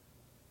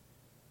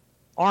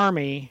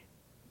army,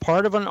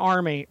 part of an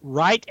army,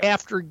 right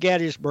after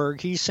Gettysburg.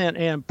 He sent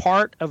in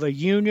part of a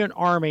Union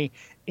army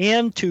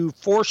in to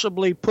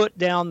forcibly put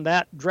down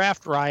that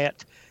draft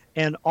riot,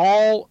 and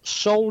all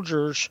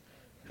soldiers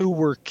who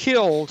were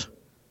killed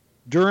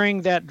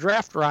during that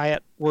draft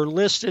riot were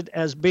listed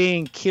as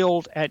being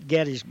killed at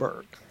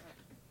Gettysburg.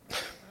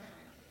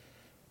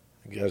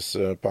 I guess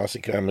posse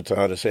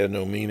comitatus had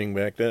no meaning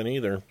back then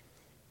either.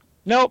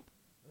 Nope.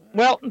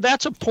 Well,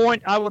 that's a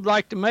point I would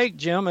like to make,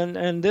 Jim, and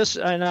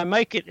I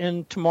make it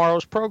in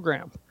tomorrow's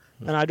program.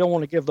 And I don't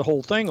want to give the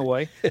whole thing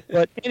away,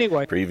 but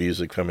anyway. Previews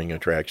of coming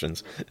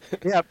attractions.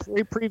 Yeah,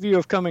 preview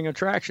of coming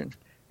attractions.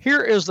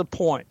 Here is the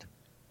point.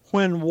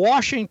 When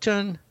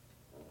Washington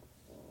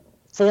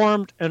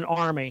formed an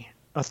army,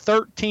 a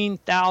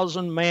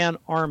 13,000-man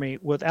army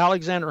with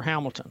Alexander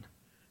Hamilton,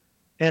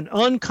 and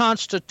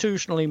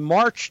unconstitutionally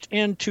marched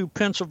into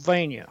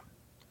Pennsylvania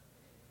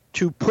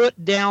to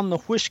put down the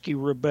Whiskey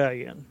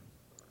Rebellion,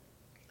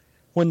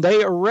 when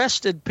they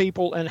arrested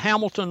people and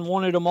Hamilton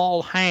wanted them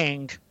all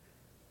hanged,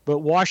 but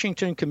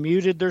Washington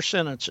commuted their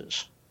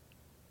sentences.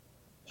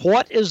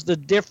 What is the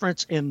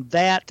difference in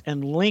that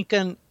and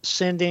Lincoln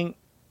sending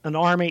an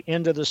army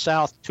into the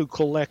South to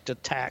collect a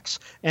tax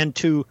and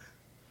to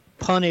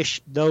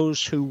punish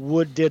those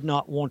who did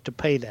not want to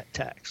pay that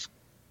tax?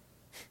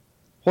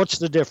 What's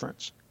the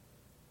difference?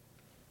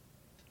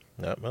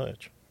 Not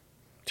much.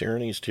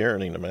 Tyranny's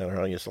tyranny, no matter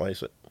how you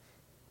slice it.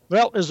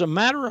 Well, as a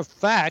matter of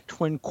fact,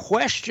 when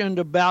questioned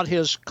about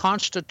his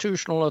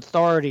constitutional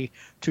authority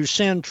to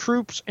send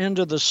troops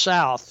into the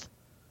South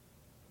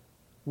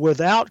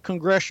without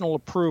congressional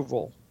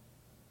approval,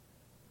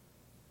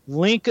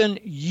 Lincoln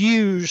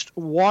used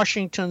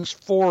Washington's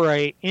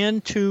foray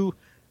into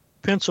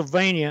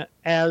Pennsylvania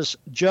as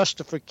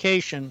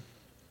justification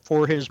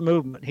for his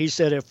movement. He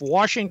said, if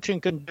Washington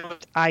can do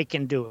it, I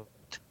can do it.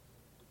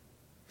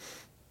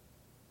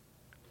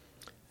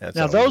 That's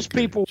now those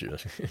people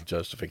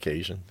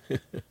justification.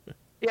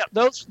 Yeah,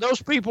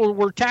 those people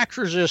were tax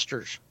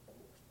resistors.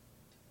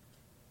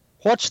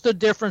 What's the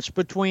difference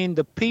between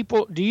the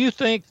people? Do you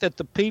think that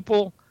the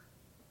people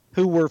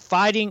who were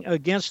fighting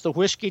against the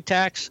whiskey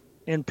tax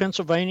in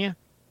Pennsylvania,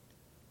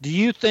 do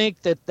you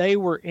think that they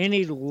were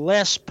any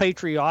less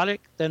patriotic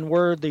than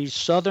were the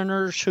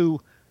Southerners who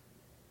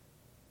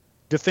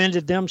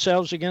defended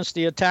themselves against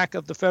the attack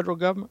of the federal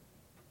government?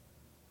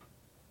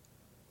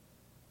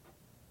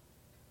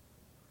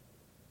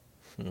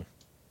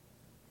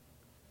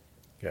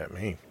 Got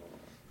me.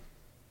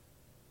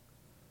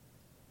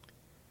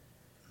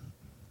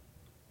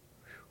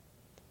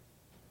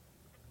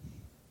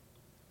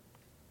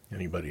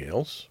 Anybody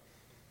else?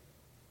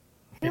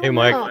 Hey,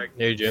 Mike.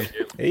 Hey, Jim.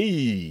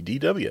 Hey,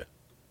 DW.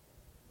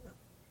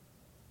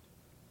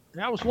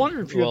 I was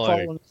wondering if you had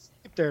fallen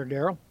asleep there,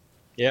 Daryl.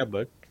 Yeah,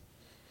 but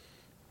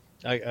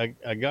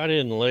I got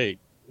in late,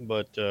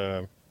 but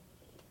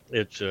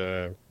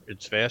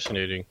it's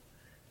fascinating.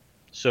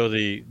 So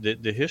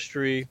the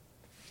history.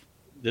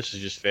 This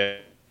is just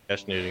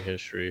fascinating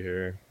history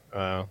here.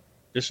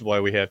 This is why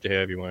we have to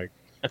have you, Mike.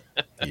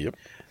 Yep.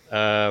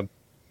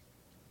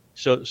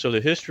 So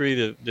the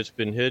history that's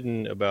been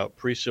hidden about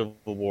pre-Civil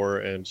War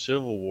and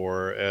Civil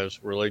War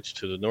as relates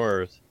to the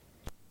North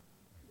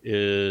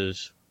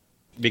is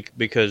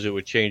because it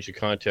would change the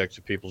context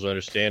of people's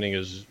understanding.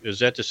 Is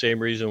that the same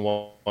reason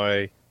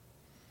why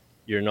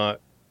you're not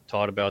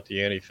taught about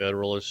the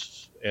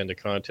Anti-Federalists and the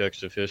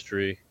context of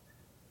history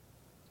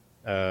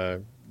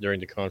during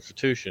the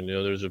Constitution? You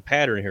know, there's a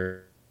pattern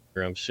here.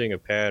 I'm seeing a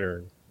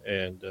pattern,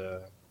 and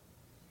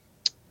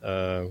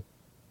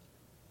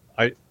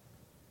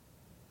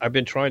I've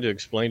been trying to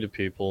explain to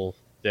people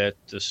that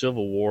the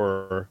Civil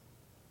War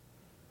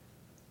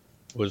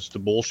was the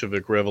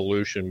Bolshevik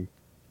Revolution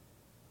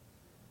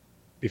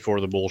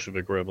before the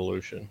Bolshevik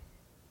Revolution,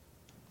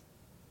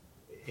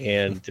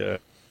 and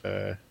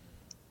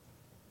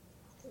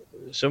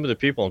some of the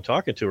people I'm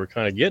talking to are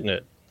kind of getting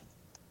it.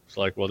 It's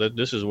like, well,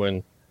 this is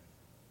when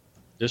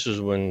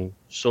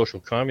social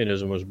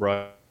communism was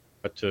brought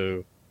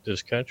to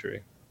this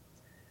country.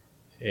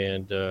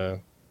 And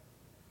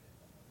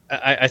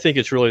I think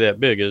it's really that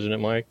big, isn't it,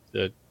 Mike?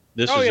 That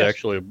this is yes.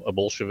 actually a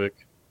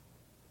Bolshevik.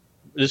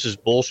 This is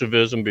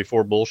Bolshevism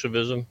before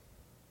Bolshevism.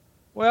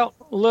 Well,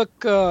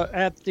 look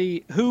at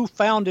who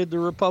founded the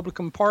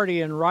Republican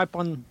Party in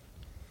Ripon,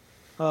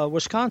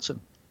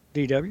 Wisconsin,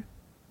 DW.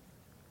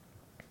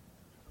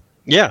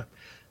 Yeah,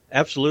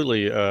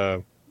 absolutely.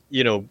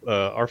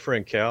 Our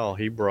friend Cal,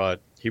 he brought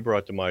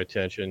to my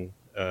attention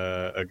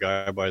a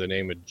guy by the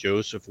name of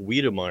Joseph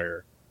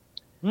Wiedemeyer.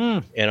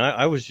 And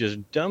I was just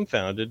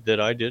dumbfounded that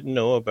I didn't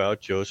know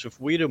about Joseph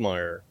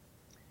Wiedemeyer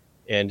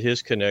and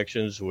his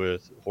connections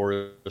with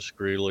Horace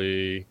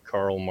Greeley,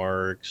 Karl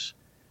Marx,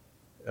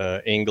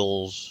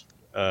 Engels,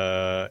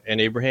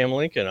 and Abraham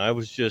Lincoln. I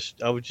was just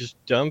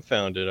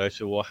dumbfounded. I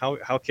said, well,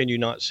 how can you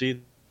not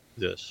see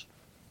this?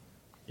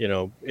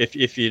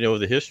 If you know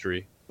the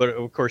history, but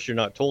of course you're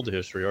not told the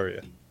history, are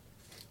you?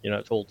 You're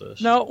not told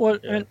this. No, well,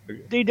 Yeah.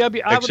 and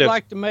DW, I'd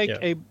like to make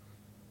yeah.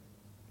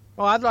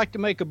 I'd like to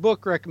make a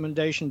book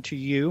recommendation to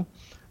you,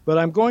 but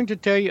I'm going to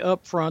tell you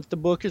up front, the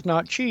book is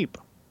not cheap.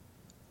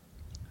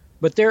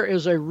 But there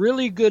is a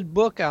really good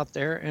book out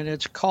there, and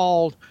it's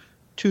called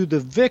To the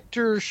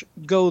Victors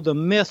Go the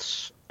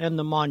Myths and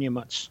the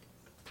Monuments.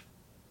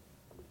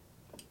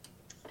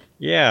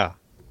 Yeah.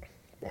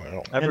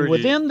 Wow. I've And heard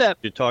within that,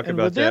 you talk and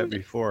about that within-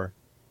 before.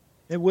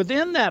 And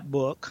within that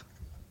book,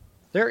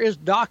 there is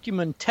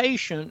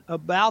documentation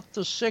about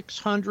the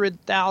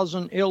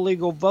 600,000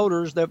 illegal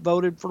voters that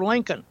voted for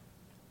Lincoln.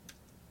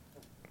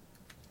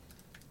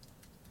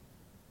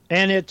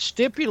 And it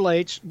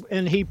stipulates,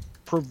 and he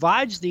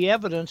provides the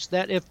evidence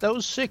that if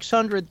those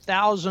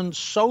 600,000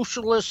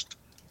 socialist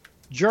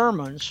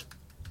Germans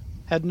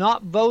had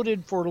not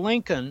voted for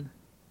Lincoln,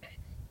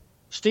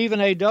 Stephen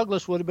A.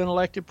 Douglas would have been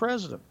elected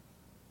president.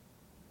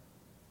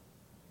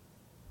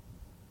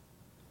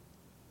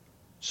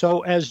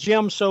 So as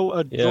Jim so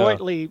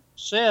adroitly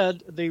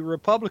said, the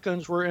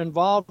Republicans were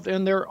involved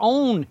in their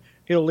own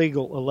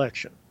illegal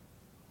election.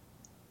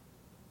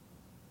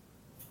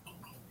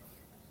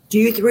 Do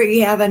you three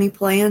have any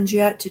plans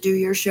yet to do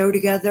your show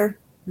together?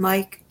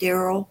 Mike,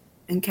 Daryl,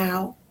 and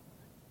Cal,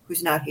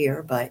 who's not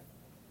here, but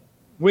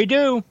We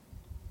do.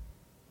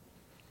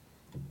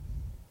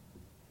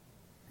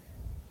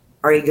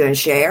 are you going to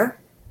share?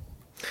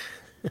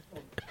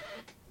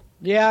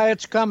 Yeah,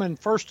 it's coming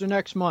first of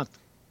next month.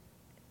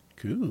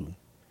 Cool.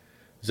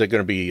 Is that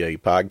going to be a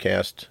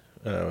podcast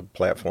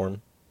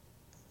platform?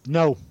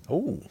 No.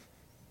 Oh,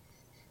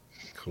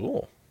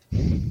 cool.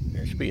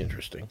 That should be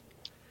interesting.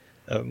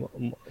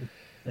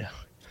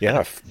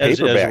 Yeah,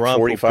 paperback, Ron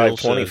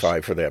 45.25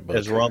 says, for that book.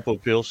 As Ron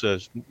Popeil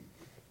says,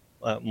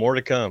 more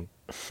to come.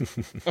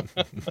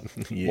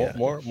 Yeah.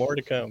 More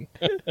to come.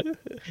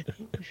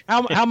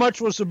 How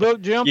much was the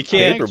book, Jim? You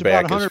can't. I think it's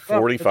about Paperback is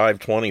 $100.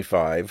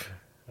 $45.25.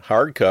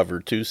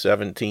 Hardcover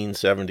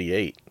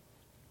 $217.78.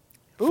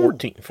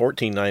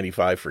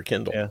 $14.95 for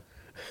Kindle. Yeah.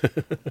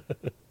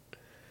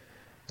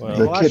 Well,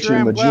 The I Kitchen sure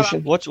am glad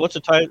Magician. what's the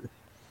title?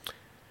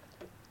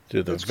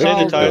 To the It's Say the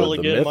victors title go the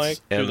again, myths Mike.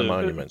 and To the the-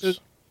 monuments.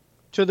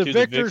 To the To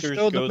victors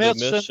go the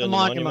myths and the monuments.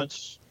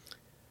 monuments.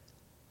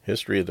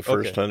 History of the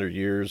first Okay. 100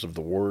 years of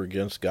the war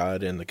against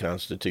God and the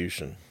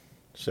Constitution.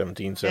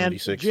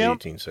 1776 to Jim-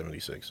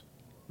 1876. 1876.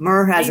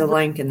 Murr has a Hey,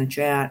 link in the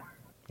chat.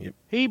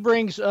 He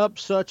brings up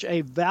such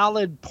a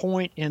valid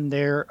point in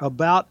there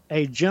about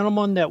a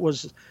gentleman that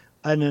was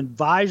an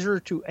advisor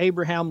to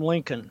Abraham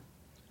Lincoln,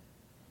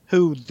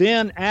 who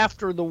then,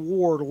 after the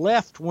war,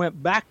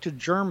 went back to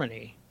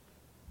Germany,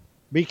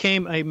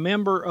 became a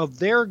member of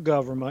their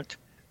government,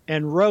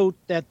 and wrote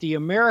that the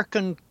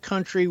American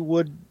country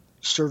would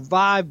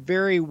survive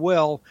very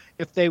well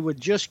if they would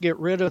just get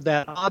rid of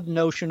that odd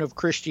notion of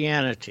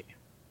Christianity.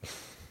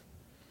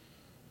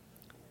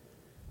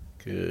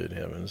 Good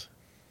heavens.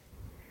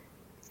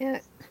 Yeah,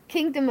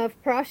 Kingdom of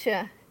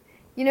Prussia.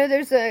 You know,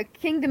 there's a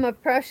Kingdom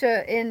of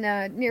Prussia in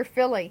near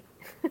Philly.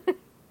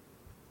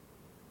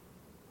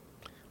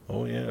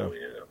 Oh, yeah.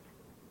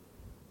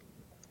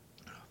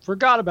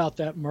 Forgot about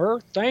that, Murr.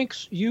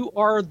 Thanks. You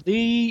are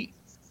the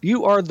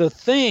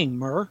thing,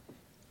 Murr.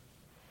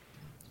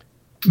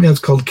 Yeah, it's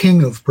called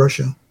King of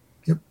Prussia.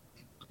 Yep.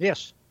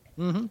 Yes.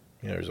 Mm-hmm.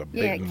 Yeah, there's a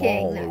Yeah, big king,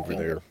 mall not over kingdom.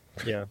 there.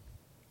 Yeah.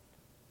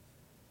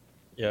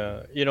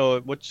 Yeah. You know,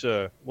 what's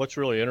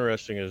really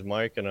interesting is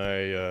Mike and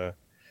I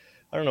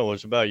don't know, it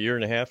was about a year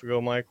and a half ago,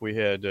 Mike, we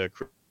had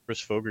Chris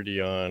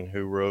Fogarty on,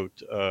 who wrote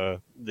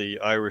the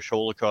Irish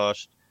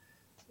Holocaust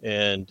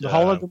and The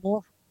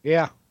Holodomor?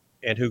 Yeah.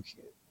 and who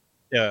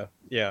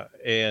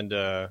and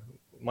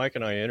Mike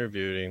and I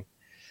interviewed him,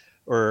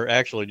 or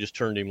actually just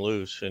turned him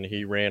loose, and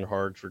he ran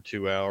hard for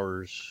 2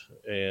 hours,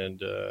 and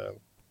That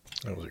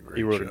was a great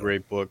he wrote show. a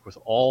great book with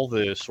all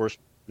the source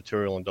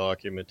material and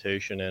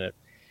documentation in it.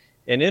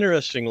 And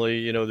interestingly,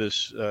 you know,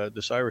 this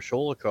Irish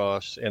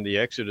Holocaust and the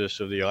exodus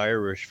of the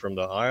Irish from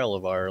the Isle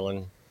of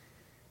Ireland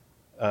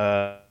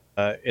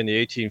in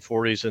the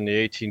 1840s and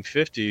the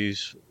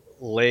 1850s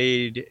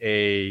laid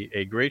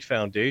a great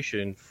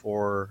foundation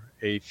for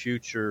a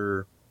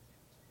future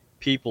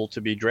people to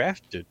be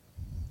drafted,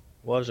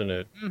 wasn't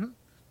it? Mm-hmm.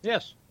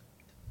 Yes.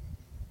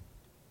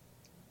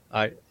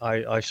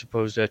 I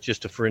suppose that's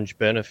just a fringe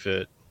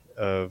benefit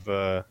of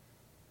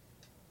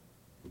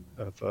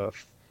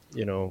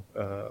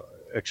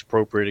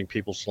expropriating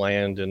people's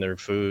land and their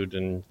food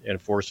and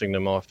forcing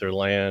them off their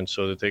land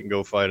so that they can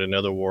go fight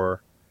another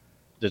war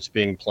that's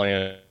being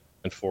planned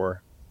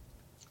for.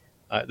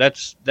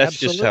 That's just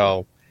Absolutely.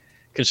 how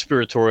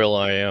conspiratorial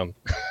I am.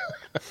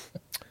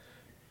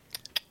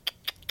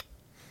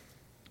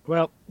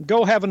 Well,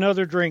 go have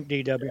another drink,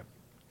 DW.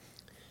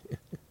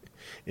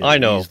 It I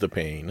know. eased the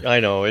pain. I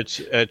know it's.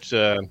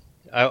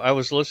 I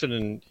was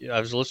listening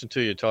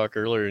to you talk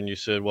earlier, and you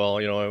said, "Well,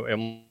 you know,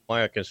 am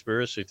I a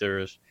conspiracy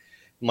theorist?"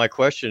 My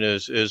question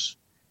is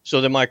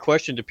So then my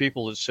question to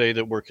people that say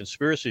that we're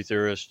conspiracy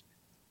theorists,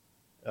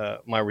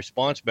 my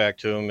response back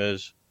to them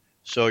is,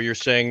 so you're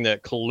saying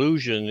that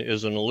collusion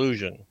is an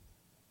illusion?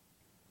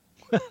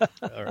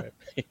 All right.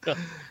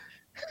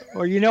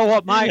 Or you know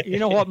what my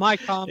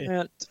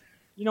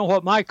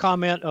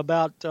comment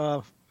about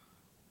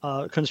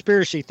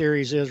conspiracy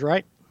theories is,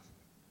 right?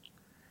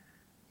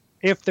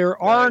 If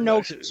there are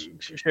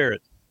share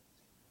it.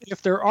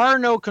 If there are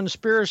no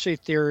conspiracy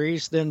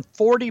theories, then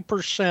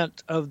 40%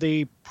 of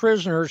the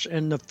prisoners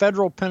in the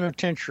federal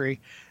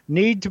penitentiary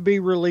need to be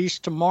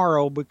released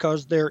tomorrow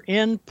because they're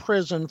in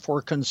prison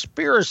for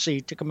conspiracy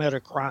to commit a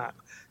crime.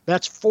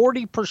 That's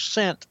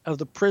 40% of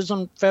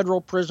the federal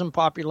prison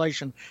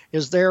population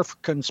is there for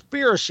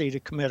conspiracy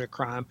to commit a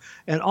crime.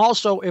 And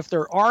also, if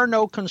there are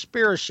no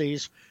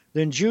conspiracies,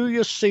 then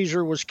Julius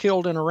Caesar was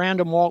killed in a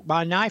random walk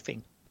by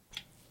knifing.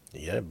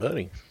 Yeah,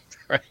 buddy.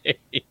 Right.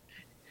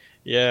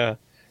 Yeah.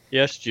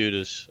 Yes,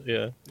 Judas.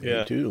 Yeah.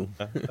 Me too.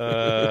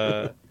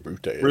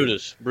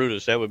 Brutus.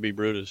 That would be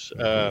Brutus.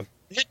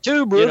 It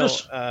too,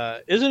 Brutus.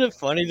 Isn't it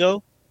funny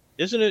though?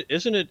 Isn't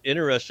it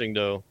interesting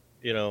though?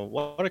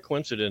 What a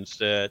coincidence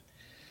that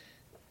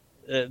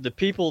the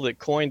people that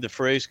coined the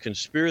phrase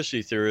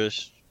conspiracy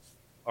theorists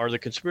are the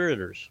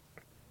conspirators.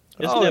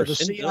 The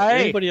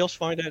CIA. Anybody else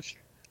find that?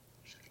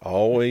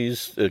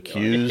 Always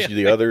accuse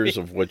the others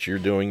of what you're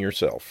doing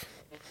yourself.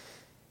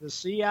 The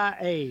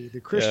CIA, the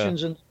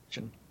Christians in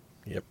action.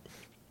 Yep.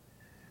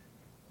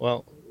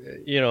 Well,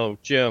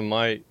 Jim,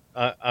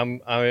 I'm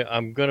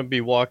going to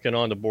be walking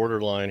on the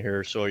borderline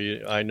here, so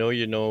I know.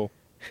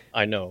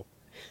 I don't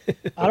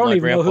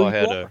even know who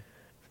you are.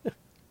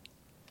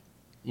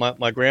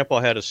 My grandpa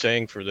had a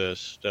saying for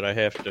this that I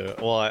have to.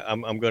 Well,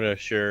 I'm going to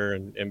share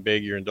and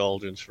beg your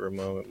indulgence for a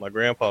moment. My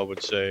grandpa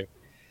would say,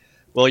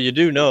 "Well, you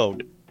do know,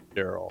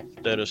 Daryl,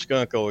 that a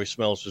skunk always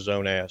smells his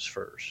own ass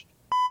first,"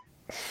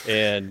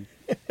 and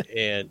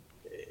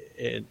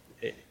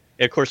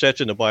of course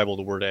that's in the Bible.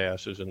 The word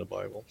 "ass" is in the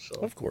Bible,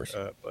 so of course.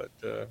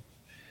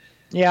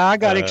 Yeah, I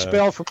got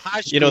expelled from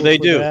high school. They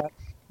do. That.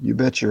 You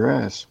bet your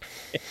ass.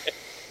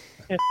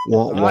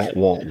 No,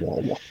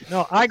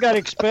 I got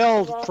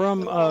expelled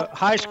from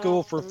high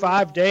school for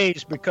 5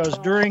 days because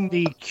during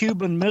the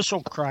Cuban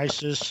Missile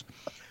Crisis,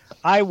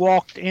 I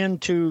walked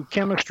into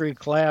chemistry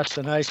class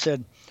and I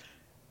said,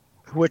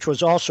 which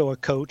was also a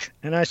coach,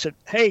 and I said,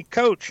 "Hey,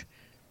 coach,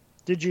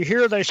 did you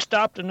hear they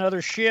stopped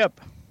another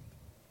ship?"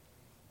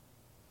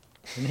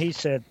 And he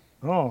said,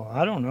 "Oh,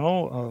 I don't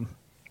know.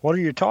 What are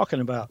you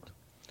talking about?"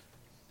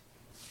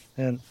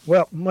 And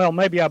well,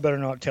 maybe I better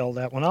not tell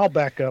that one. I'll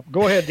back up.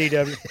 Go ahead,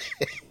 DW.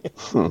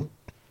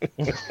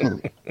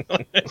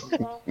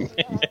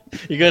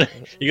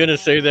 You gonna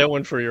save that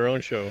one for your own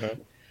show, huh?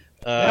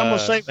 I'm gonna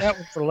save that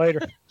one for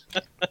later.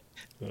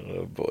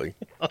 Oh boy.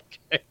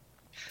 Okay.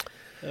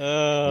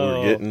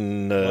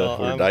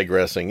 We're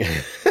digressing.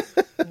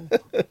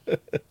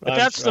 But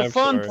that's the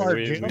fun part,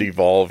 Jim.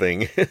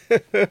 Devolving.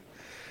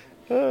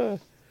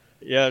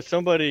 Yeah,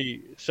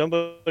 somebody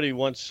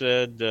once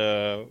said,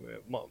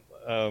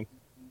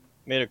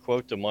 made a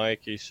quote to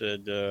Mike. He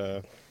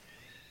said,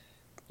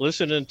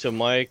 listening to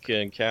Mike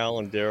and Cal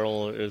and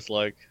Daryl is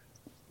like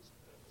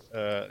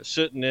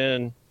sitting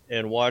in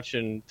and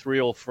watching three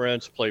old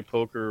friends play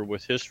poker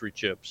with history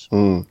chips.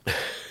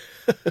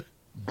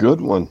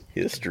 Good one.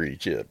 History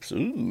chips.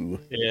 Ooh.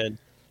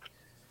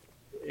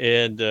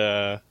 And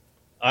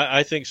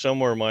I think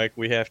somewhere, Mike,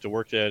 we have to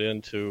work that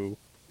into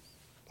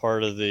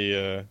part of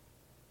the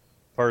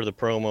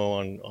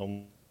promo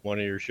on one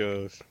of your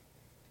shows.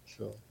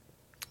 So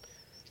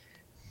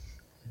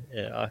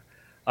yeah,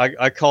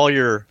 I call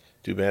your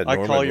too bad. I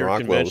call your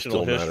Rockwell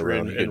conventional history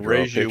and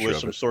raise you with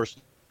some source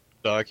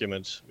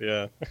documents.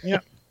 Yeah. Yeah.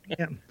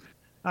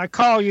 I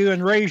call you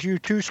and raise you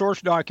 2 source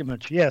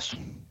documents. Yes.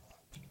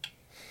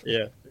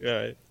 Yeah.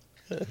 Right.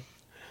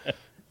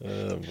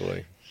 Oh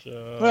boy.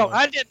 So, well,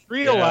 I didn't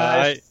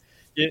realize.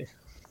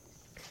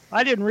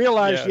 I didn't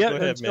realize yet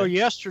until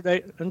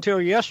yesterday.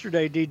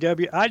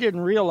 DW. I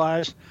didn't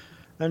realize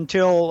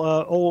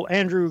until old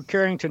Andrew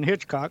Carrington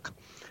Hitchcock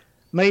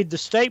made the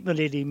statement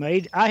that he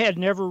made. I had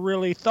never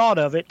really thought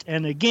of it.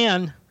 And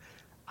again,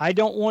 I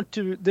don't want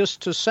this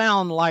to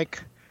sound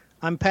like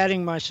I'm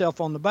patting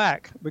myself on the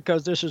back,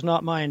 because this is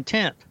not my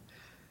intent.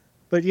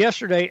 But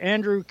yesterday,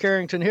 Andrew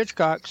Carrington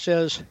Hitchcock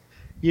says,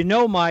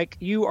 Mike,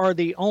 you are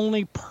the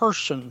only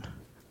person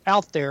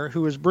out there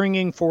who is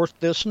bringing forth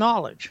this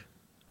knowledge.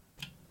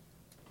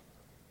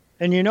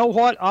 And you know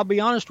what? I'll be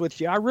honest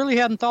with you. I really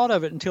hadn't thought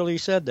of it until he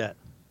said that.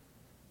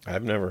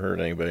 I've never heard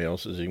anybody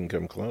else's even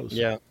come close.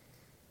 Yeah.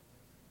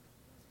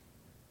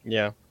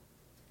 Yeah.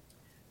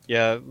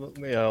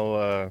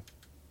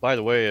 By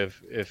the way,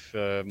 if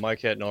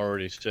Mike hadn't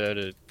already said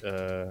it,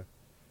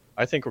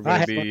 I think we're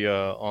going to be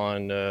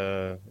on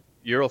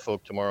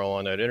Eurofolk tomorrow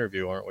on that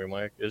interview, aren't we,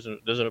 Mike?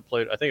 Doesn't it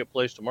play? I think it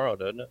plays tomorrow,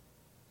 doesn't it?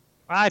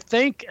 I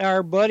think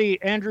our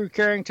buddy Andrew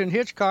Carrington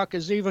Hitchcock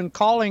is even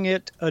calling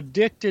it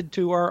 "Addicted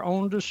to Our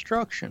Own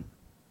Destruction."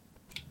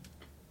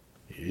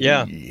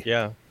 Yeah.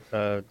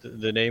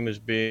 The name is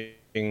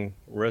being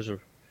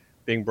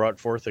brought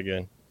forth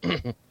again.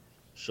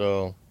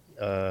 So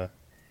I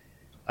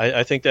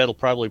think that'll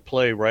probably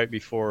play right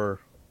before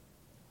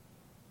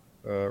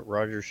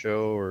Roger's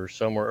show or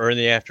somewhere, or in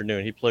the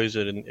afternoon. It plays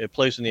in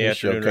the His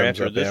show afternoon or comes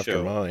after up this after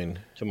show mine,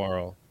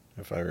 tomorrow,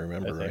 if I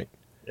remember I think. right.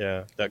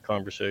 Yeah, that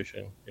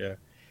conversation. Yeah,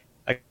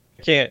 I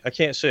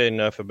can't say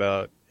enough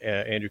about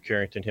Andrew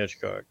Carrington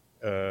Hitchcock.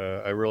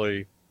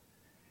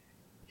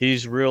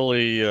 He's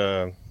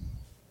really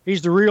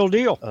He's the real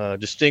deal.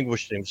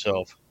 distinguished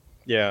himself.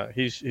 Yeah,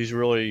 he's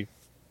really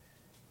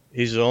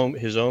he's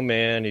his own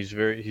man.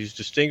 He's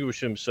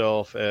distinguished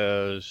himself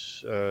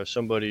as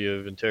somebody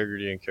of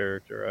integrity and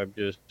character. I'm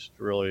just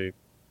really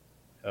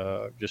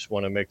just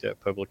want to make that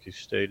publicly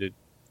stated.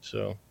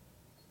 So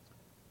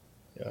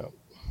yeah.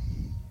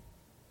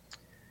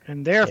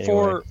 And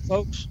therefore, Anyway.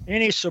 folks,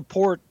 any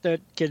support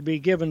that can be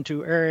given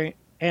to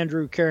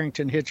Andrew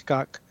Carrington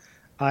Hitchcock,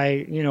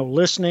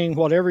 listening,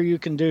 whatever you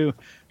can do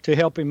to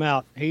help him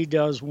out. He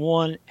does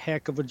one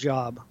heck of a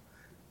job.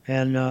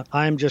 And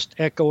I'm just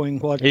echoing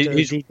what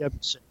DW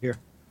said here.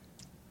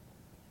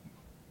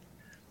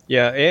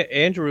 Yeah,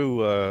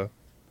 Andrew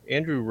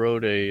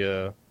wrote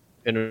an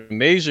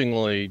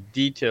amazingly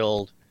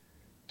detailed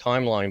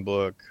timeline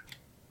book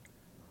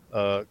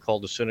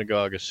called The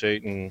Synagogue of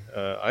Satan.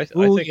 I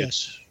think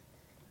yes.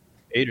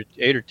 it's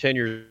 8 or 10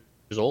 years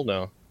old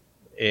now,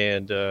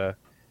 and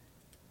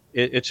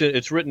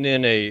it's written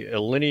in a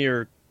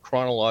linear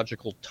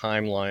chronological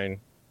timeline,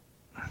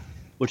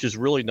 which is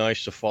really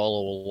nice to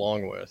follow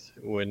along with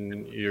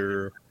when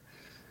you're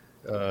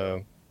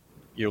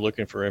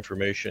looking for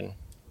information.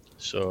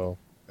 So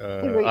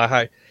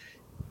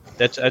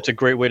that's a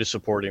great way to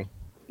support him.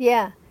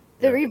 Yeah.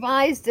 The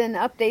revised and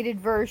updated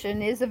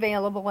version is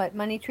available at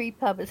Money Tree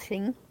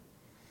Publishing.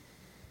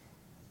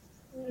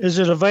 Is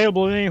it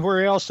available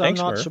anywhere else? Thanks,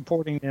 I'm not Mary.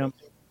 supporting them.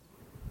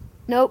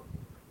 Nope.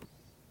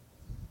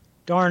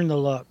 Darn the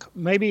luck.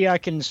 Maybe I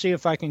can see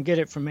if I can get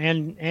it from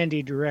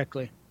Andy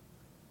directly.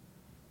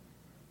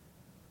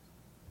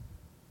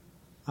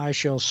 I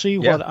shall see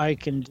what I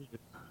can do.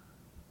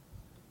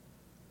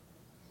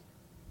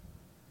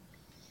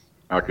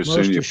 I could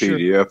send you a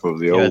PDF of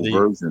the old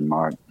version,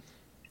 Mike.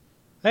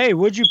 Hey,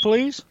 would you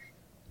please?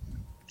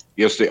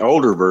 Yes, the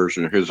older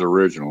version, his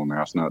original.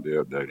 Now it's not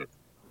the updated.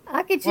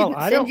 I could send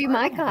you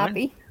my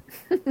copy.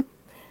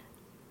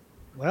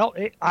 Well,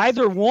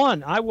 either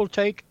one. I will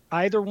take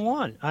either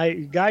one.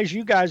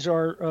 You guys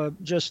are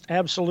just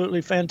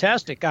absolutely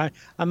fantastic. I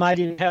might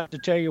even have to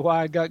tell you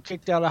why I got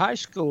kicked out of high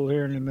school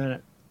here in a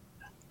minute.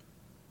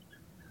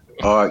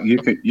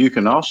 You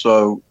can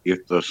also,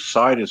 if the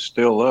site is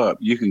still up,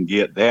 you can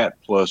get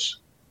that plus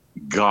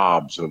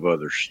gobs of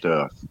other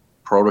stuff,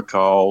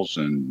 protocols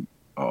and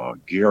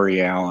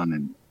Gary Allen,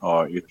 and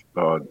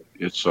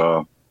it's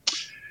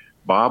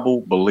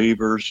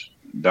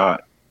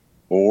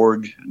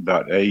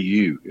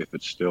BibleBelievers.org.au if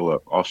it's still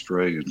up,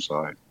 Australian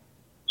site.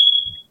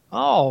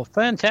 Oh,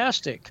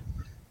 fantastic.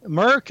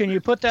 Mer, can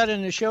you put that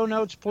in the show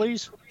notes,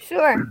 please?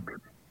 Sure.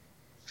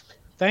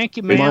 Thank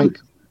you, ma'am. Mike.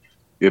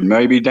 It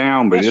may be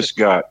down, but it's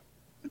got,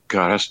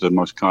 God, that's the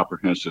most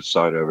comprehensive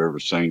site I've ever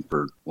seen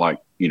for, like,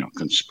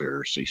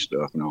 conspiracy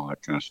stuff and all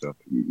that kind of stuff.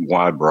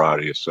 Wide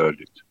variety of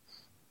subjects.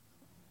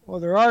 Well,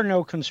 there are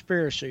no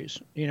conspiracies.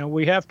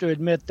 We have to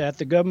admit that.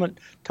 The government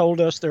told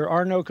us there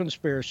are no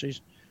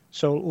conspiracies.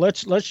 So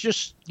let's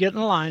just get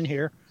in line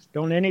here.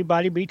 Don't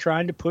anybody be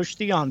trying to push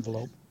the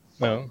envelope.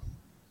 No.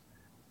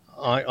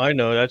 I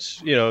know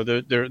that's,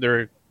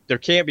 there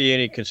can't be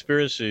any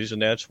conspiracies, and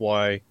that's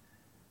why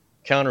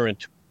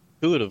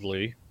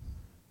counterintelligently,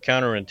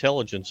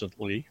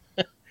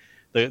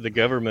 the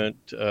government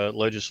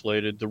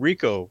legislated the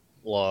RICO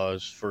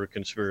laws for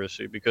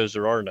conspiracy because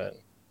there are none.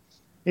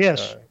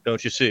 Yes.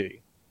 Don't you see?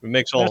 It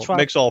makes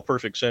all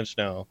perfect sense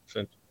now.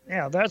 Since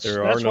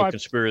there are no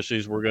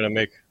conspiracies, we're going to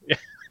make.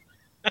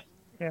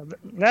 Yeah,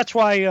 that's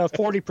why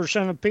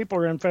 40% of people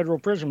are in federal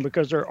prison,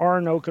 because there are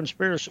no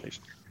conspiracies.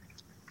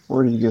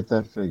 Where do you get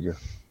that figure?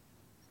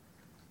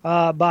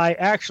 By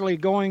actually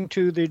going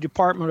to the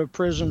Department of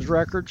Prisons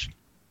records.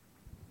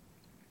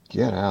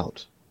 Get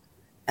out.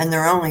 And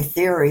they're only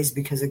theories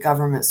because the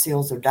government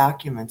seals their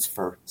documents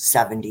for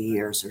 70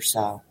 years or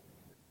so.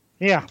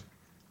 Yeah.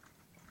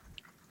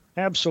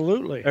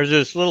 Absolutely. There's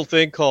this little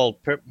thing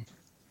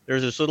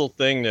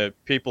that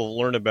people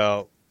learn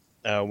about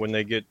when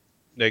they get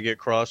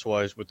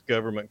crosswise with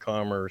government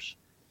commerce,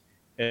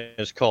 and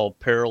it's called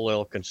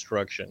parallel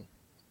construction.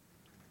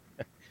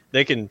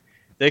 They can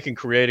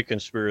create a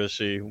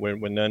conspiracy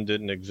when none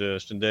didn't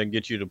exist, and then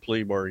get you to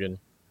plea bargain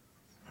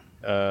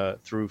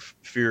through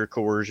fear,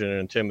 coercion, and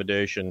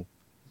intimidation.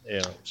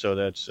 Yeah, so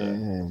that's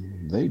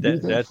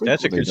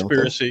that's a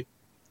conspiracy.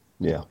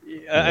 Yeah.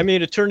 I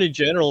mean, attorney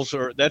generals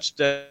that's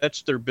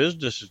their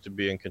business, is to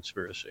be in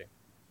conspiracy.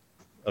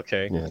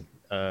 Okay.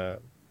 Yeah.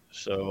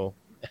 So,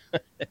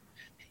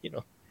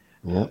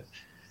 Yeah.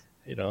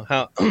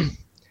 How,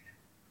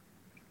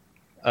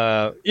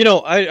 I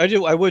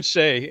would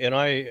say, and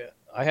I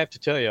have to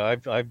tell you,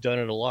 I've done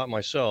it a lot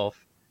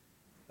myself.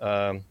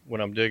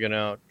 When I'm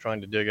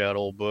trying to dig out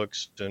old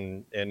books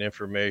and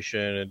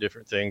information and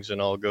different things, and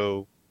I'll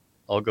go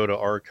I'll go to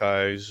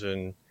archives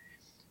and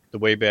the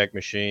Wayback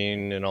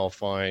Machine, and I'll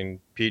find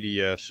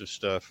PDFs of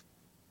stuff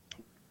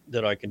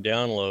that I can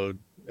download.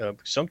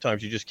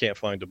 Sometimes you just can't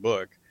find the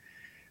book.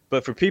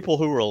 But for people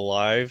who are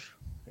alive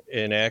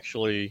and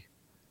actually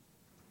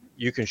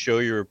you can show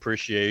your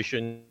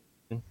appreciation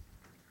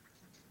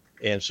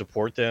and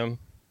support them,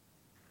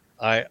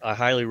 I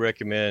highly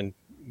recommend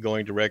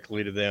going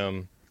directly to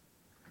them,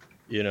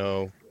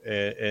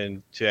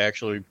 and to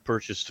actually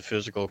purchase the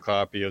physical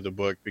copy of the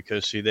book,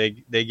 because see,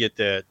 they get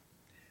that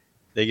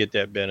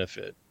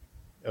benefit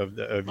of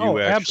you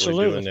actually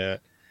absolutely doing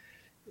that.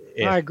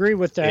 I agree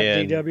with that,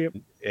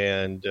 DW.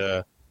 And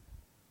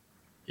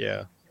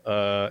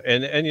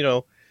and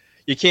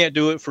you can't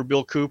do it for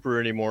Bill Cooper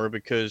anymore,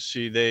 because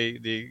see,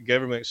 the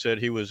government said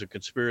he was a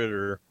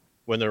conspirator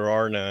when there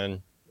are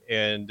none,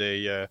 and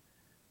they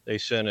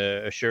sent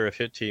a sheriff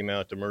hit team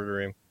out to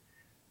murder him.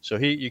 So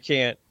you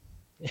can't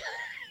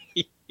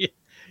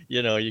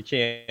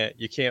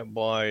you can't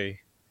buy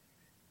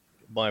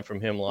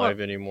from him live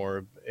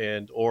anymore,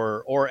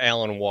 or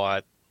Alan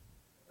Watt.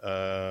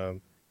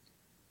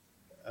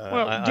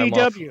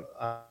 DW.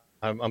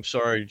 I'm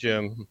sorry,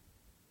 Jim.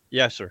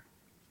 Yes, sir.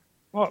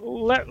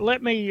 Well,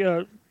 let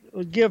me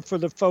give for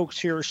the folks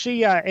here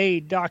CIA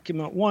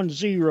document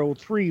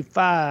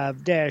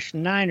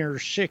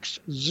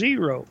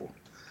 1035-960.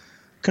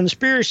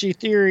 Conspiracy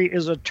theory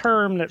is a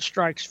term that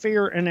strikes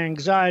fear and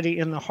anxiety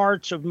in the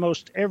hearts of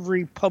most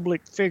every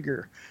public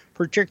figure,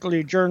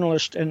 particularly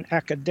journalists and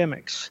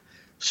academics.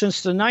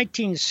 Since the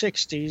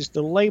 1960s,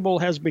 the label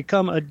has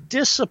become a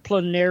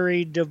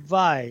disciplinary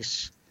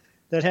device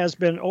that has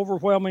been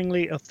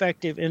overwhelmingly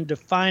effective in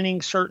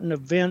defining certain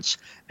events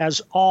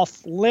as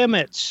off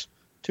limits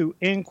to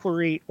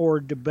inquiry or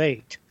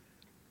debate,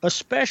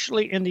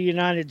 especially in the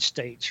United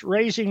States,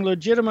 raising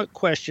legitimate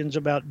questions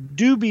about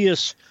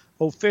dubious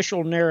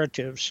official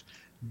narratives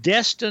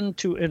destined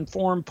to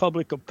inform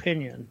public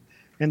opinion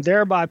and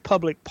thereby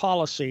public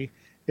policy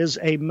is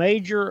a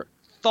major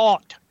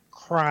thought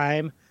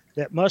crime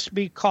that must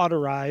be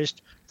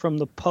cauterized from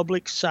the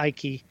public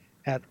psyche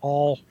at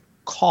all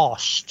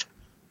cost,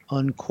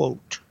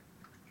 unquote.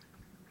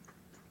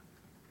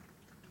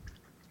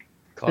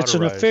 It's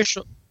an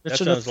official.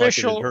 It's an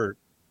official. Like it hurt.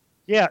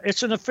 Yeah,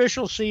 it's an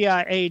official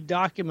CIA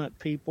document,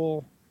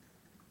 people.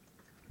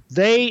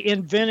 They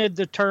invented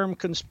the term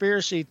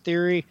conspiracy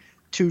theory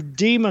to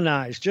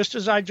demonize, just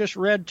as I just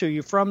read to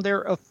you from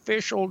their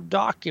official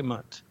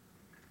document.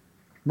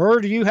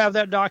 Murr, do you have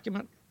that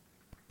document?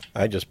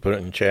 I just put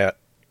it in chat.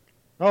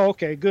 Oh,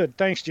 okay, good.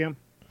 Thanks, Jim.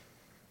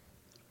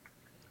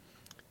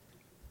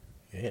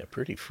 Yeah,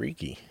 pretty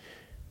freaky.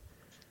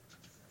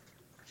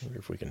 I wonder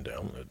if we can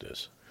download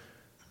this.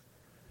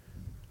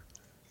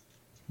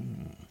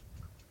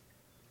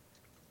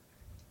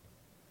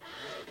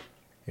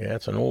 Yeah,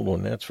 it's an old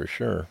one, that's for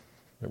sure.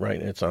 Right,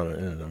 it's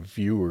in a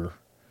viewer.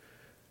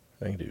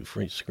 I can do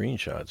free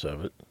screenshots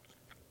of it.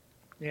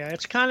 Yeah,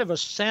 it's kind of a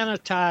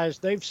sanitized.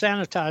 They've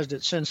sanitized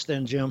it since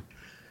then, Jim.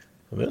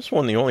 Well, this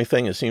one, the only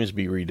thing that seems to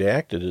be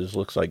redacted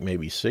looks like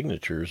maybe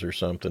signatures or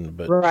something.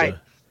 But right.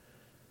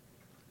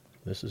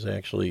 This is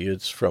actually,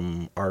 it's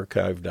from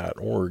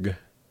archive.org.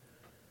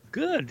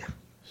 Good.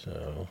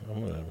 So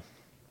I'm going to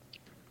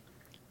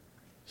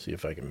see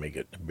if I can make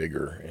it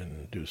bigger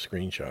and do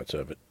screenshots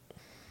of it.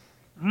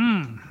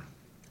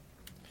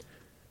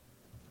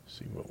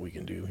 See what we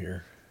can do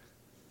here.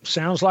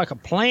 Sounds like a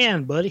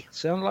plan, buddy.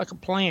 Sounds like a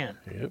plan.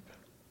 Yep.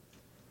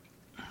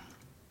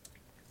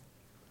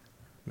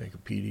 Make a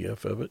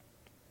PDF of it.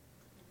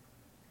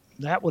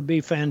 That would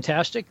be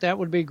fantastic. That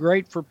would be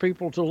great for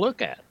people to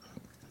look at.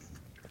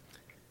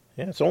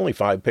 Yeah, it's only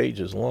 5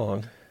 pages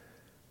long.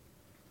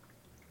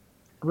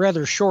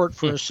 Rather short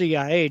for a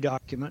CIA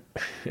document.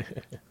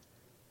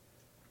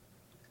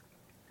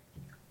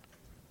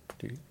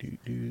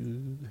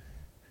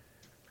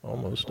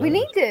 Almost. We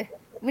need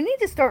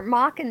to start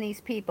mocking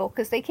these people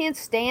because they can't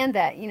stand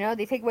that.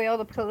 They take away all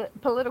the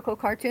political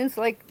cartoons,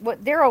 like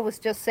what Daryl was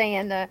just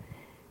saying, the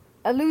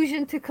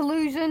allusion to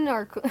collusion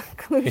or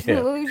collusion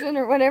illusion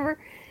or whatever.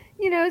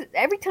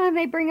 Every time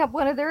they bring up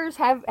one of theirs,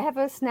 have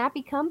a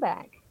snappy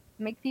comeback,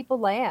 make people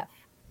laugh.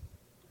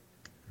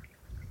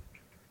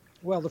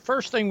 Well, the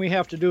first thing we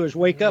have to do is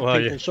wake up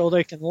people so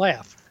they can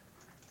laugh.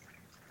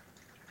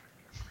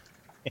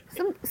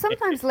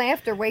 Sometimes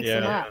laughter wakes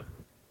them up.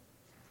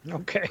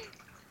 Okay.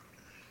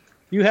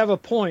 You have a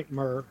point,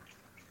 Murr.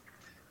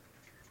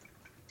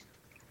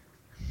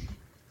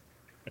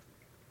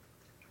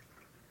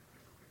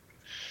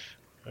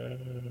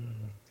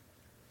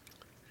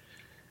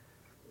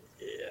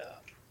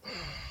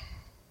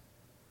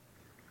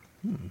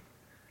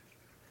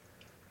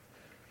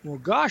 Well,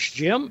 gosh,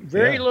 Jim,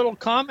 very little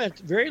comment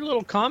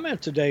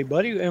today,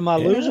 buddy. Am I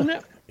losing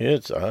it?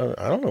 It's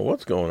I don't know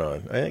what's going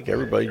on. I think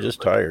everybody's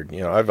just tired.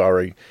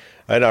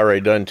 I'd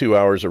already done 2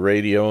 hours of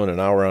radio and an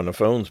hour on the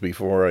phones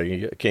before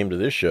I came to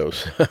this show.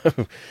 So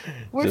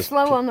we're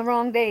slow on the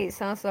wrong days,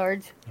 huh,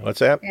 Sarge? What's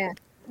that? Yeah,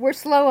 we're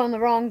slow on the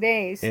wrong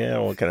days. Yeah,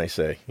 what can I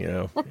say?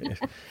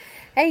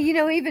 Hey,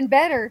 even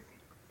better,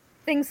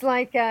 things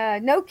like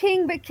 "No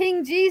King but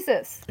King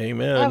Jesus."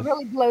 Amen. That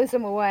really blows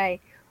them away.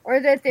 Or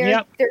that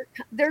Yep.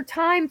 their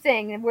time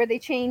thing where they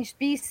changed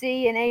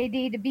BC and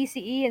AD to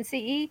BCE and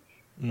CE.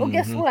 Well,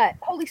 guess Mhm. what?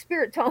 Holy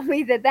Spirit told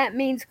me that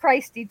means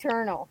Christ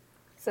eternal,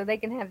 so they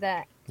can have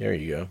that. There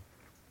you go.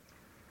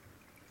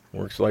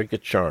 Works like a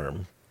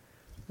charm.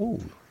 Ooh,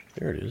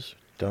 there it is.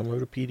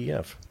 Download a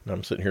PDF. And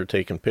I'm sitting here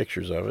taking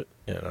pictures of it,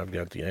 and I've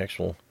got the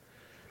actual.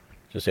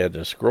 Just had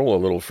to scroll a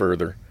little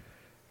further.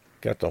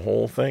 Got the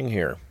whole thing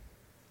here.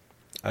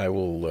 I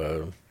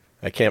will.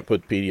 I can't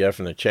put PDF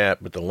in the chat,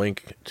 but the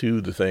link to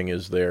the thing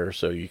is there,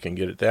 so you can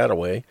get it that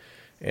way.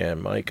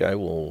 And Mike, I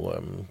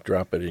will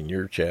drop it in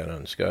your chat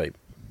on Skype.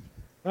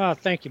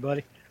 Thank you,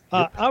 buddy.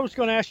 I was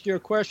going to ask you a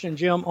question,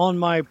 Jim, on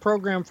my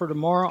program for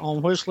tomorrow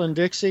on Whistling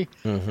Dixie.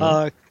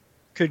 Mm-hmm.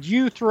 Could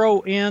you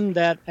throw in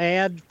that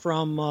ad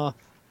from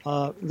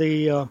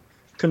the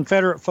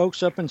Confederate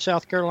folks up in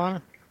South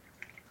Carolina?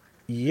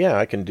 Yeah,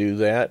 I can do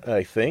that,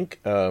 I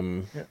think.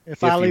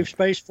 If I leave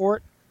space for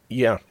it?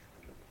 Yeah,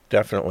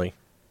 definitely.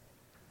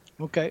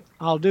 Okay,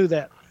 I'll do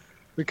that.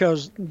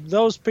 Because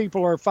those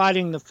people are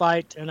fighting the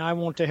fight, and I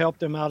want to help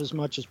them out as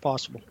much as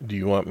possible. Do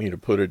you want me to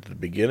put it at the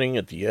beginning,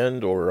 at the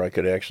end, or I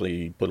could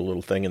actually put a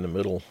little thing in the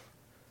middle?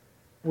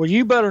 Well,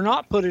 you better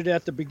not put it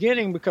at the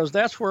beginning, because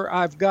that's where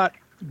I've got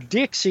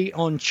Dixie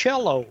on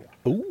cello.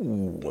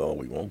 Ooh, well,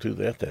 we won't do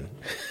that then.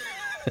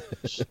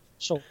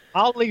 So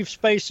I'll leave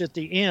space at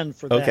the end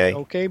for that. Okay.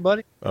 Okay,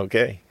 buddy?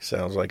 Okay,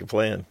 sounds like a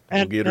plan.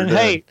 And, we'll get her and done.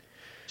 hey,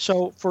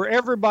 so for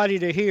everybody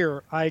to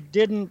hear, I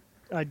don't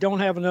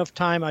have enough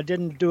time. I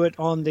didn't do it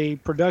on the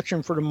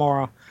production for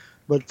tomorrow.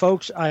 But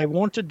folks, I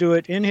want to do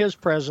it in his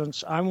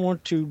presence. I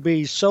want to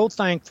be so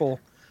thankful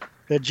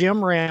that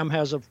Jim Ram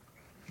has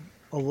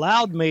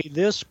allowed me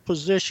this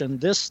position,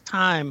 this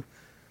time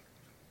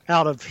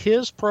out of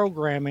his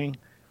programming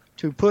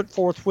to put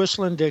forth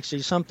Whistling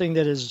Dixie, something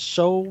that is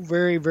so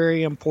very,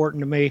 very important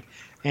to me.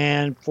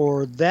 And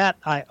for that,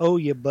 I owe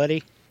you,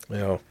 buddy.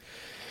 Well,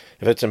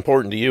 if it's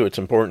important to you, it's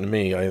important to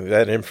me.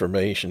 That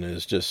information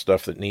is just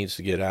stuff that needs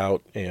to get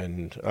out.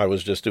 And I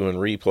was just doing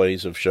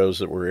replays of shows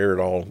that were aired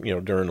all,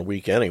 during the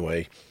week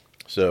anyway.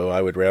 So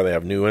I would rather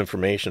have new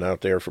information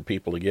out there for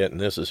people to get. And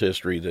this is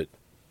history that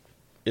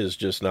is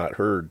just not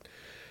heard.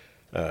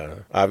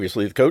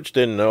 Obviously, the coach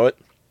didn't know it,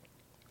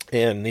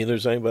 and neither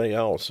does anybody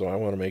else. So I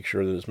want to make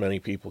sure that as many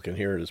people can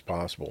hear it as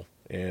possible.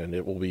 And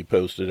it will be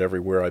posted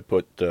everywhere. I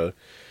put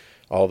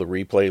all the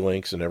replay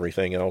links and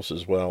everything else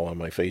as well on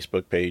my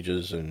Facebook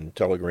pages and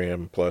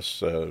Telegram,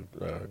 plus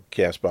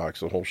Castbox,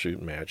 the whole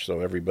shooting match. So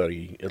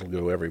it'll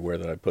go everywhere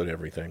that I put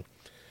everything.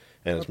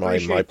 And it's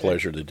my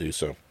pleasure to do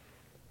so.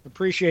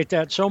 Appreciate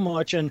that so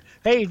much. And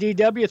hey,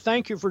 DW,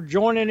 thank you for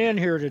joining in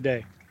here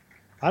today.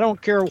 I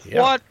don't care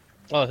what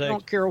I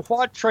don't care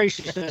what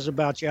Tracy says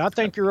about you. I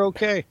think you're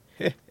okay.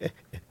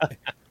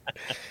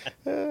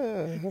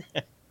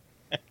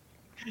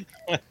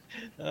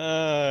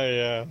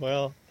 Yeah.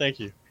 Well, thank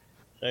you.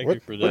 Thank you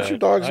for that. What's your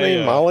dog's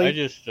name, Molly?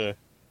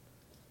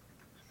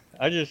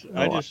 I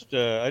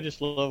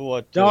just love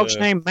what dog's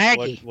name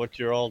Maggie. What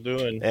you're all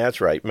doing. That's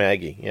right,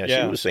 Maggie. Yeah,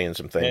 Yeah. she was saying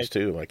some things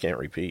too. I can't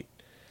repeat.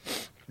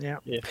 Yeah.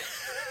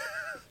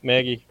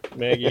 Maggie.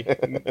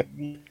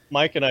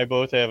 Mike and I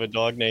both have a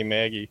dog named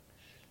Maggie.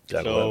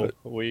 Gotta love it.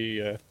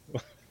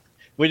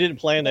 We didn't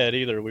plan that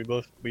either. We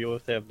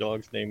both have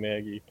dogs named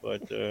Maggie.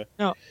 But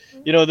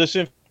No. This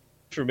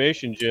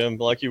information, Jim,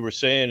 like you were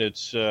saying,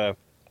 it's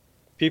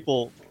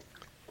people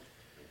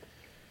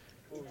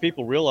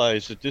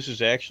realize that this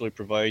is actually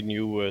providing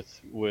you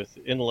with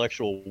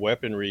intellectual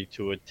weaponry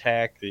to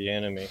attack the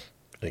enemy.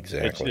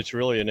 Exactly. It's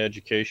really an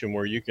education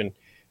where you can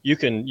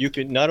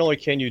not only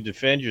can you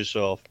defend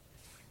yourself,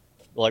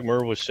 like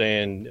Merv was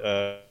saying,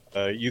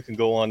 you can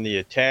go on the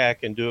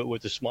attack and do it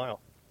with a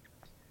smile,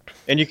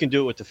 and you can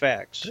do it with the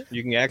facts.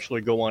 You can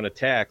actually go on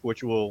attack,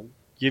 which will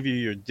give you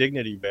your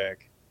dignity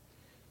back,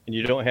 and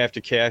you don't have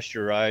to cast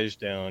your eyes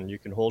down. You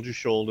can hold your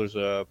shoulders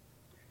up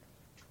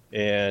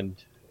and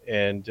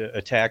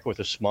attack with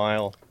a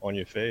smile on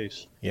your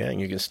face. Yeah,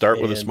 and you can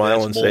start with a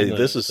smile and say,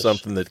 "This is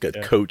something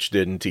that coach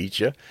didn't teach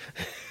you."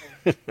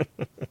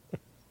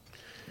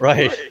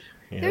 Right.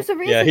 There's a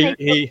reason.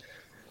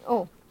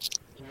 Well,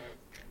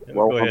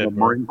 Go on ahead, the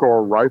Mark. Marine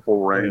Corps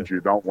rifle range,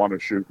 you don't want to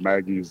shoot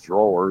Maggie's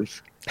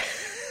drawers.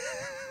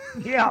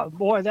 Yeah,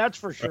 boy, that's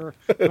for sure.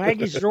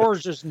 Maggie's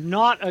drawers is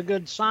not a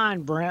good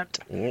sign, Brent.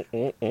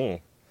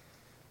 Hey,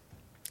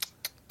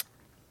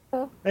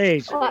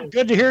 it's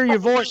good to hear your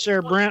voice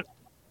there, Brent.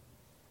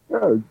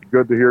 Yeah,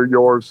 good to hear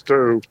yours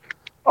too.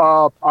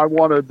 I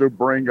wanted to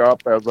bring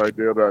up, as I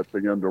did at the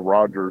end of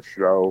Roger's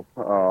show,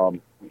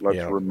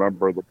 let's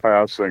remember the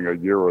passing a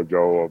year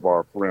ago of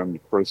our friend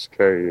Chris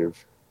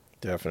Cave.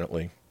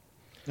 Definitely.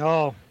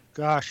 Oh,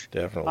 gosh.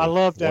 Definitely. I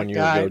love that 1 year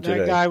guy. ago That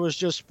today. guy was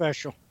just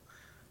special.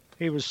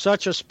 He was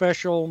such a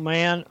special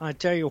man. I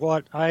tell you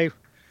what, I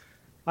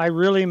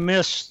really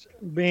missed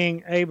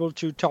being able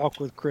to talk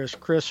with Chris.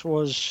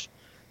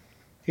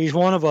 He's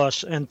one of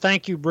us. And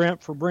thank you,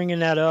 Brent, for bringing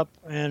that up.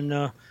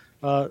 And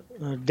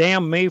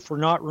damn me for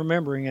not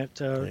remembering it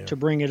to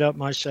bring it up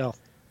myself.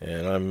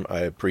 And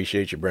I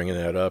appreciate you bringing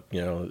that up. We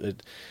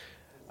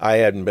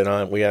hadn't been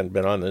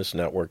on this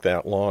network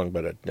that long,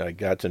 but I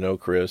got to know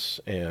Chris,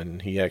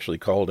 and he actually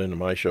called into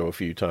my show a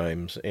few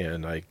times,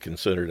 and I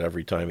considered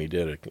every time he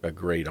did a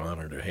great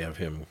honor to have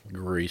him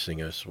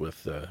gracing us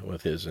with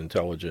his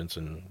intelligence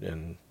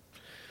and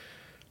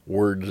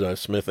word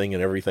smithing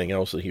and everything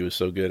else that he was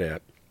so good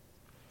at.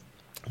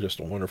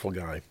 Just a wonderful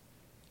guy.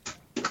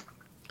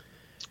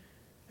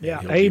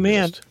 Yeah,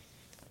 amen.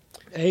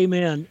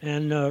 Amen.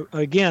 And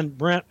again,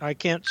 Brent, I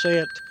can't say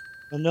it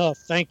enough.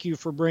 Thank you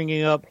for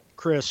bringing up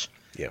Chris.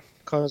 Yeah.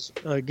 Because,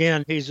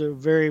 again, he's a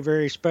very,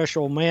 very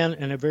special man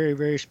and a very,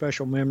 very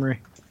special memory.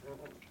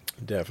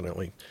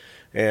 Definitely.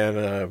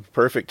 And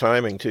perfect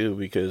timing, too,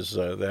 because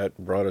that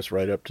brought us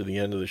right up to the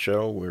end of the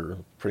show. We're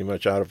pretty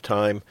much out of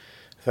time.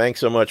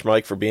 Thanks so much,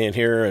 Mike, for being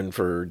here, and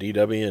for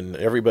DW and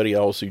everybody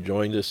else who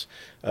joined us.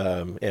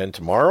 And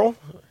tomorrow,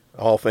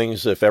 all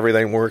things, if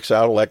everything works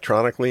out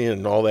electronically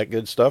and all that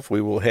good stuff,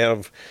 we will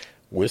have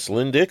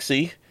Whistlin'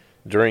 Dixie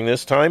during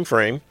this time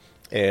frame,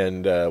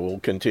 and we'll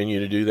continue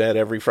to do that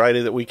every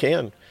Friday that we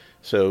can.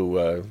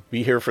 So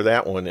be here for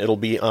that one. It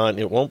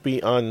won't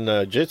be on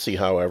Jitsi,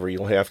 however.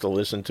 You'll have to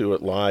listen to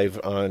it live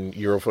on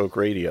Eurofolk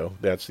Radio.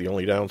 That's the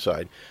only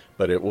downside.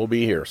 But it will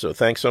be here. So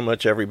thanks so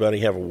much, everybody.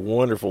 Have a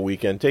wonderful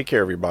weekend. Take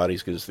care of your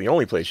bodies, because it's the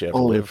only place you have to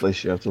live. Only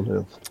place you have to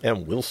live.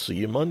 And we'll see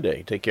you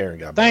Monday. Take care and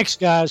God bless. Thanks,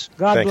 guys.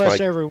 God Thanks, bless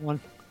Mike. everyone.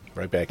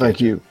 Right back.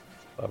 Thank you.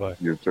 Bye-bye.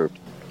 You too.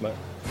 Bye.